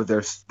lot of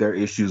their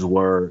issues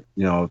were,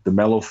 the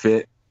Melo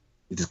fit.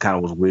 It just kind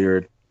of was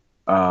weird.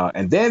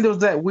 And then there was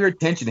that weird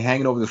tension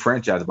hanging over the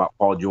franchise about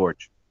Paul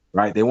George,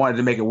 right? They wanted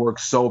to make it work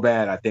so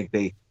bad. I think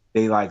they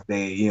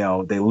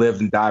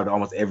lived and died with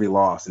almost every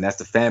loss, and that's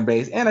the fan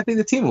base and I think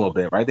the team a little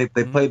bit, right?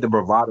 They played the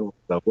bravado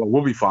stuff. Well,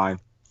 we'll be fine,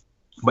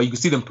 but you can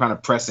see them kind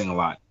of pressing a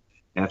lot,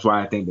 and that's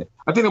why I think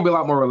they'll be a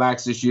lot more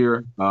relaxed this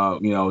year.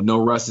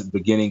 No rust at the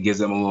beginning gives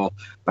them a little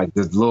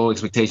there's little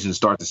expectation to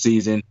start the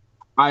season.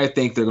 I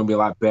think they're going to be a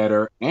lot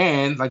better.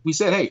 And like we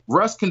said, hey,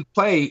 Russ can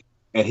play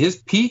at his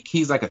peak.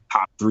 He's like a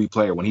top 3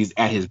 player when he's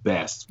at his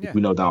best. Yeah. We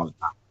know that all the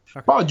time.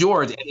 Okay. Paul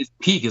George at his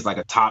peak is like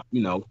a top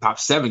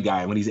 7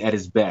 guy when he's at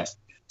his best.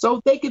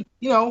 So they could,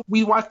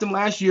 we watched them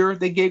last year.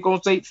 They gave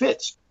Golden State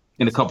fits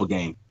in a couple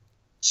games.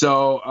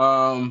 So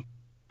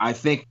I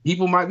think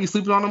people might be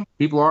sleeping on them.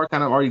 People are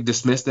kind of already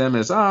dismissed them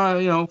as,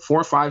 4,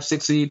 5,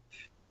 6 seed.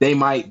 They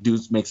might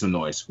make some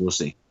noise. We'll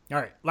see. All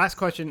right, last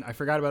question. I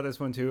forgot about this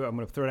one, too. I'm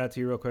going to throw it out to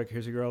you real quick.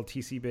 Here's a girl,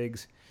 TC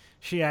Biggs.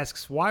 She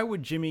asks, why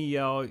would Jimmy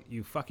yell,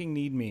 "You fucking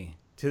need me,"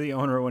 to the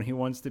owner when he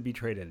wants to be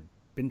traded?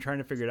 Been trying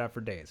to figure it out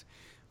for days.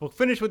 We'll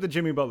finish with the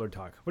Jimmy Butler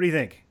talk. What do you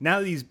think? Now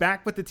that he's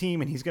back with the team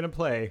and he's going to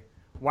play,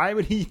 why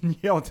would he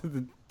yell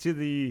to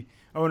the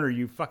owner,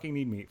 "You fucking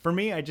need me"? For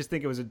me, I just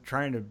think it was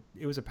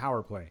a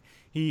power play.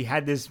 He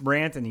had this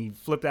rant and he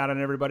flipped out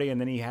on everybody, and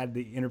then he had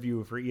the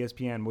interview for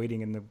ESPN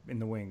waiting in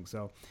the wing.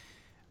 So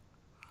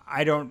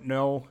I don't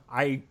know.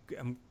 I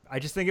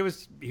just think he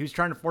was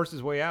trying to force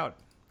his way out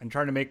and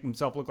trying to make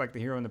himself look like the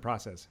hero in the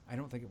process. I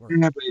don't think it worked.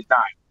 Yeah, but he's not.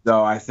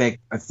 So I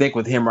think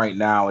with him right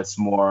now, it's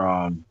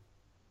more.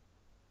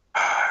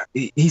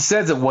 He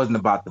says it wasn't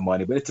about the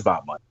money, but it's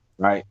about money,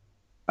 right?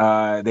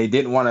 They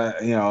didn't want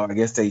to, I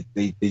guess they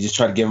just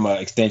try to give him an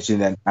extension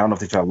that I don't know if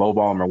they try to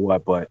lowball him or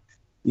what, but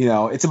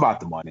it's about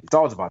the money. It's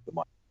always about the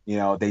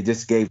money. They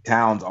just gave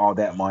Towns all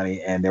that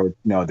money, and they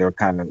were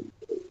kind of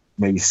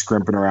maybe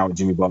scrimping around with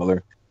Jimmy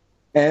Butler.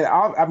 And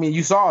I mean,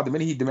 you saw the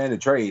minute he demanded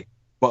a trade,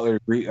 Butler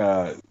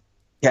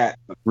Cat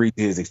agreed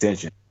to his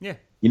extension. Yeah.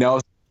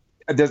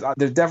 There's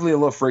definitely a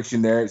little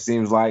friction there. It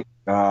seems like,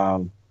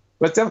 but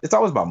it's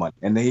always about money.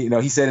 And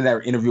he said in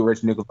that interview with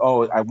Rich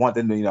Nichols, I want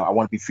them to, I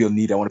want to feel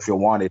needed, I want to feel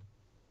wanted.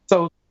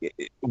 So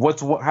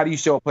how do you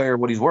show a player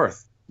what he's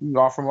worth? You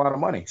offer him a lot of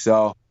money.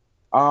 So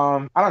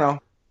I don't know.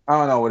 I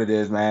don't know what it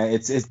is, man.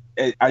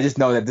 I just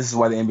know that this is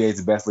why the NBA is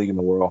the best league in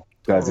the world,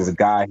 because there's a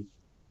guy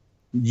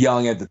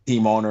yelling at the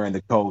team owner and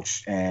the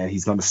coach, and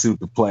he's going to suit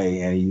the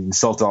play, and he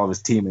insults all of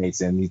his teammates,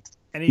 and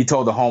he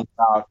told the home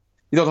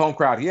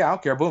crowd, yeah, I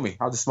don't care, boo me,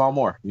 I'll just smile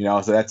more,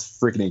 so that's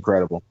freaking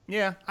incredible.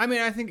 Yeah, I mean,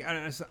 I think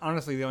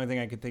honestly the only thing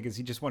I could think is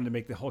he just wanted to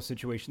make the whole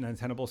situation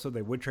untenable so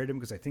they would trade him,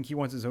 because I think he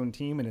wants his own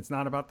team and it's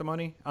not about the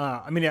money.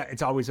 I mean,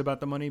 it's always about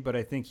the money, but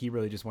I think he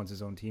really just wants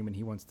his own team and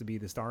he wants to be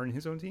the star in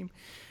his own team.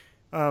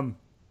 And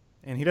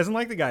he doesn't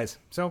like the guys,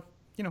 so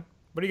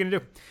what are you gonna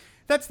do?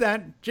 That's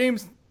that.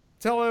 James,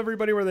 tell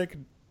everybody where they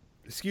could,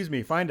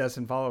 find us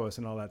and follow us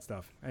and all that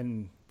stuff.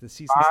 And the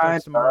season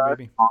starts tomorrow,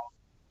 baby.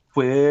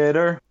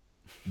 Twitter,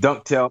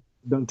 Dunk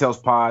Tales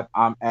Pod.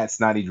 I'm at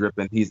Snotty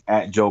Drippin'. He's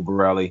at Joe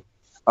Borelli.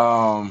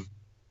 And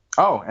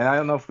I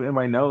don't know if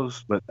anybody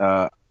knows, but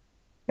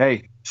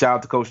hey, shout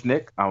out to Coach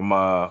Nick.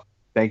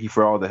 Thank you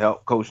for all the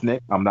help, Coach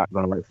Nick. I'm not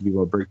going to write for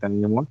you a breakdown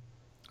anymore.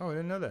 Oh, I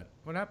didn't know that.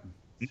 What happened?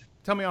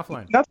 Tell me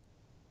offline.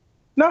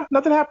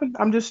 Nothing happened.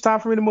 I'm just time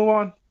for me to move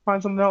on,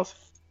 find something else.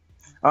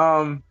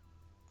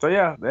 So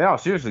yeah,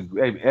 seriously,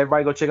 hey,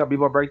 everybody go check out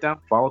B-Ball Breakdown.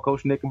 Follow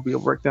Coach Nick and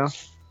B-Ball Breakdown.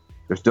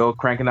 They're still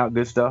cranking out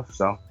good stuff.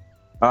 So,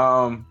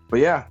 but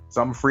yeah,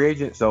 so I'm a free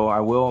agent. So I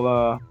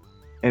will.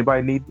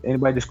 Anybody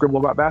to scribble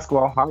about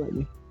basketball? Holler at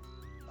me.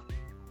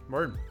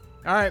 Word.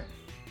 All right.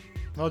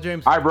 Well,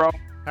 James. All right, bro. All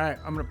right,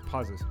 I'm gonna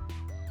pause this.